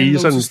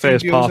IPs and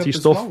first party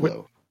stuff.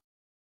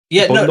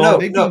 Yeah,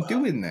 they've been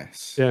doing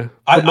this. Yeah,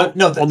 on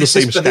the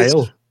same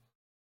scale.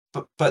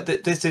 But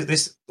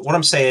this what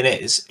I'm saying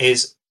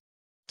is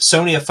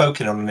Sony are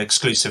focusing on an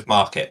exclusive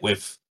market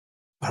with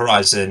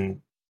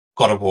Horizon,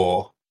 God of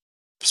War,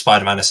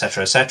 Spider-Man,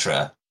 etc.,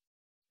 etc.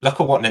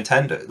 Look at what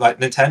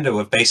Nintendo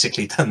have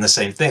basically done the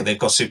same thing. They've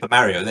got Super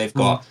Mario. They've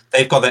got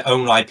their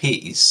own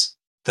IPs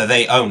that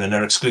they own and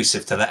are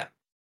exclusive to them.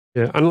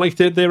 Yeah, and like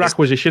their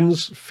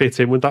acquisitions fit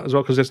in with that as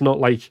well, because it's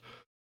not like.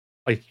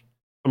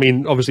 I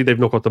mean, obviously they've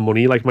not got the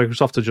money like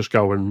Microsoft to just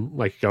go and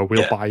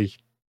we'll buy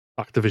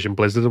Activision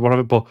Blizzard or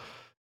whatever, but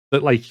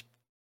that like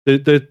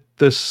the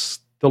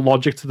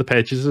logic to the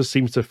purchases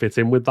seems to fit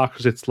in with that,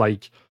 because it's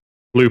like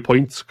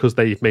Bluepoint, because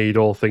they've made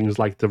all things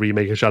like the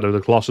remake of Shadow of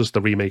the Colossus, the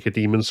remake of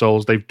Demon's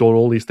Souls. They've done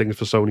all these things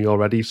for Sony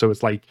already, so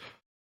it's like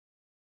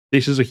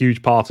this is a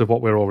huge part of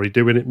what we're already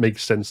doing. It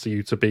makes sense to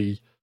you to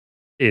be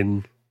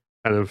in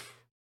kind of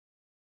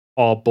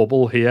our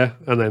bubble here,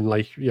 and then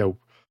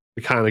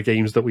the kind of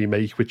games that we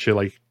make, which are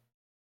like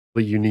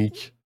the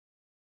unique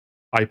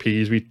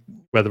IPs,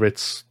 whether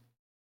it's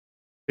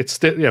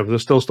still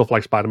there's still stuff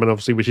like Spider-Man,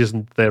 obviously, which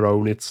isn't their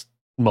own, it's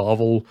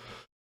Marvel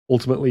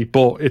ultimately,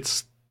 but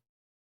it's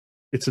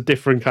a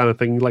different kind of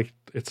thing. Like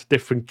it's a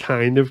different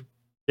kind of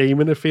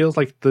game, and it feels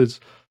like there's.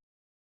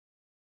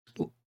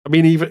 I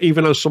mean,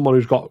 even as someone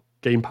who's got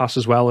Game Pass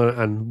as well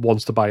and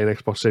wants to buy an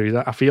Xbox Series,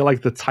 I feel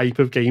like the type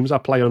of games I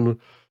play on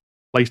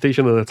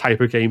PlayStation and the type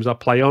of games I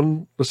play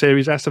on the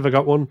Series S, if I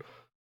got one,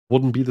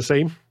 wouldn't be the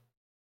same.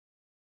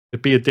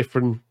 It'd be a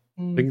different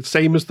thing.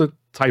 Same as the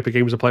type of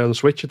games I play on the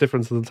Switch, are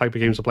different than the type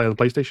of games I play on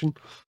the PlayStation. I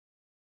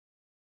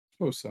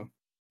suppose so.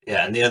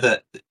 Yeah, and the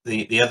other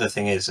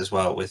thing is as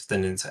well with the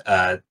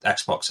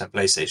Xbox and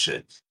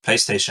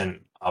PlayStation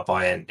are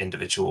buying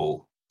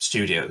individual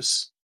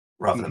studios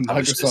rather than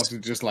publishers. Microsoft is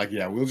just like,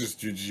 we'll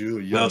just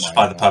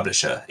buy the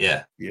publisher,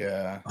 yeah,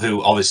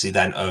 who obviously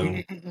then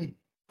own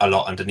a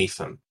lot underneath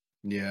them.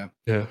 Yeah,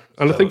 and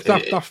so I think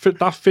that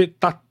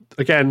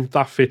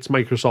fits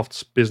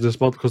Microsoft's business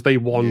model, because they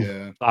want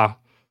that.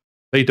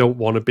 They don't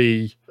want to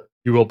be,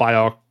 you will buy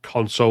our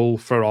console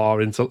for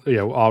our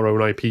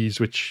own IPs,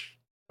 which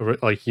are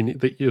like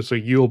so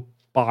you'll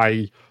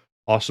buy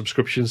our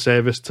subscription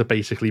service to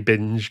basically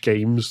binge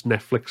games,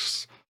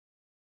 Netflix.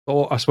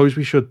 Or I suppose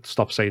we should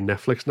stop saying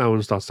Netflix now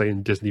and start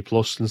saying Disney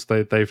Plus, since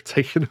they've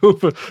taken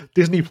over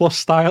Disney Plus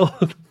style.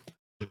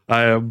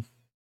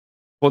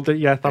 But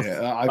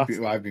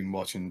I've been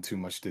watching too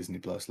much Disney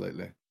Plus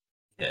lately.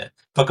 Yeah,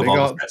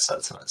 Pokemon.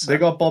 They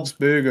got Bob's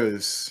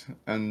Burgers,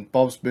 and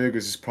Bob's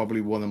Burgers is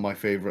probably one of my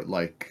favorite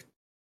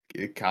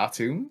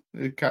cartoon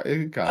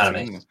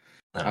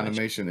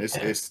animation. It's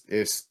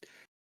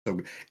so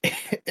good.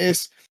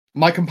 It's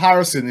my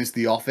comparison is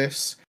The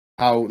Office.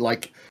 How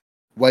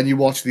when you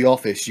watch The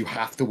Office, you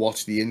have to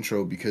watch the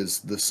intro because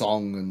the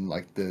song and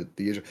the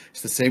intro.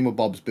 It's the same with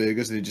Bob's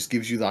Burgers, and it just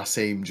gives you that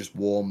same just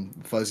warm,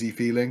 fuzzy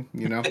feeling.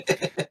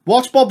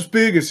 Watch Bob's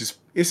Burgers;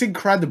 it's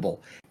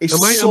incredible. It's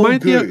so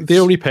good. The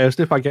only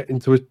person, if I get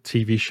into a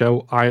TV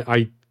show,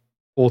 I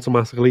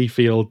automatically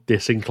feel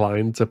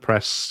disinclined to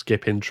press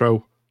skip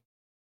intro.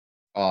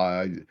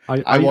 I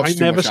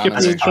never skip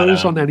the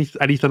intros on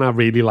anything I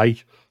really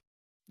like.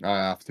 I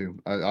have to.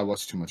 I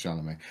watch too much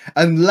anime,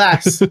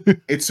 unless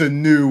it's a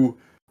new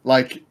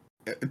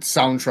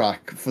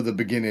soundtrack for the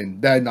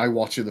beginning. Then I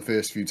watch it the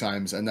first few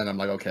times, and then I'm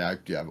like, okay,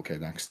 okay,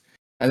 next.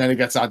 And then it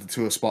gets added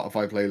to a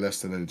Spotify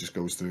playlist, and then it just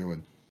goes through,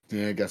 and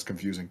it gets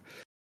confusing.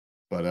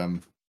 But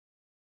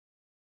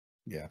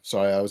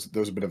sorry, there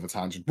was a bit of a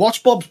tangent.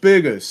 Watch Bob's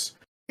Burgers.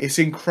 It's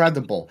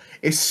incredible.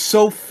 It's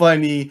so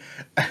funny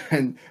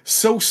and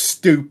so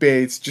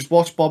stupid. Just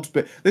watch Bob's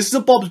Burgers. This is a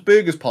Bob's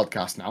Burgers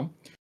podcast now.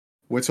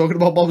 We're talking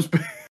about Bob's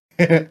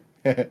Burgers.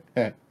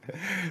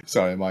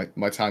 Sorry,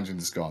 my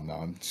tangent is gone now.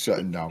 I'm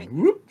shutting down.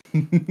 Whoop.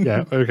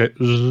 Yeah, okay.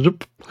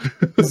 Zoop.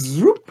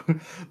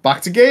 Zoop.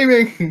 Back to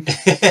gaming.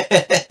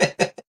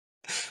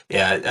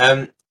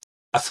 Yeah,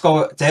 I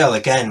forgot, Dale,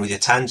 again with your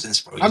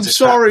tangents, bro. I'm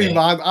sorry,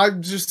 man.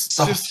 I'm just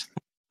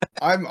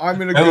I'm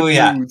in a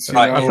good mood.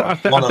 I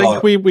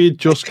think we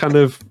just kind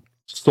of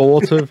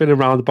sort of in a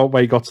roundabout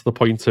way got to the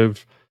point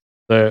of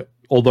that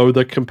although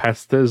the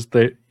competitors,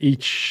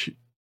 each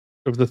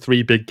of the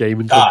three big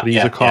gaming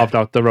companies are carved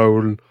out their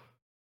own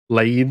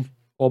lane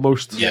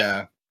almost.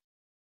 Yeah.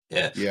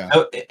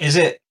 So is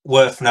it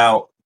worth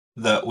now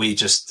that we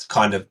just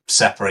kind of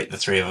separate the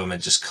three of them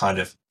and just kind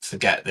of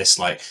forget this,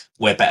 like,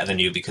 we're better than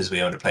you because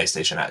we own a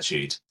PlayStation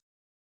attitude,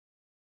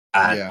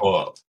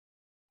 or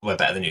we're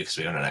better than you because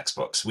we own an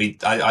Xbox?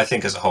 I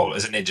think as a whole,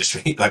 as an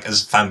industry, like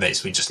as a fan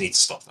base, we just need to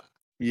stop that.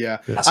 Yeah,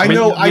 I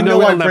know. I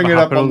bring it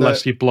up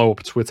unless you blow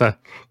up Twitter.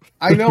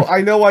 I know.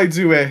 I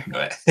do it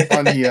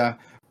on here,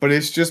 but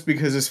it's just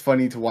because it's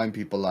funny to wind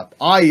people up.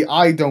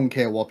 I don't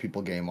care what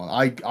people game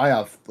on. I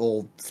have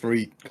all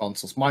three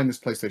consoles minus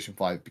PlayStation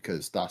 5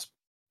 because that's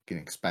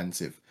fucking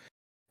expensive.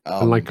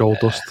 And like gold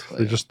dust,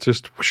 they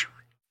just whoosh.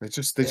 They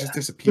just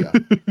disappear.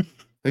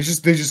 They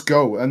just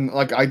go, and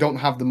like I don't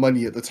have the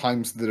money at the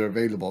times that are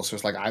available, so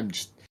it's like I'm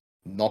just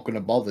not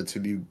gonna bother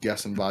till you get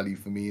some value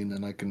for me, and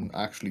then I can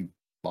actually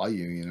buy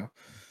you, you know.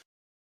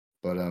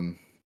 But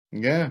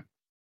yeah,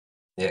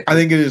 I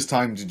think it is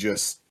time to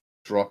just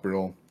drop it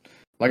all.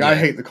 Like I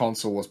hate the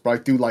console wars, but I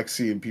do like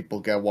seeing people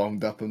get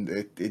wound up, and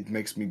it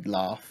makes me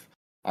laugh.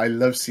 I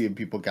love seeing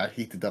people get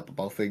heated up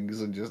about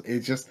things, and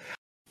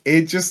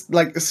it just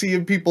like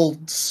seeing people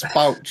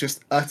spout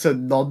just utter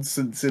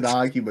nonsense in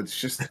arguments.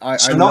 Just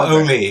so not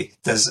only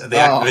does the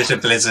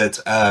Activision Blizzard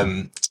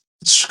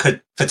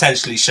could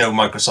potentially show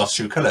Microsoft's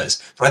true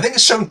colours, but I think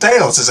it's shown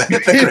Dales as a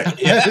hypocrite.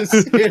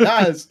 It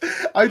has.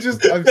 I'm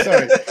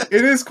sorry.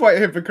 It is quite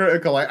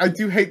hypocritical. I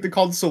do hate the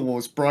console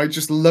wars, but I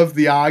just love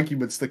the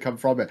arguments that come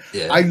from it.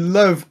 Yeah. I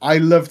love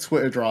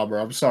Twitter drama.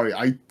 I'm sorry.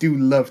 I do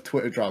love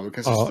Twitter drama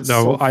because it's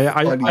so funny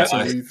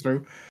to read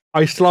through.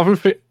 I still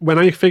haven't. When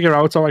I figure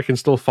out how I can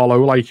still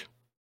follow like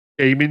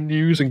gaming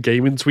news and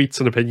gaming tweets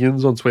and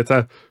opinions on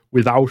Twitter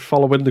without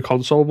following the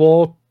console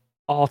war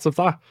part of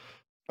that.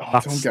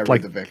 Don't get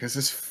rid of it because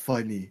it's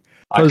funny.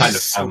 I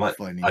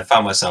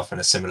found myself in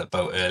a similar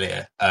boat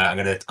earlier. I'm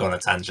going to go on a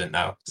tangent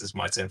now. This is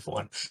my turn for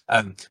one.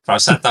 I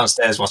was sat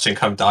downstairs watching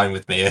Come Dine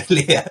with Me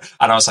earlier,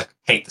 and I was like,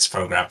 hate this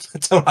program. I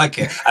don't like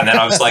it. And then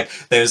I was like,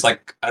 there was and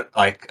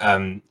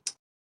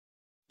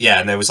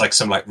there was like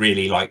some like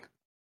really like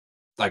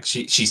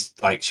she was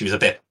a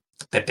bit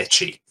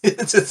bitchy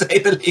to say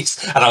the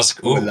least, and I was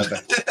like, ooh. I love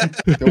it.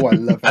 I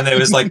love it. And there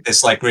was like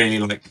this like really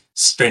like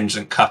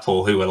stringent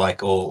couple who were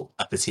like all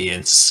uppity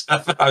and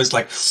stuff. And I was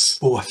like,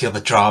 oh, I feel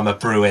the drama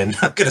brewing.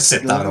 I'm gonna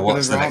sit down and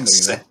watch the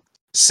next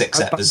six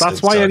episodes.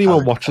 That's why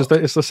anyone watches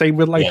that. It's the same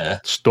with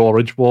like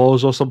Storage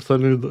Wars or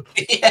something.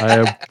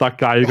 That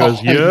guy who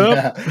goes,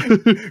 yeah,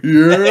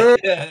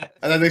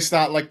 and then they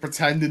start like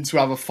pretending to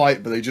have a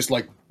fight, but they just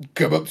like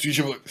come up to each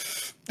other like,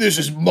 this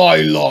is my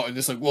lot, and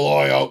it's like, well,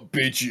 I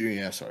outbid you.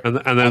 Yeah, sorry. And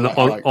then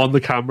on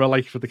the camera,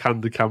 like for the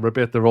candid camera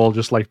bit, they're all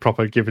just like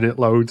proper giving it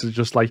loads. It's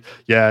just like,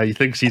 yeah, he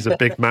thinks he's a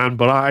big man,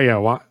 but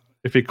what?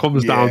 If it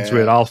comes down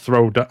to it, I'll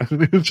throw down.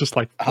 It's just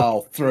like,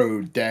 I'll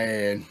throw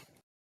down.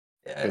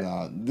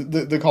 Yeah.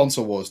 The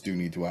console wars do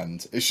need to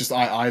end. It's just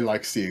I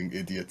like seeing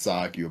idiots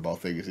argue about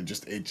things.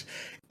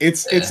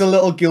 It's a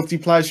little guilty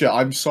pleasure.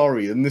 I'm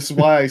sorry, and this is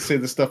why I say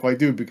the stuff I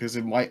do, because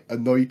it might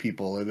annoy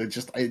people, and it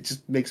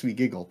just makes me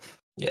giggle.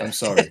 Yeah. I'm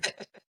sorry.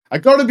 I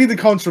gotta be the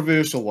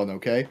controversial one,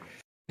 okay?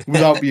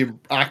 Without being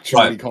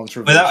actually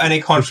controversial. Without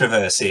any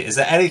controversy, is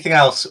there anything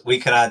else we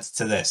can add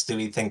to this? Do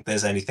we think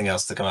there's anything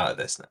else to come out of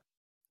this now?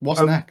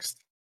 What's next?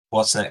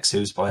 What's next?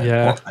 Who's buying?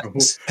 Yeah.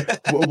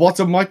 What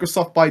did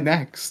Microsoft buy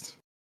next?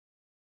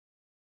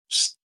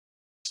 Just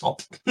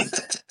stop.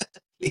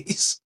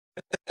 Please.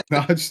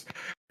 No,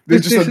 they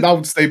just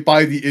announced they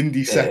buy the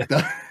indie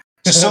sector.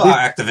 Just sort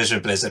out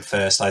Activision Blizzard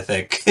first, I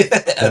think.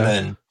 And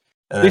then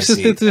this is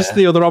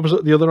the other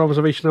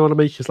observation I want to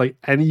make is like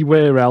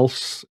anywhere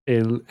else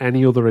in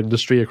any other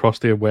industry across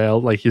the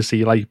world, like you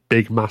see like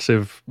big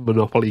massive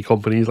monopoly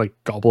companies like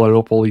gobbling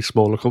up all these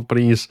smaller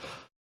companies,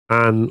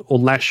 and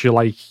unless you're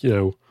like, you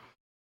know,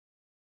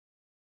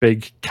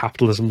 big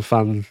capitalism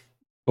fan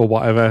or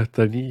whatever,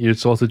 then your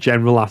sort of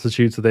general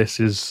attitude to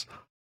this is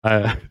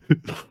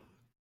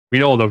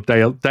we all know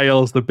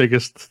Dale's the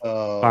biggest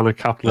fan of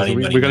capitalism.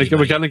 We're gonna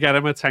get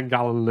him a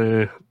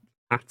 10-gallon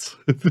hat.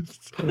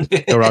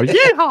 Around,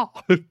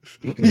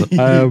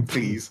 yeehaw!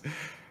 Please.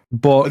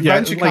 But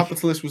Adventure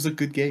Capitalist was a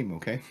good game,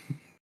 okay?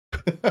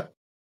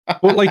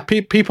 But like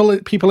people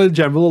in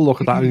general will look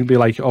at that and be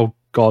like, oh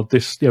god,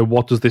 this, you know,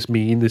 what does this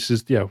mean? This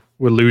is, you know,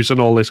 we're losing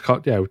all this,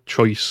 you know,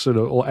 choice, and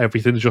all,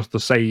 everything's just the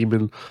same,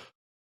 and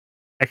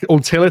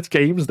until it's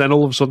games, then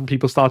all of a sudden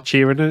people start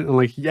cheering it and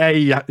like,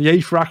 yay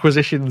for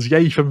acquisitions,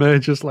 yay for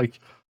mergers. Like,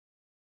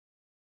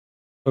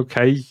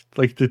 okay,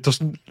 like it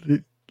doesn't.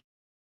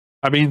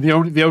 I mean,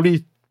 the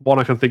only one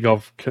I can think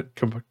of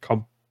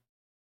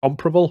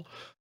comparable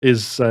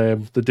is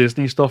the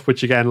Disney stuff,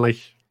 which again, like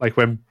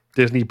when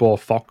Disney bought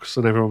Fox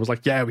and everyone was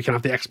like, yeah, we can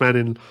have the X-Men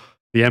in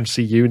the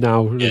MCU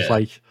now. And it's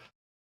like,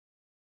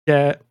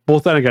 yeah,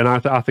 but then again,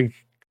 I think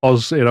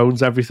because it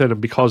owns everything and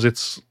because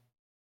it's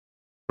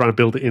trying to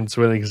build it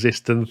into an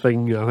existing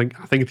thing, I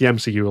think the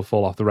MCU will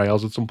fall off the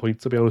rails at some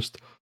point, to be honest.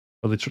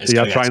 Or they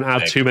try and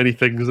add too many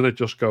things and it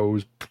just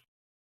goes.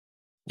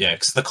 Yeah,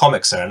 because the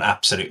comics are an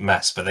absolute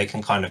mess, but they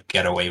can kind of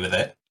get away with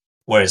it.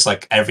 Whereas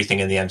like everything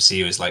in the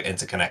MCU is like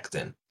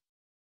interconnecting,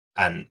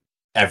 and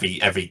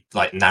every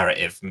like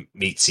narrative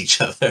meets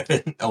each other,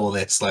 and all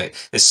this like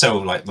there's so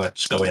like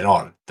much going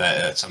on that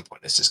at some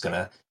point it's just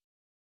gonna.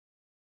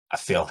 I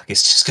feel like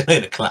it's just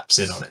gonna collapse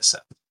in on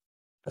itself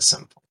at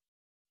some point.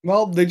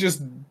 Well, they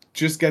just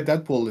get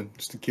Deadpool in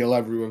just to kill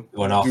everyone.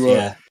 One off,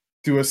 yeah.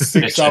 Do a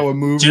 6-hour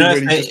movie Do you know where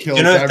if he they, just do kills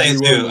you know if they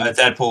everyone. do a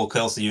Deadpool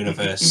kills the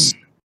universe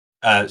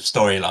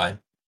storyline?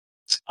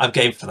 I'm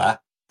game for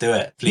that. Do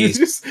it, please.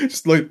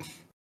 just like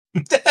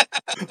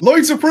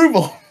Lloyd's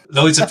approval.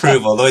 Lloyd's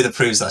approval. Lloyd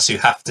approves that, so you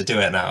have to do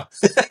it now.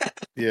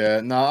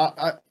 Yeah, no,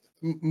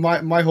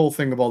 my whole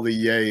thing about the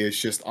EA is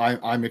just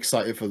I'm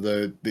excited for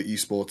the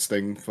esports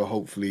thing, for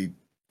hopefully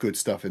good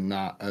stuff in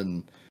that,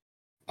 and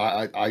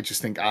I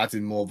just think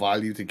adding more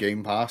value to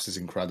Game Pass is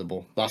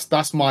incredible.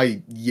 That's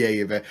my yay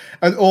of it,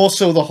 and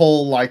also the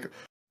whole like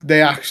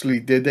they actually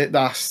did it.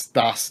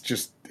 That's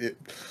just it.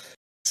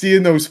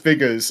 Seeing those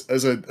figures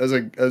as a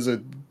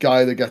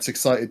guy that gets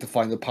excited to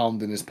find a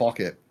pound in his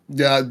pocket.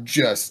 Yeah,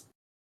 just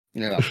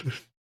you know.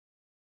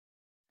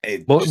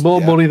 More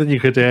money than you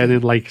could earn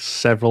in like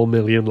several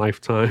million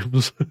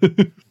lifetimes.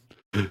 I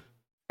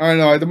don't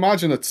know. I'd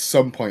imagine at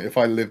some point, if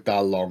I lived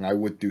that long, I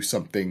would do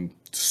something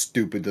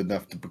stupid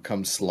enough to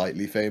become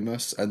slightly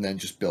famous, and then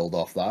just build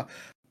off that.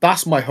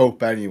 That's my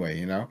hope, anyway.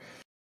 You know.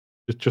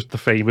 It's just the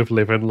fame of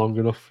living long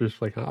enough.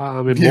 It's like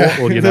I'm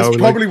immortal. Yeah, You that's know,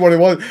 probably what it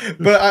was.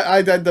 But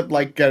I'd end up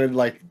like getting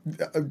like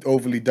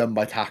overly done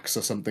by tax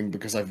or something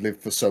because I've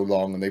lived for so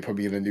long, and they put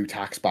me in a new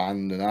tax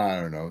band, and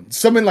I don't know,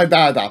 something like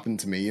that happened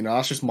to me. You know,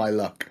 that's just my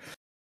luck.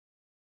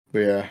 But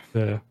yeah,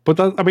 yeah. But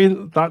that, I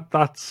mean,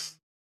 that's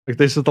like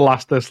this is the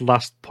last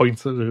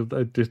point.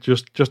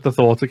 Just a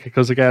thought,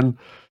 because again,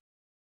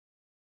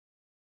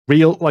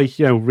 real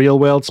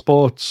world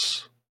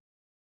sports,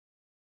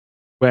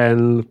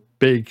 when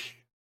big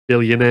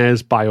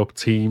billionaires buy up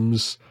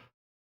teams,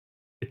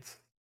 there's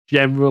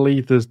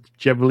generally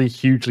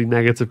hugely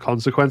negative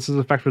consequences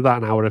affected with that,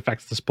 and how it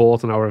affects the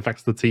sport and how it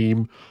affects the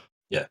team.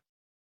 Yeah,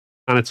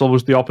 and it's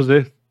almost the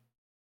opposite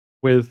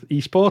with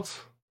esports,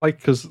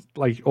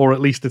 or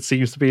at least it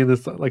seems to be in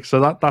this.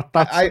 So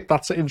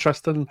that's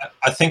interesting.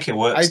 I think it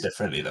works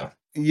differently though.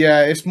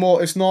 Yeah, it's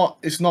not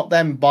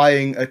them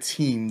buying a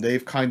team.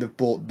 They've kind of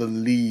bought the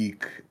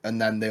league, and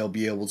then they'll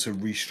be able to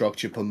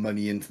restructure, put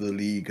money into the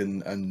league,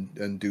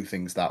 and do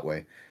things that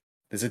way.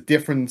 There's a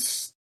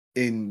difference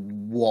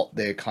in what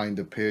they're kind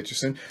of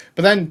purchasing.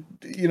 But then,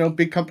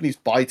 big companies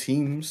buy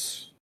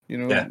teams.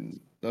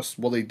 That's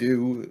what they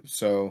do.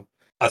 So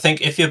I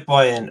think if you're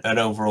buying an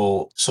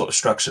overall sort of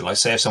structure, like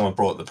say if someone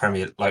brought the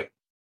Premier,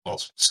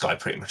 Sky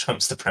pretty much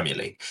owns the Premier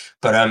League,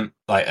 but and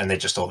they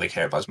just all they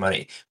care about is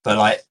money.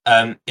 But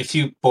if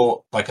you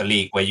bought like a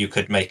league where you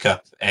could make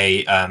up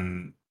you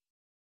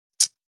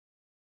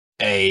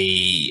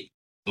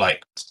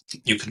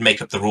could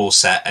make up the rule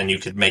set, and you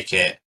could make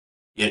it,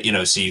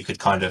 so you could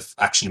kind of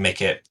actually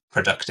make it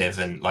productive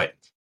and like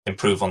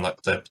improve on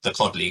like the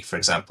COD League, for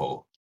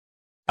example.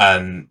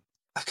 I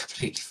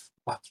completely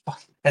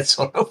it's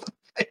all over.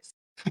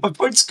 My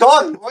point's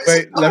gone.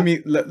 Wait,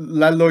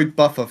 let Lloyd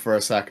buffer for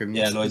a second.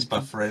 Yeah, Lloyd's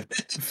buffering.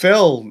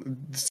 Phil,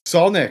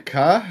 Sonic,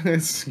 huh?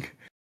 It's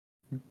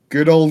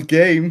good old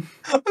game.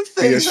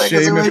 Be a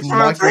shame if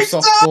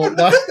Microsoft bought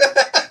that.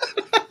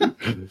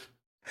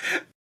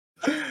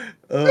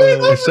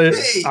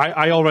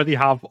 I already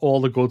have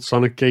all the good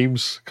Sonic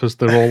games because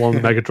they're all on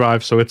the Mega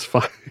Drive, so it's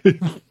fine.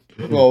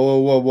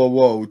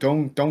 Whoa!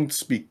 Don't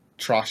speak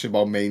trash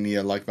about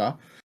Mania like that.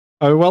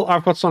 Oh well,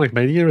 I've got Sonic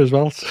Mania as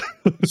well.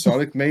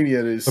 Sonic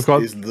Mania is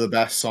the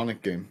best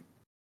Sonic game.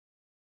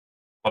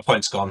 My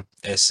point's gone.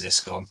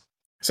 It's gone.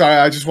 Sorry,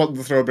 I just wanted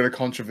to throw a bit of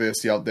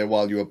controversy out there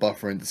while you were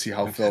buffering to see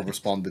how Phil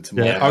responded to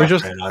my. I was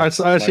just,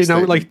 I see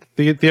now, like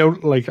I've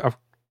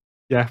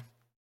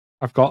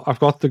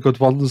got the good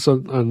ones,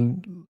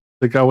 and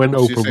they go in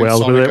open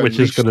world with it, which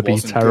is going to be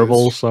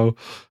terrible. So,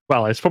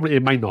 well,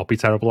 it might not be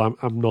terrible.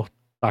 I'm not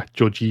that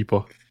judgy,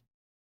 but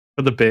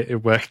for the bit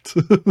it worked.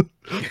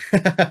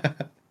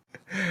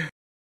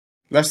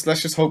 Let's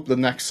just hope the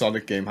next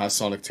Sonic game has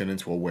Sonic turn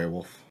into a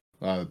werewolf.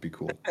 That would be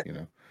cool,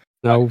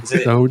 No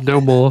more.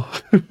 No more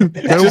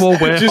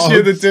werewolves. Just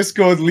hear the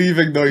Discord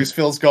leaving noise.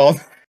 Phil's gone.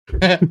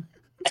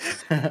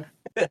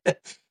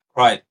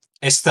 Right,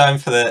 it's time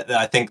for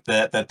I think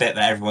the bit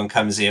that everyone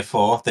comes here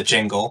for, the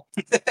jingle.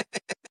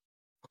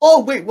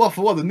 Oh wait, what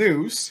for? What, the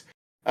news?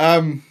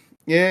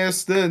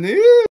 Yes, the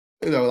news.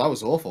 No, that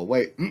was awful.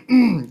 Wait,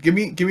 give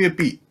me a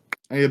beat.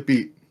 I need a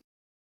beat.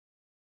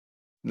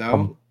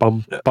 No.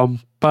 Bum.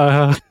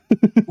 Oh,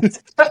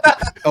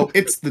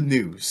 it's the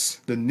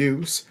news. The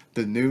news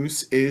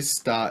is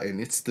starting.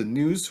 It's the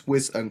news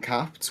with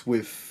Uncapped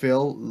with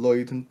Phil,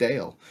 Lloyd, and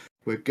Dale.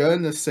 We're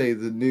gonna say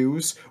the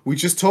news. We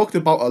just talked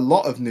about a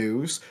lot of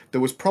news. There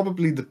was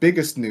probably the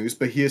biggest news,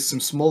 but here's some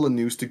smaller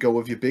news to go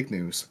with your big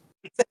news.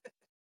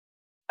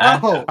 I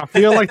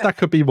feel like that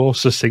could be more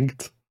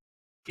succinct.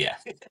 Yeah.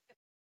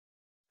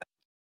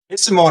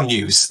 It's some more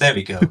news. There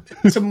we go.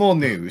 Some more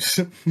news.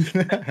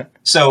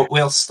 So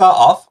we'll start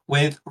off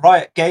with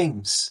Riot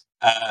Games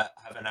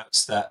have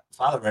announced that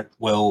Valorant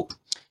will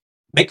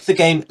make the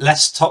game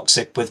less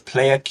toxic with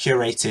player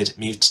curated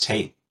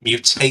muted.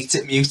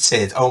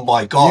 Oh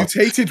my god.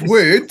 Mutated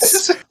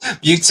words.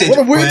 Muted What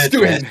are words word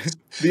doing? list.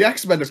 The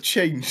X-Men have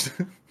changed.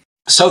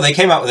 So they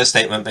came out with a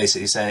statement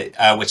basically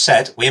which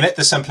said, "We admit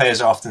that some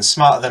players are often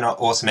smarter than our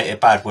automated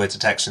bad word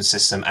detection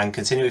system and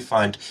continually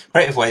find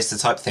creative ways to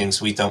type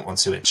things we don't want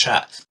to in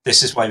chat.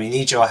 This is why we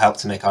need your help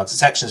to make our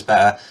detections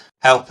better.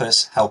 Help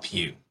us help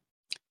you.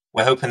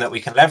 We're hoping that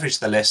we can leverage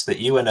the list that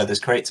you and others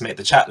create to make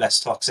the chat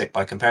less toxic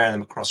by comparing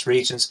them across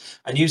regions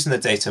and using the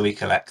data we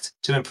collect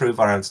to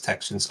improve our own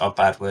detections of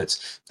bad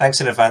words.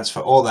 Thanks in advance for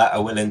all that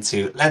are willing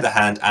to lend a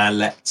hand, and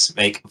let's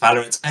make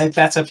Valorant a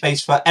better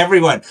place for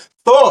everyone."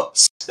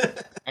 Thoughts?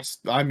 That's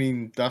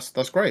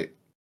great.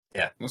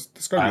 Yeah.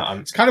 That's great.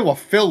 It's kind of what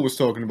Phil was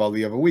talking about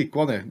the other week,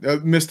 wasn't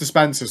it? Mr.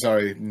 Spencer,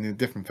 sorry,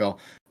 different Phil,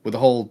 with the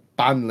whole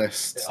ban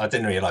list. I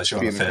didn't realise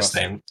you're on a first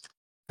name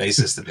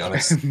basis, to be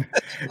honest.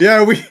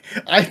 Yeah,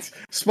 I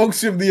spoke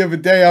to him the other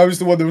day. I was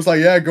the one that was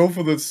like, "Yeah, go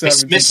for the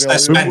 70." Mr.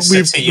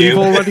 Spencer to you. We've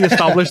already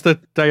established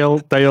that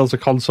Dale's a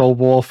console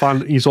war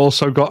fan. He's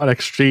also got an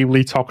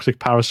extremely toxic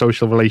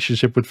parasocial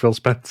relationship with Phil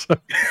Spencer.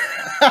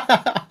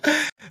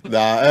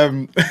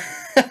 Nah,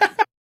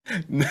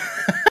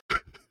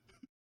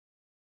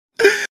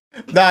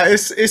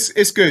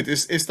 it's good.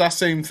 It's that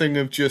same thing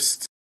of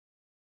just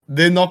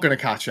they're not going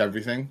to catch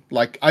everything.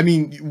 Like, I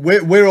mean,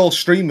 we're all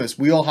streamers.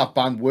 We all have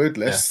banned word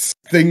lists.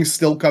 Yeah. Things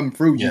still come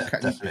through. Yeah,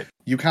 definitely.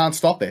 You can't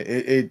stop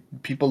it.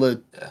 People are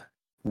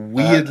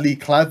weirdly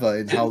clever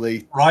in how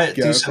they Riot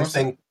do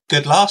something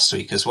good last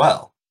week as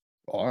well.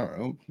 Oh, I don't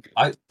know.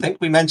 I think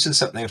we mentioned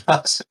something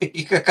last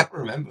week. I can't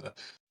remember.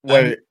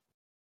 Wait.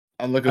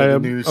 I'm looking at the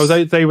news. Oh,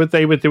 they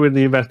were doing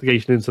the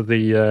investigation into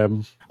the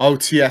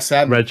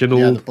TSM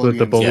Reginald,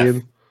 the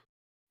bullying.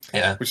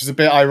 Yeah, which is a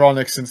bit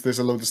ironic since there's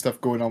a load of stuff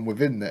going on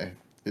within there,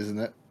 isn't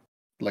it?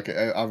 Like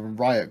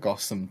Riot got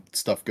some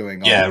stuff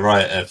going on. Yeah,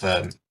 Riot have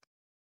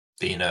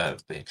been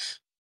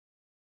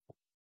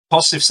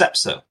positive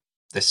steps though.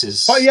 This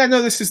is. But yeah,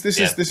 no, this is great.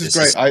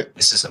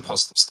 This is a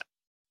positive step.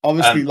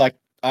 Obviously, like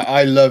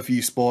I love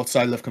esports.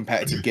 I love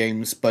competitive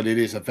games, but it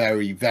is a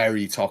very,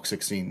 very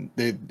toxic scene.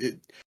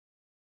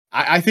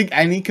 I think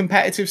any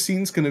competitive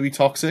scene is going to be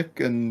toxic,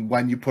 and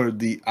when you put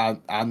the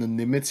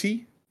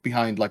anonymity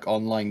behind like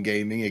online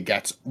gaming, it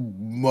gets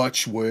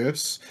much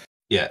worse.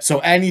 Yeah. So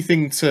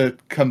anything to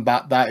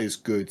combat that is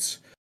good.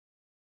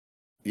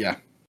 Yeah.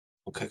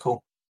 Okay,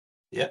 cool.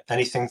 Yeah.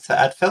 Anything to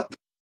add, Phil?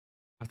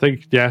 I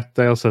think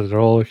Dale said it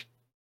all.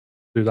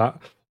 Do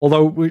that.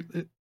 Although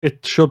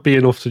it should be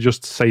enough to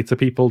just say to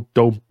people,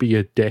 "Don't be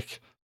a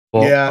dick."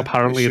 But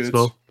apparently it's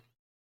not.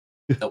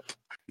 Nope.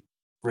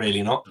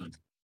 Really not.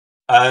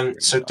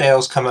 So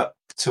Dale's come up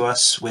to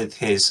us with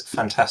his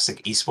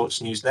fantastic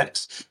esports news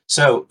next.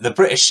 So the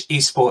British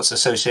Esports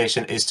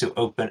Association is to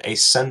open a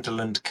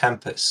Sunderland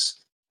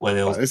campus where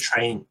they'll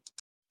train.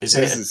 This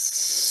is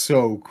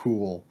so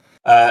cool.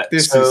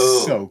 This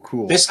is so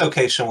cool. This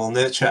location will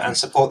nurture and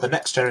support the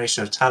next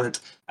generation of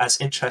talent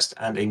as interest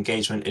and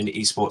engagement in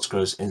esports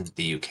grows in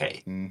the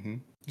UK. Mm-hmm.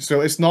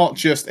 So it's not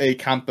just a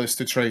campus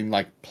to train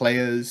like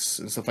players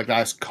and stuff like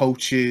that. It's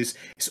coaches.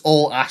 It's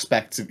all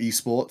aspects of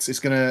esports. It's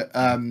gonna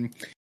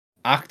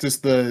act as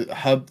the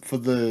hub for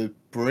the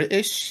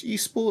British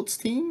esports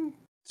team.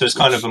 So it's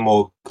kind of a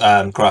more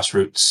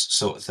grassroots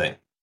sort of thing.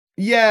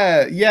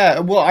 Yeah.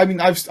 Well, I mean,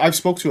 I've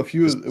spoke to a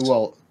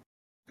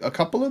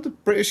couple of the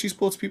British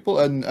esports people,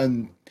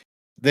 and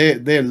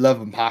their love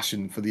and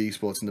passion for the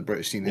esports and the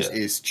British scene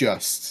is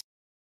just.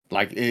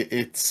 Like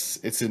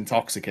it's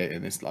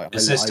intoxicating. It's like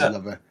I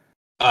love it.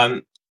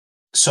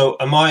 So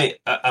am I?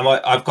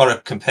 I've got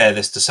to compare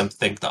this to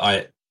something that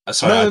I.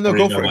 Sorry, no,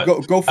 go for it.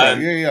 Go for it.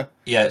 Yeah.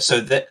 Yeah.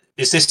 So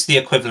is this the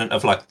equivalent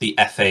of like the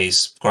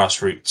FA's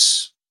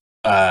grassroots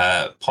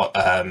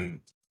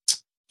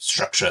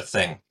structure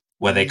thing,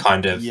 where they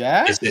kind of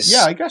Is this?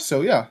 Yeah, I guess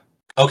so. Yeah.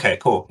 Okay,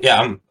 cool. Yeah,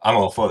 I'm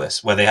all for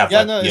this. Where they have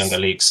younger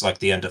leagues, like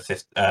the under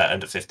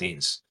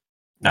 15s.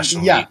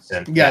 National leagues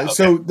okay.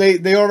 So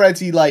they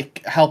already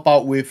like help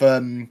out with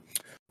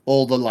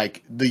all the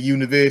like the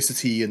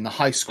university and the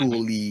high school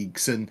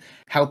leagues and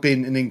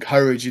helping and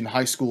encouraging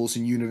high schools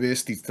and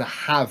universities to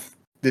have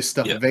this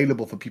stuff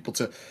available for people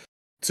to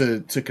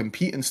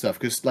compete and stuff,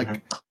 because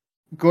like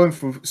going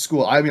through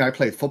school, I mean, I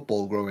played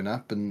football growing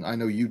up, and I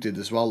know you did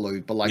as well,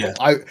 Lloyd. But like,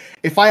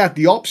 if I had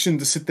the option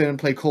to sit there and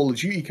play Call of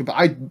Duty,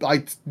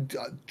 I'd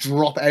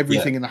drop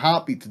everything in a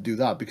heartbeat to do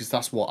that, because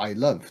that's what I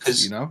love.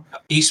 You know,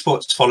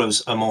 esports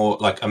follows a more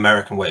like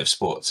American way of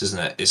sports, isn't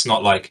it? It's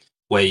not like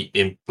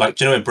in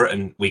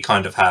Britain we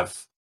kind of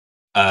have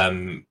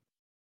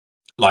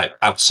like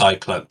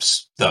outside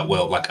clubs that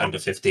will like under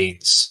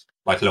 15s,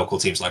 like local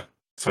teams, like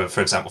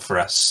for example for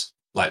us,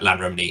 like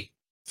Lanrumney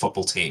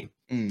football team.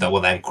 That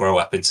will then grow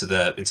up into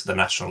the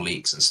national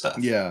leagues and stuff.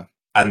 Yeah.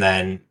 And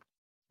then,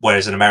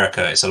 whereas in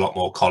America, it's a lot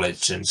more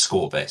college and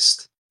school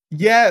based.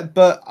 Yeah,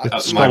 but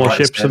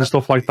scholarships and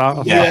stuff like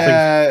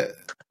that.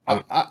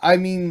 I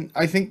mean,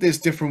 I think there's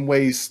different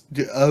ways.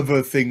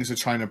 Other things are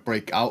trying to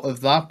break out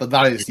of that, but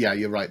that is, yeah,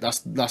 you're right.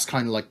 That's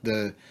kind of like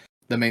the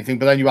main thing.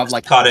 But then you have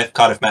like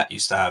Cardiff Met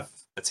used to have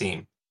a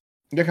team.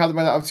 yeah, kind of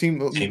like that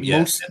team.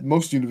 Yeah.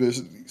 Most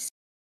universities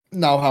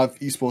now have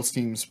esports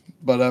teams,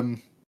 but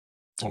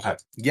Okay.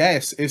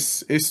 yes,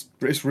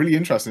 it's really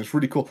interesting. It's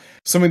really cool.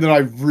 Something that I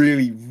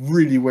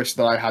really wish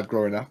that I had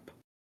growing up.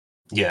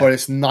 Yeah. But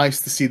it's nice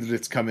to see that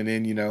it's coming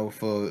in, you know,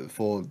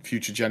 for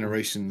future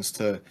generations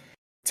to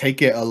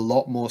take it a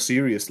lot more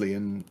seriously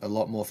and a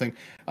lot more thing.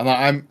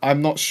 And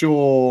I'm not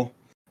sure,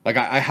 like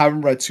I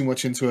haven't read too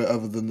much into it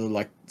other than the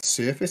like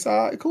surface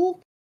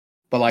article.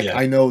 But like Yeah.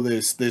 I know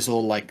there's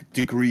all like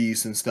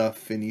degrees and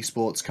stuff in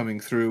esports coming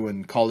through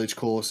and college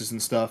courses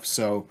and stuff.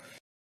 So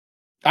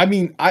I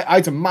mean,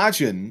 I'd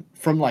imagine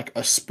from like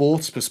a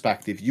sports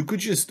perspective, you could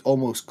just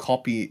almost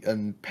copy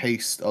and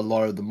paste a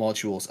lot of the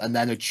modules and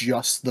then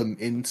adjust them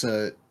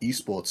into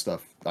esports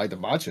stuff. I'd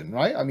imagine,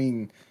 right? I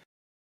mean,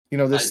 you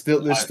know, there's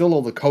still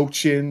all the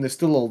coaching, there's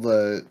still all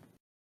the,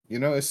 you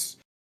know, it's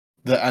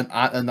the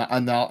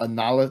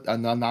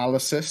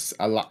analysis,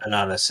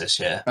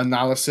 Yeah.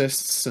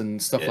 analysis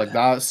and stuff like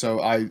Yeah. that. So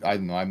I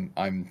don't know.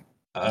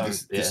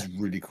 This Yeah. is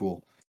really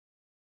cool.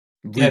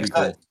 Yeah, Really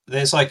 'cause cool.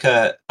 there's like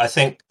I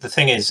think the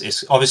thing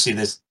is obviously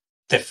there's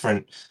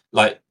different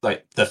like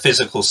the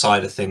physical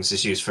side of things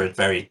is used for a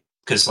very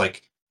because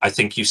like I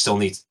think you still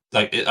need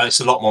like it's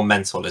a lot more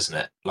mental, isn't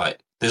it? Like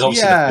there's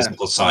obviously the Yeah,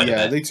 physical side of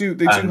yeah, it. they do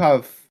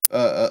have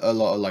a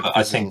lot of like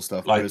I physical think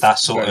stuff, but like it's that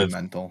sort very of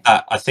mental.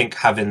 I think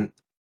having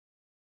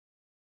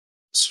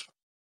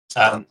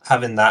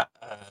that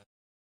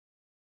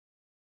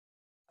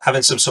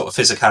having some sort of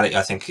physicality,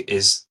 I think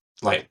is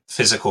like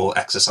physical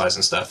exercise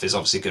and stuff is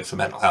obviously good for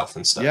mental health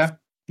and stuff. Yeah,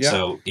 yeah.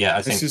 So yeah,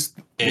 I think This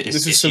is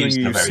it's something used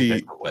in a you very see.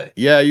 different way.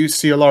 Yeah, you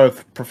see a lot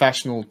of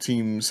professional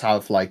teams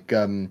have like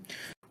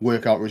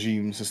workout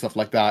regimes and stuff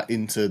like that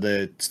into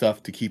their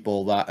stuff to keep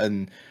all that.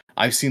 And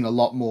I've seen a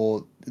lot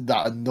more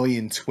that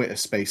annoying Twitter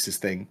Spaces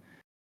thing.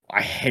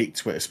 I hate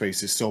Twitter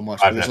Spaces so much,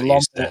 but I've there's a never lot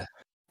used more. it.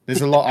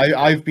 There's a lot.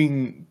 I've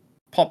been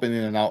popping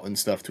in and out and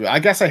stuff to it. I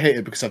guess I hate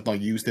it because I've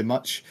not used it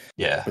much.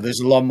 Yeah. But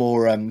there's a lot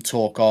more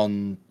talk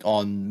on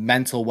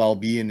mental well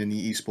being in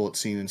the esports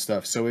scene and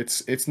stuff. So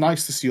it's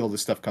nice to see all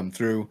this stuff come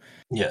through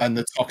Yeah. and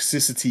the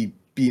toxicity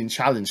being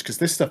challenged because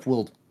this stuff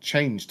will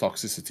change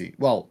toxicity.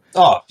 Well,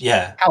 Oh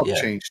yeah. help Yeah.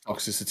 change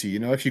toxicity. You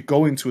know, if you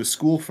go into a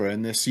school for it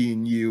and they're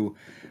seeing you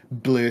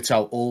blurt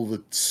out all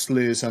the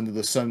slurs under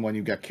the sun when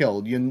you get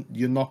killed,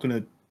 you're not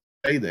going to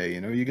stay there. You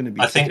know, you're going to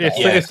be. I think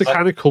it's the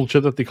kind of culture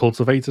that they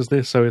cultivate, isn't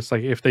it? So it's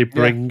like if they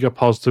bring a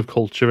positive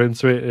culture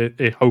into it,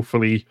 it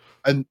hopefully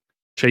and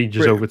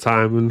changes over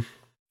time. And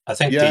I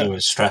think dealing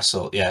with stress,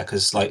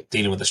 because like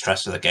dealing with the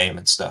stress of the game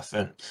and stuff,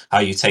 and how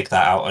you take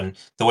that out, and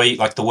the way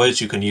like the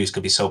words you can use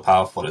could be so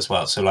powerful as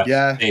well. So like,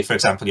 say, for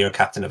example, you're a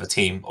captain of a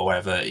team or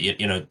whatever,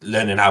 you know,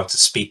 learning how to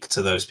speak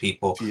to those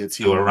people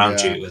who are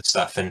around you and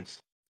stuff, and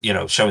you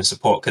know, showing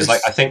support because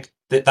like I think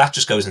that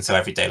just goes into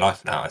everyday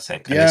life now. I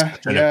think, and it's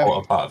such an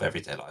important part of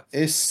everyday life.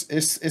 It's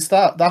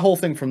that whole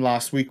thing from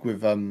last week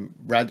with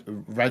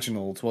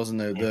Reginald,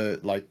 wasn't it? The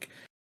like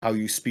how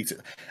you speak to,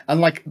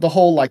 and like the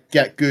whole like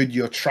get good,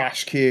 you're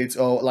trash kids,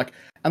 or like.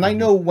 And I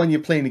know when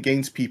you're playing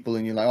against people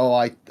and you're like, oh,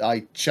 I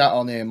chat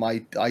on him,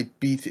 I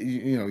beat,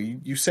 you know,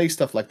 you say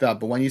stuff like that.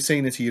 But when you're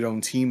saying it to your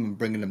own team and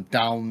bringing them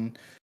down,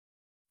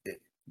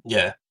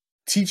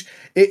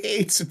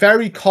 it's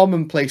very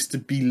commonplace to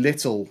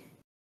belittle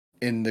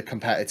in the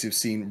competitive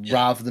scene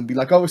rather than be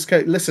like, oh,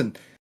 okay, listen,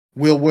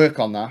 we'll work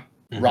on that.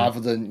 Rather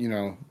than, you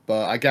know,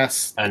 but I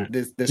guess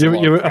there's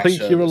I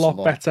think you're a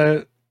lot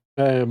better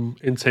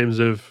in terms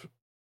of,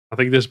 I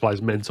think this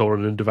applies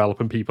mentoring and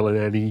developing people in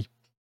any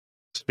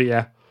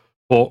sphere,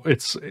 but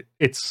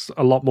it's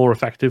a lot more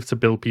effective to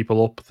build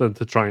people up than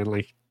to try and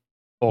like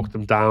talk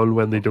them down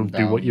when they don't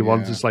do what you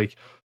want. It's like,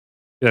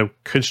 you know,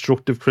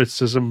 constructive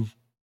criticism,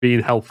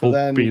 being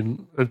helpful,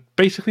 being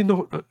basically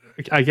not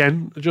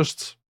again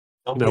just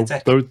you know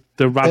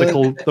the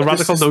radical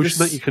notion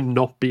that you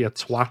cannot be a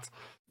twat.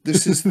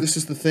 This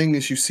is the thing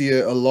is you see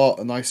it a lot,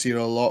 and I see it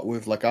a lot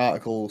with like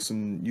articles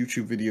and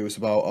YouTube videos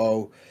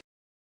about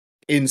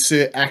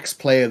insert X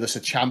player that's a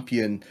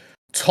champion,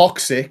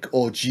 toxic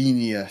or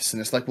genius,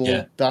 and it's like,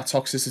 well, that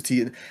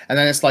toxicity, and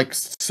then it's like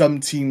some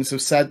teams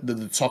have said that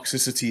the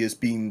toxicity has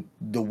been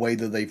the way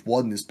that they've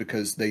won is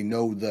because they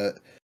know that.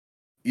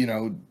 You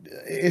know,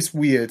 it's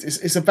weird.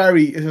 It's a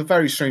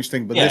very strange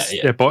thing. But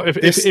but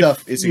if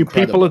stuff is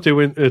incredible.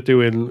 People are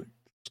doing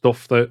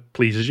stuff that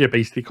pleases you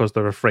basically because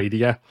they're afraid of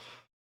you,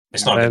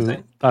 it's not a good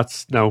thing.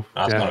 That's not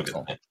a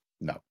good thing.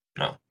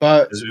 No.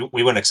 But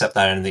we wouldn't accept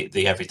that in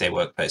the everyday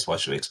workplace. Why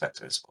should we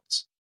expect it in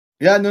sports?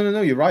 Yeah,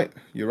 no. You're right.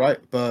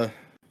 But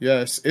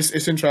yeah,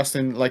 it's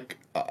interesting. Like,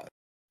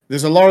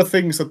 there's a lot of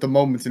things at the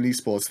moment in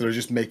esports that are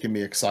just making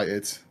me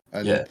excited.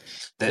 And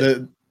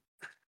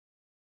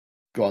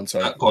Go on,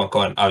 sorry. Go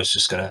on. I was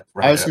just gonna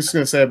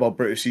say about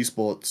British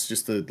esports,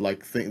 just to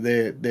like think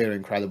they're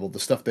incredible.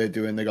 The stuff they're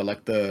doing, they got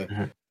like the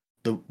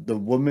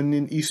woman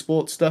in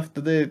esports stuff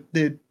that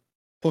they're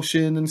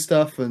pushing and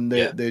stuff, and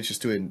Yeah. they're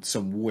just doing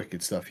some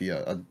wicked stuff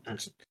here. And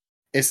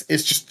it's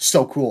just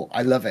so cool.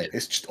 I love it.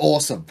 It's just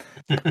awesome.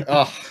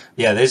 Oh,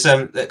 Yeah, there's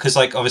because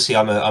like obviously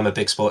I'm a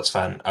big sports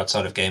fan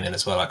outside of gaming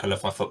as well. Like I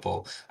love my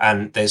football,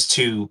 and there's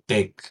two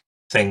big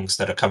things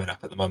that are coming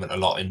up at the moment a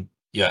lot in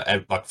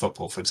like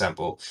football, for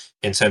example,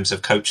 in terms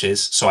of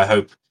coaches. So I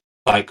hope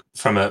like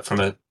from a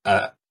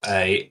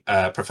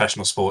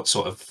professional sports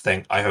sort of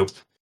thing, I hope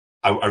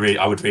I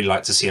would really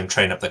like to see them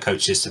train up the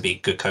coaches to be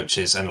good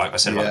coaches, and like I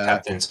said about the Yeah.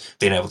 captains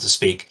being able to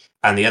speak.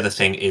 And the other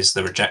thing is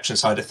the rejection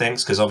side of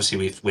things, because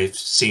obviously we've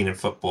seen in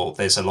football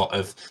there's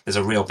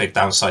a real big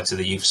downside to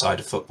the youth side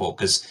of football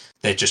because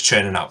they're just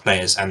churning out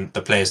players, and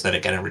the players that are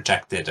getting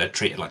rejected are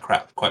treated like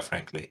crap, quite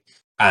frankly.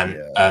 And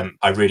Yeah.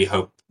 I really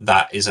hope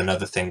that is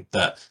another thing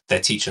that they're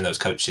teaching those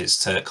coaches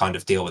to kind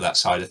of deal with that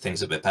side of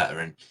things a bit better,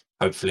 and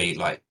hopefully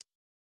like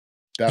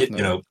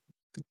Definitely.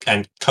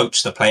 and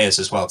coach the players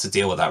as well to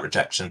deal with that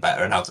rejection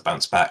better and how to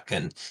bounce back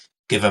and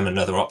give them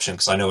another option,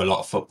 because I know a lot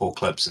of football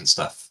clubs and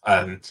stuff.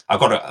 I've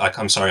got to like,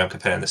 I'm sorry I'm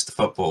comparing this to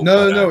football,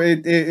 No, but no,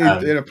 it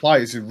um,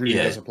 applies. It really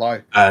yeah, does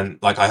apply.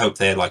 like I hope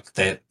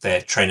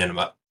they're training them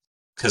up,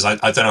 because I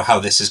don't know how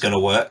this is going to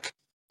work.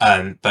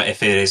 But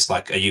if it is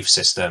like a youth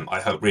system,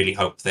 I really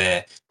hope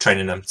they're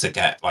training them to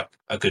get like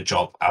a good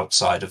job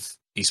outside of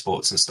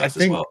esports and stuff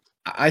as well.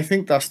 I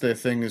think that's their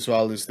thing as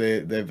well. Is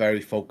they're very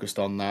focused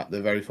on that.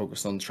 They're very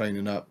focused on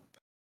training up.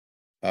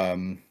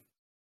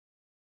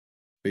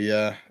 But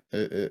yeah,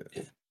 Yeah.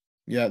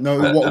 yeah.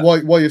 No,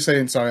 But, what you're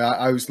saying? Sorry,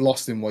 I was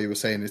lost in what you were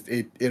saying.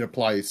 It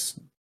applies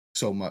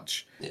so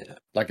much. yeah,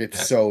 Like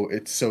it's so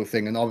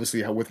thing, and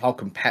obviously with how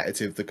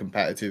competitive the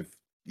competitive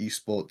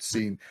esports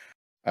scene.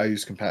 I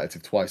use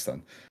competitive twice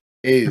then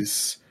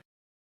is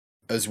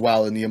as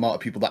well, and the amount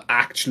of people that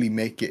actually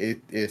make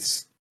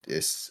it's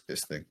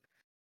thing.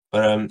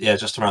 But yeah,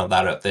 just to round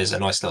that up, there's a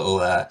nice little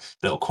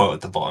quote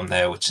at the bottom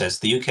there, which says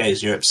the UK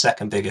is Europe's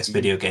second biggest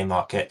video game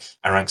market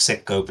and ranks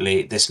sixth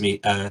globally. This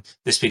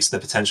speaks to the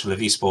potential of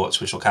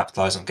esports, which will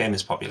capitalise on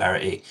gamers'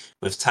 popularity,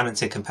 with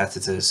talented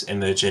competitors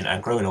emerging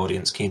and growing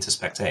audience keen to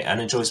spectate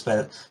and enjoy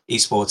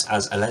esports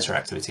as a leisure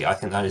activity. I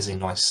think that is a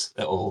nice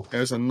little It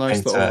was a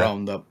nice thing little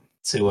roundup.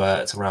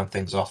 to round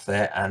things off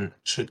there, and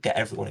should get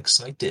everyone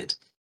excited.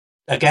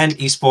 Again,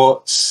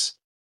 esports.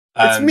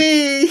 It's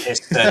me.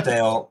 It's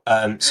they'll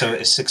so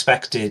it's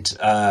expected.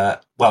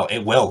 Well,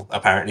 it will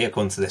apparently,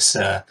 according to this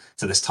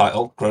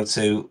title, grow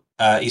to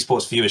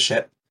esports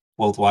viewership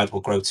worldwide will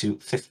grow to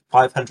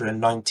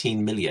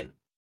 519 million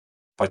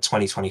by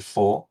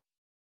 2024.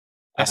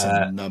 That's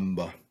a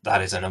number.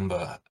 That is a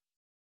number.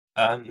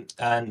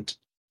 And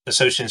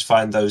associations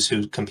find those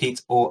who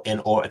compete or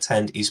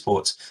attend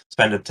esports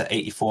spend up to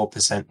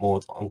 84%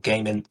 more on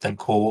gaming than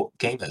core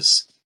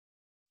gamers.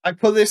 I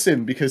put this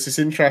in because it's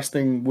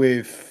interesting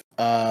with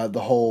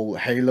the whole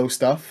Halo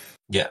stuff.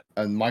 Yeah.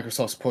 And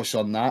Microsoft's push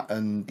on that,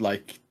 and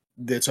like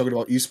they're talking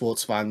about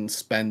esports fans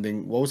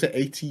spending, what was it,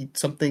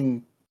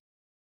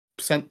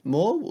 80-something%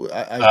 more?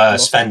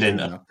 Spending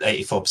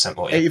 84%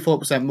 more.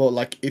 84% more.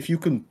 Like if you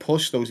can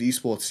push those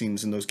esports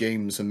scenes in those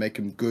games and make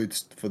them good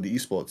for the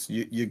esports,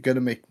 you're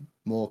gonna make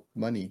more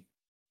money.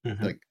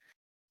 Mm-hmm. Like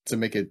to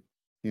make it,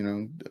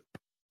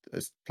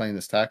 as plain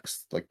as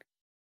text. Like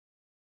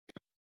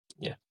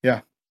yeah.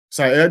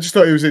 So I just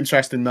thought it was an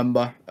interesting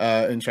number,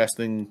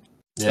 interesting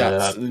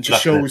stats, and it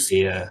just shows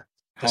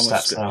how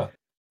much.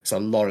 It's a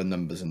lot of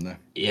numbers in there.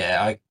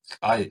 Yeah,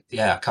 I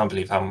can't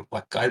believe how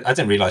I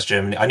didn't realize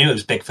Germany. I knew it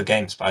was big for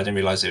games, but I didn't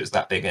realize it was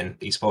that big in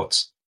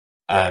esports.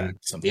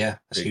 It's big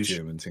huge.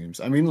 German teams.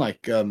 I mean,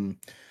 like bigger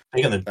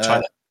than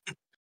China.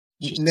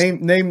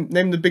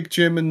 Name the big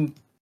German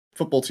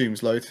football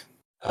teams, Lloyd.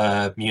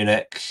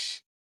 Munich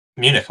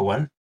are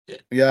one.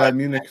 Yeah,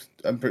 Munich.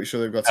 I'm pretty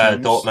sure they've got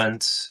teams.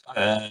 Dortmund.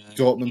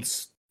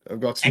 Dortmund's have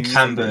got teams.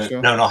 Hamburg.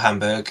 Sure. No, not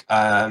Hamburg.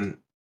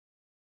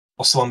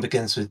 What's the one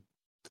begins with?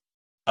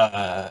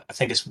 I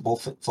think it's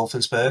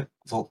Wolfensberg.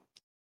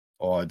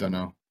 Oh, I don't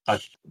know.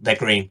 They're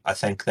green. I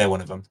think they're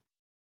one of them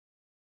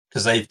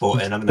because they've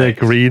bought in. They're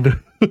green.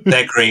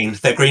 They're green.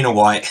 They're green or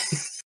white.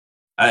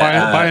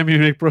 Bayern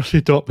Munich,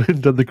 Borussia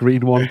Dortmund, and the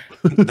green one.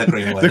 The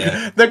green one.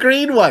 The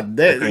green one.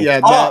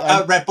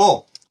 Yeah. Red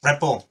Bull. Red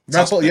Bull.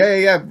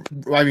 Yeah.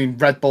 I mean,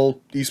 Red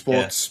Bull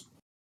esports. Yeah.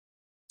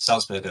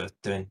 Salzburg are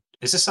doing.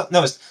 Is this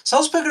no? Is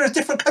Salzburg are a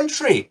different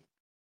country?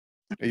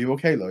 Are you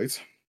okay, Lloyd?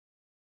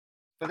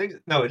 I think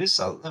no. It is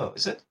No,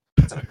 is it?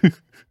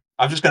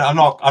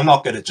 I'm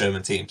not good at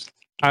German teams.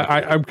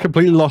 I'm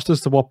completely lost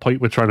as to what point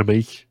we're trying to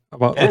make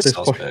about this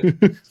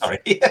point. Sorry.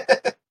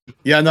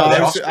 Yeah,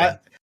 no.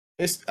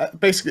 It's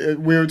basically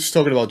we were just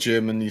talking about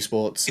German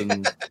esports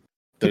and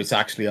that it's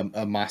actually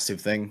a massive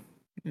thing.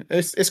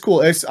 It's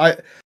cool. It's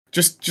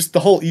just the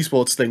whole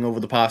esports thing over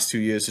the past 2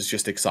 years has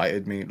just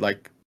excited me.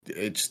 Like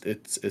it's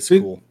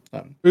cool.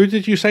 Who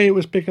did you say it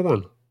was bigger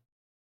than?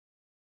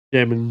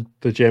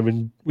 The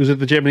German was it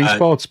the German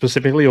esports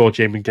specifically or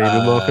German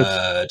gaming market?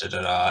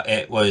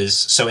 It was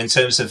so in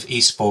terms of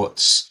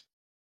esports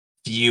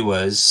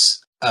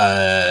viewers,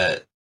 they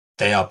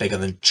are bigger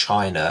than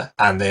China,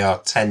 and they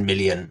are 10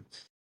 million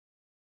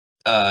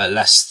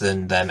less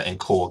than them in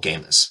core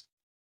gamers.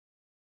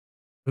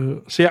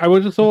 See, I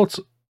would have thought.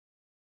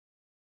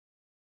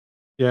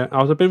 Yeah,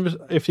 I was a bit.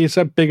 If you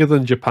said bigger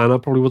than Japan, I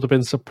probably would have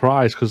been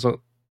surprised because I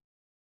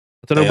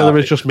don't know They whether are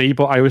it's just me,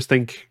 but I always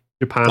think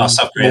Japan Oh,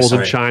 South Korea, more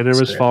than sorry. China as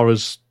Sorry. far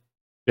as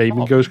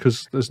gaming Oh, goes,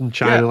 because doesn't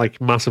China yeah. like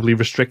massively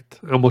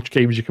restrict how much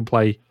games you can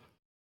play?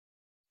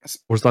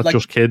 Or is that Like-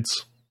 just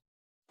kids?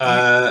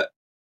 Uh,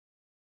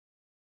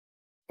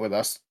 Well,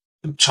 that's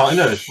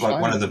China is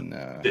like one of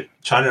the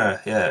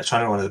China.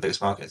 China one of the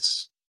biggest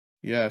markets.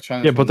 Yeah,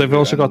 China's Yeah, but they've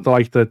also got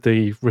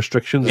the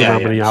restrictions on Yeah, how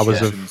many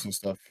hours of. restrictions and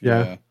stuff.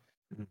 Yeah. Yeah.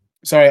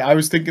 Sorry, I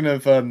was thinking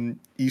of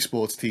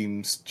esports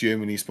teams.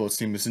 German esports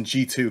teams in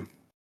G2.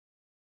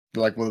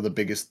 They're like one of the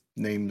biggest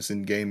names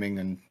in gaming,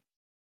 and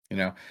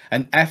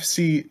and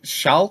FC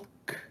Schalke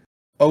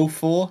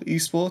 04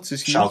 esports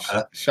is huge.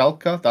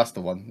 Schalke, that's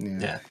the one.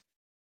 Yeah.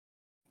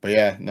 But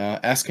yeah, no,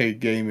 SK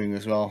Gaming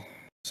as well.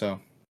 So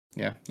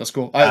yeah, that's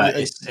cool.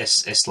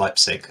 It's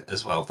Leipzig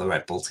as well, the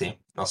Red Bull team,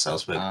 not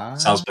Salzburg.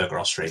 Salzburg are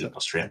Austrian.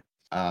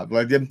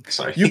 Well,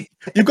 Sorry,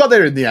 you got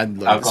there in the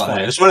end. I've got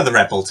there. It's one of the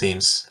Red Bull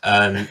teams.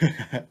 I'm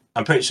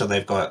pretty sure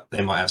they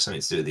might have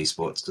something to do with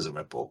esports because of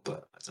Red Bull.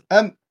 But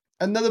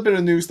another bit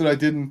of news that I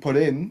didn't put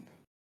in,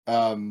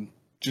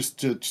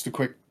 just a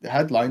quick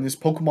headline, is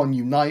Pokemon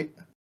Unite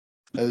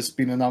has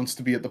been announced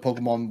to be at the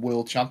Pokemon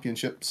World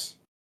Championships.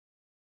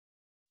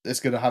 It's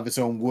going to have its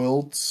own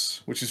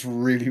worlds, which is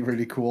really,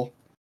 really cool.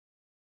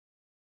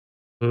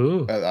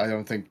 Oh. I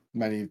don't think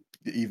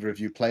either of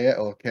you play it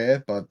or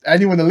care, but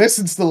anyone that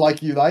listens to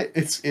Like Unite,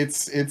 it's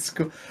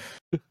cool.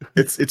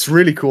 it's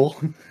really cool.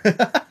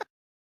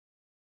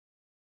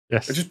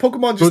 Yes. Just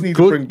Pokemon just need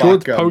to bring back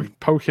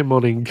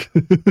Pokemoning.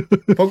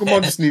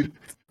 Pokemon just need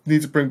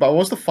to bring back. What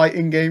was the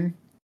fighting game?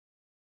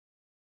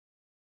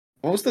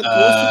 What was the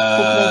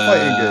Pokemon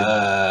fighting game?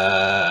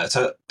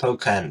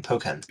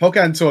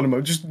 Pokken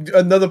tournament. Just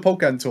another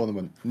Pokken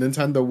tournament.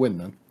 Nintendo win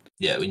then.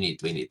 Yeah, we need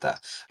that.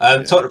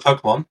 Talking of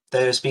Pokemon,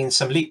 there's been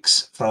some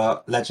leaks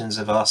for Legends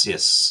of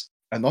Arceus.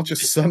 And not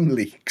just some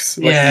leaks.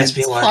 It's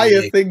the been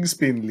entire thing's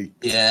been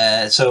leaked.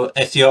 Yeah, so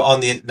if you're on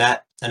the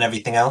internet and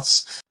everything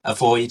else,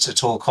 avoid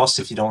at all costs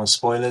if you don't want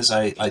spoilers.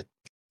 The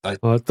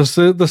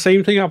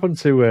same thing happened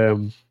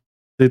to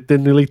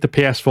didn't they leak the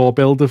PS4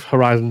 build of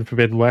Horizon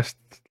Forbidden West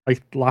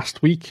like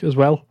last week as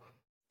well,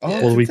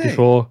 or the week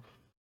before.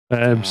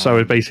 So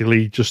it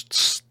basically just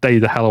stay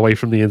the hell away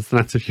from the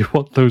internet if you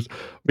want those. I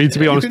mean, to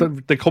be honest,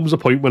 there comes a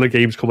point when a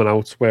game's coming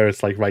out where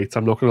it's like, right,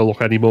 I'm not going to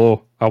look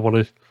anymore. I want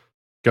to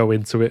go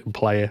into it and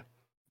play it.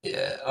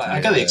 Yeah, I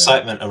get the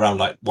excitement around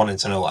like wanting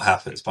to know what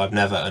happens, but I've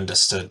never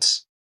understood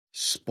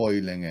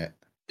spoiling it.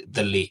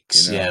 The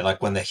leaks,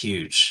 like when they're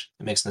huge,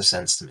 it makes no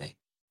sense to me.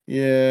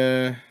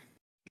 Yeah,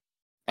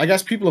 I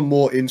guess people are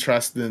more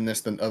interested in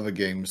this than other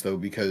games though,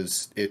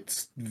 because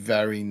it's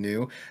very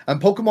new,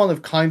 and Pokemon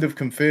have kind of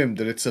confirmed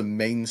that it's a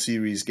main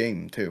series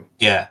game too.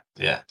 Yeah.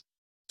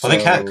 Well,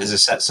 they can't because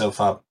it's set so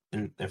far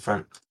in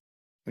front.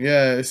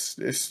 Yeah,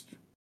 it's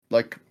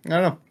like I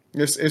don't know,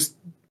 it's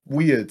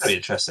weird. Pretty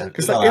interesting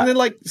because and then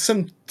like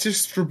some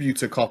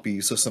distributor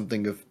copies or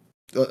something of,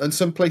 and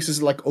some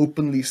places are like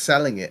openly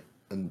selling it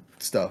and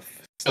stuff.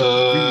 It's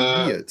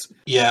really weird.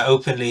 Yeah,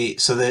 openly.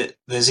 So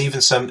there's even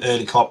some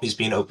early copies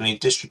being openly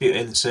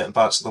distributed in certain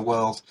parts of the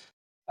world,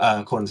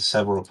 according to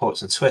several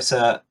reports on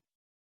Twitter.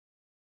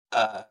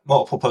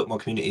 Multiple Pokemon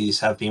communities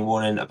have been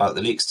warning about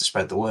the leaks to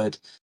spread the word.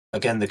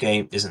 Again, the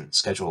game isn't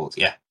scheduled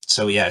yet.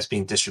 So yeah, it's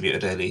being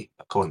distributed early,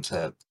 according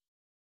to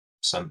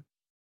some.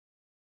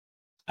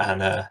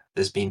 And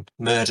there's been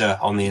murder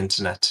on the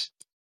internet.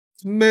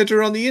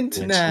 Murder on the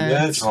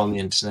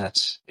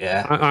internet.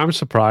 Yeah. I'm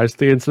surprised.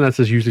 The internet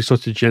is usually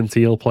such a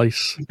genteel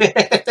place.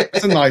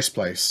 It's a nice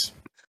place.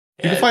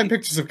 You can find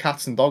pictures of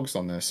cats and dogs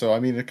on there, so I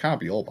mean, it can't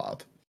be all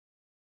bad.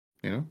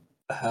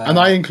 And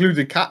I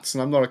included cats,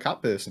 and I'm not a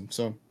cat person,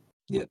 so.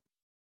 Yeah.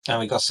 And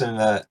we got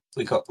some.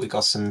 We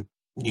got some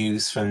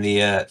news from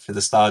the for the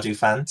Stardew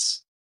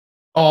fans.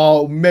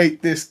 Oh,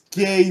 mate, this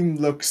game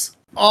looks.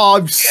 Oh,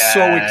 I'm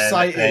so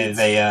excited.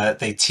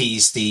 They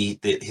teased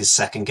his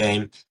second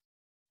game,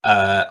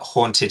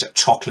 Haunted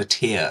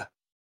Chocolatier.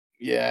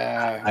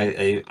 Yeah,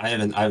 I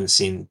haven't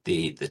seen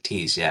the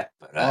tease yet.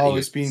 But,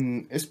 it's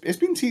been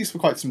teased for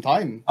quite some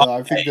time.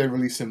 I think they're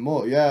releasing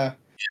more. Yeah,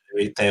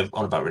 they're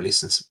on about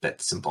releasing some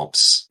bits and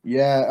bobs.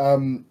 Yeah,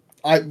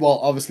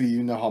 obviously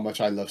you know how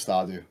much I love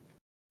Stardew.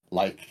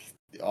 Like,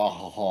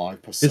 I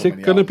put so Is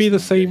it going to be the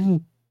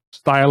same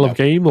style of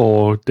game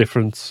or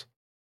different?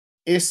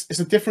 It's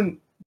a different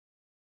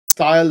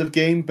style of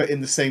game, but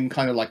in the same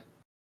kind of like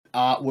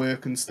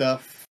artwork and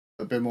stuff.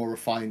 A bit more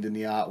refined in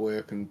the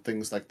artwork and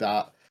things like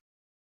that.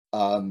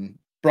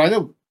 But I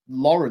know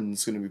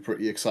Lauren's going to be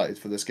pretty excited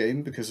for this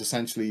game because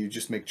essentially you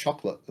just make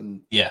chocolate,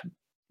 and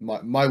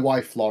my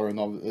wife Lauren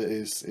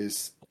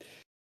is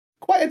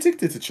quite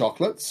addicted to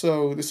chocolate,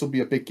 so this will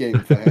be a big game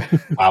for her.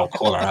 Wow,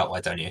 call her out,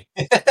 why don't you?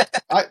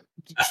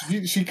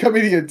 She come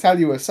in here and tell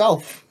you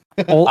herself.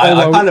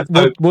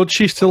 Would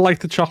she still like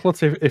the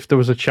chocolate if there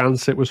was a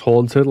chance it was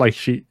haunted? Like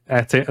she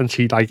ate it and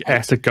she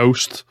ate a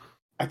ghost.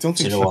 I don't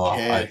Do you think know she'd what?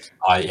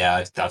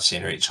 care. I've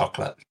seen her eat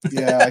chocolate.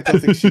 Yeah, I don't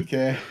think she'd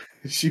care.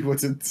 She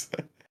wouldn't.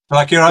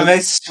 Like, you're right,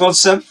 mate. You want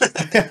some?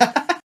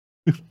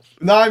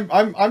 No,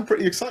 I'm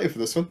pretty excited for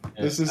this one.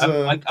 Yeah. This is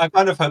I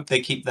kind of hope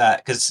they keep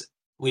that because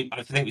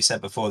I think we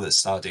said before that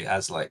Stardew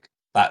has like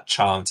that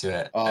charm to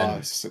it,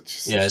 and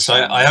such yeah. So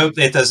charm. I hope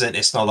it doesn't.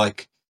 It's not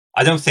like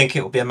I don't think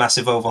it will be a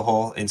massive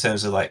overhaul in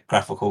terms of like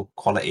graphical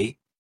quality,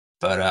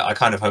 but I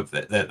kind of hope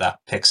that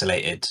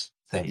pixelated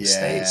thing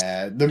stays.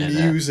 Yeah, the And,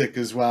 music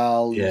as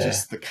well, yeah.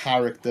 just the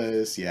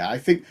characters. Yeah, I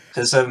think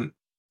Because you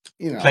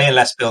know. playing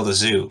Let's Build a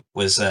Zoo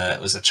was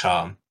a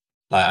charm.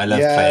 Like I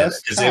loved Yeah, playing it that's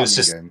a because it was charming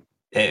just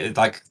game.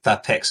 like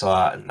that pixel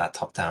art and that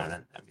top down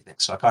and everything.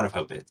 So I kind of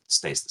hope it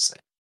stays the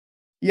same.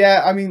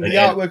 Yeah, I mean the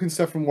Yeah. artwork and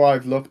stuff from what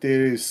I've looked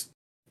is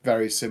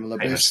very similar,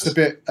 but Pretty it's much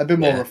just a bit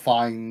more yeah.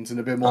 refined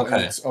and a bit more in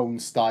Okay. its own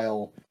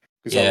style.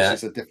 Because Yeah.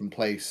 obviously it's a different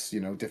place,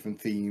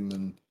 different theme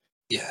and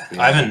Yeah,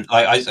 yeah. I haven't.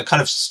 I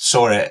kind of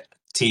saw it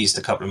teased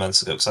a couple of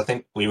months ago because I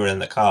think we were in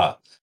the car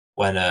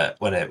when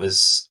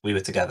we were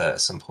together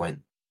at some point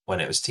when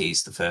it was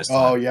teased the first time.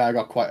 Oh yeah, I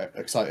got quite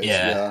excited.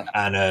 Yeah,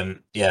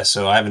 and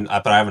so I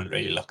haven't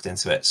really looked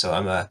into it. So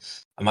I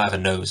might have a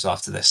nose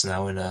after this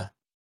now and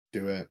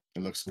Do it.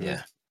 It looks good.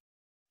 yeah.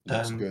 It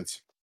looks good.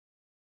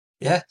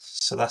 Yeah,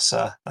 so that's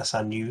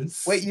our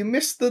news. Wait, you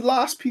missed the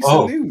last piece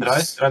of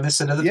news. Did I miss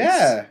another piece?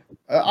 Yeah,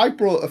 I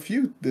brought a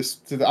few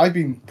today. I've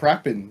been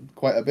prepping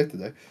quite a bit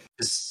today.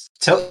 It's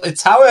Tilted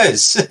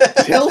Towers.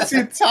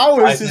 Tilted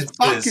Towers is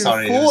back in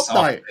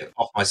Fortnite.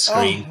 Off my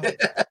screen.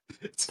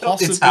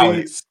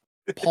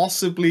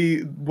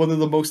 Possibly one of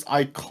the most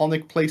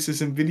iconic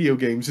places in video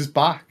games is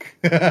back.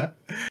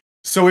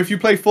 So if you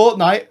play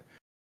Fortnite,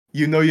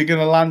 you know you're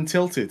gonna land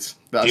tilted.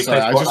 Do you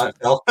play Fortnite,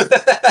 Phil?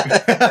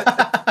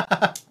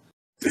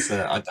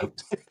 I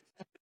don't.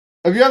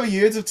 Have you ever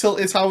heard of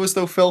Tilted Towers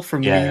though, Phil,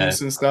 from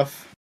memes and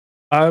stuff?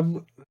 I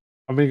mean,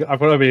 I've got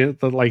to admit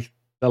that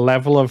the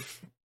level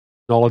of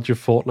knowledge of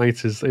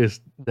Fortnite is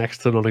next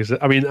to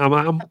non-existent. I mean,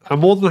 I'm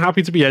more than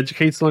happy to be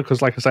educated on it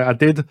because, like I say, I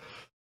did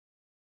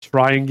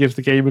try and give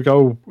the game a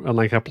go, and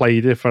I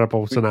played it for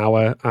about an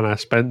hour, and I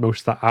spent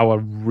most of that hour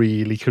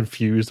really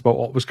confused about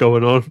what was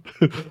going on.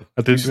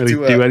 I didn't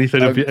really do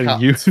anything of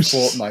any use.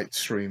 Fortnite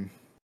stream.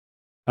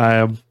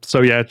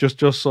 So yeah, just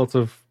sort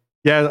of.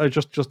 Yeah,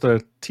 just a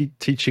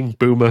teaching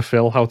boomer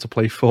Phil how to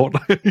play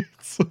Fortnite.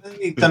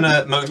 You've done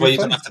a mode where you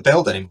don't have to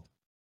build anymore.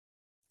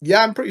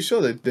 Yeah, I'm pretty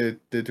sure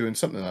they're doing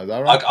something like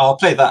that, right? I'll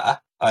play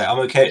that. I'm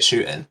okay at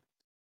shooting.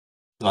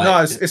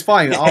 No, it's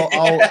fine.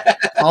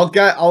 I'll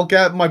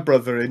get my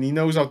brother in. He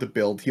knows how to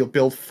build. He'll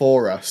build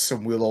for us,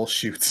 and we'll all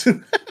shoot.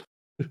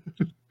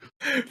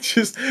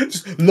 just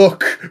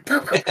look.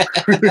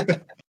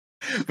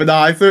 But no,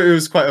 I thought it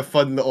was quite a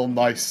fun little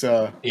nice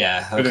bit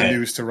of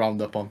news to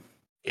round up on.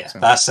 Yeah, so.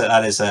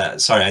 that is.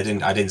 Sorry, I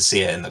didn't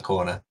see it in the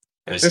corner.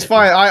 It's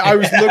fine. I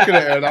was looking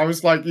at it and I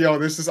was like, "Yo,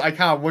 I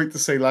can't wait to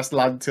say Let's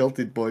Land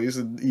Tilted, boys."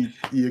 And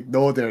he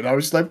ignored it, and I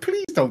was like,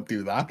 "Please don't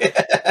do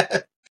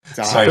that."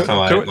 Sorry for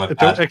my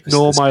don't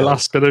ignore my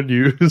last bit of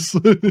news.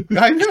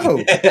 I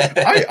know.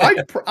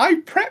 I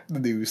prepped the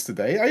news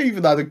today. I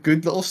even had a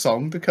good little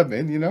song to come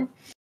in.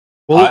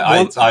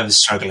 Well, I was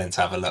struggling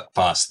to have a look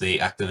past the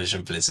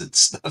Activision Blizzard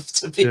stuff.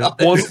 To be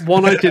honest,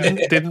 one I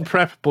didn't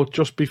prep, but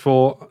just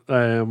before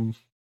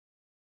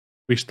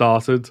we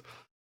started,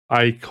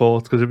 I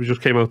caught because it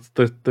just came out.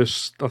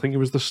 I think it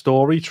was the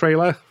story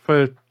trailer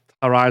for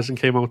Horizon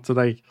came out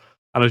today,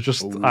 and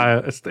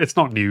it's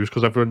not news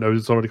because everyone knows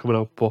it's already coming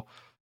out. But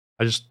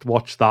I just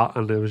watched that,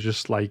 and it was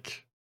just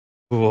like,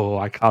 oh,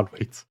 I can't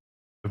wait!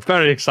 I'm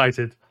very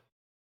excited.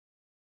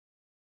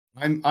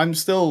 I'm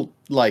still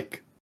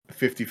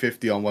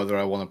 50-50 on whether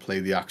I want to play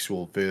the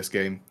actual first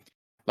game.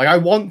 I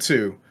want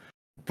to,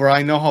 but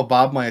I know how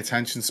bad my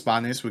attention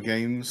span is with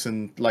games.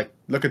 And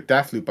look at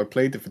Deathloop. I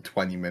played it for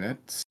 20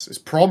 minutes. It's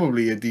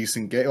probably a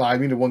decent game. Well, I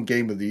mean, it won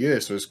Game of the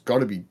Year, so it's got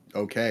to be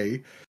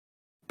okay.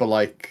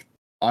 But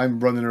I'm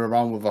running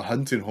around with a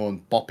hunting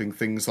horn, bopping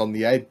things on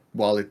the head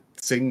while it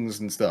sings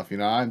and stuff.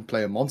 I'm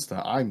playing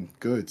Monster. I'm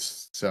good.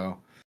 So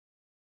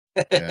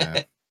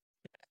yeah.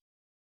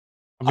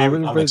 I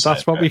mean,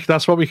 that's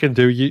what we can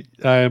do.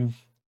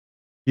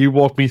 You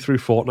walk me through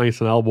Fortnite,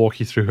 and I'll walk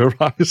you through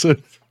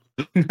Horizon.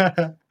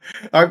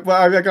 I'm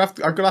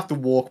gonna have to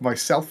walk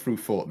myself through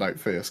Fortnite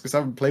first because I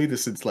haven't played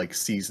this since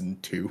season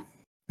 2,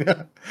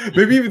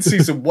 maybe even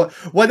season 1.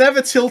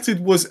 Whenever Tilted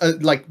was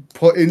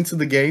put into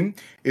the game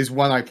is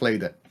when I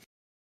played it,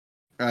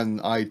 and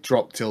I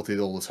dropped Tilted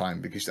all the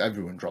time because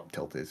everyone dropped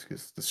Tilted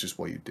because that's just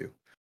what you do.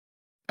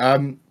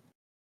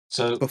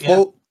 So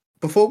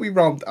before we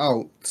round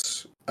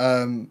out,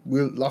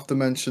 we'll have to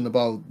mention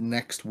about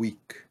next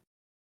week.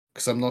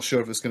 Because I'm not sure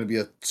if it's going to be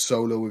a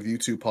solo with you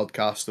two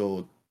podcast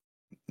or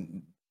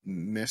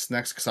miss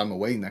next, because I'm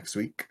away next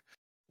week.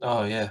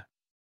 Oh, yeah.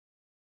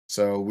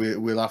 So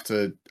we'll have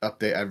to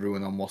update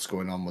everyone on what's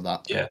going on with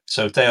that. Yeah,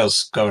 so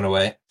Dale's going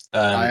away.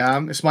 I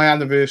am. It's my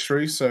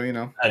anniversary, so,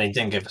 And he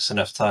didn't give us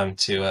enough time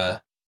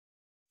to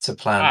to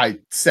plan. I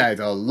said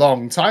a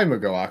long time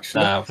ago,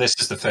 actually. No, this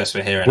is the first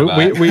we're hearing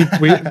We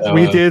about.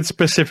 we did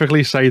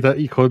specifically say that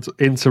he could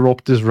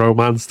interrupt his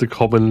romance to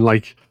come and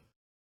like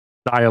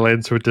dial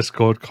into a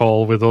Discord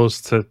call with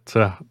us to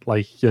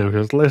like, you know,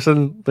 just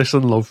listen,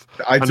 love.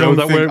 I know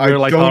that we're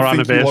like our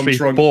anniversary,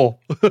 but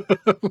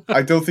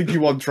I don't think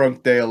you want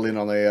drunk Dale in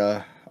on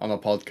a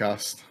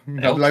podcast.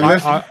 Nope.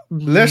 Like,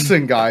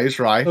 listen, guys,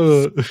 right?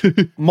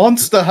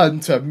 Monster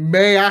Hunter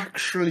may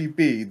actually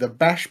be the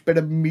best bit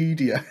of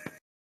media.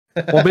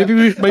 Well, maybe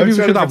we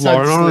should have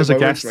Lauren on as a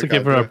guest to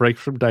give her a break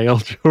from Dale.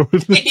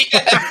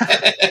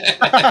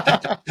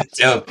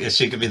 Dale,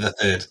 she could be the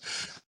third.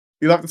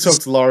 You'll have to talk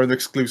to Lauren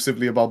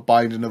exclusively about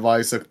Binding of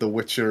Isaac, The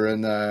Witcher,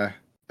 and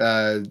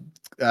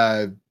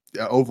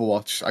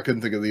Overwatch. I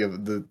couldn't think of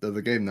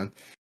the game then.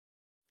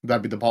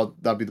 That'd be the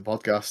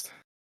podcast.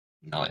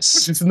 Nice.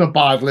 Which isn't a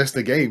bad list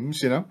of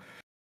games, you know.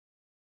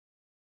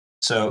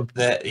 So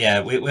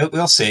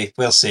we'll see,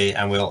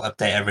 and we'll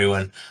update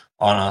everyone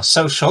on our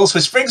socials,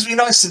 which brings me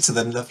nicely to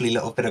the lovely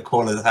little bit of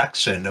call of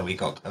action that we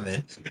got come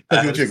in.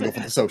 Your jingle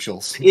for the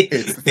socials.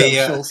 It's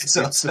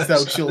the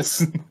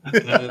socials.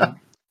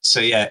 So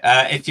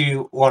if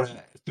you want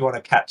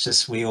to catch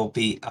us, we will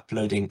be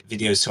uploading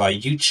videos to our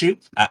YouTube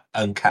at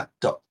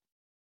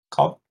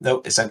uncapped.com.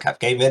 No, it's Uncapped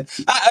Gaming at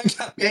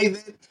Uncapped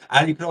Gaming,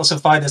 and you can also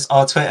find us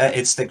on Twitter,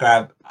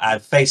 Instagram,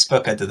 and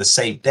Facebook under the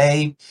same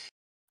name.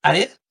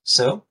 And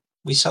so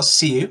we shall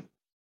see you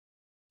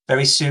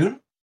very soon.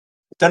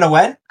 Don't know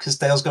when, because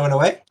Dale's going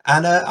away.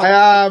 And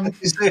I am.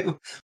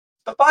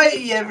 Bye-bye,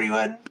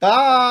 everyone.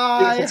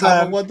 Bye.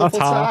 Have a wonderful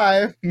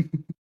time.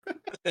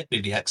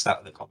 Really X'd out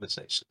of the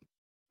conversation.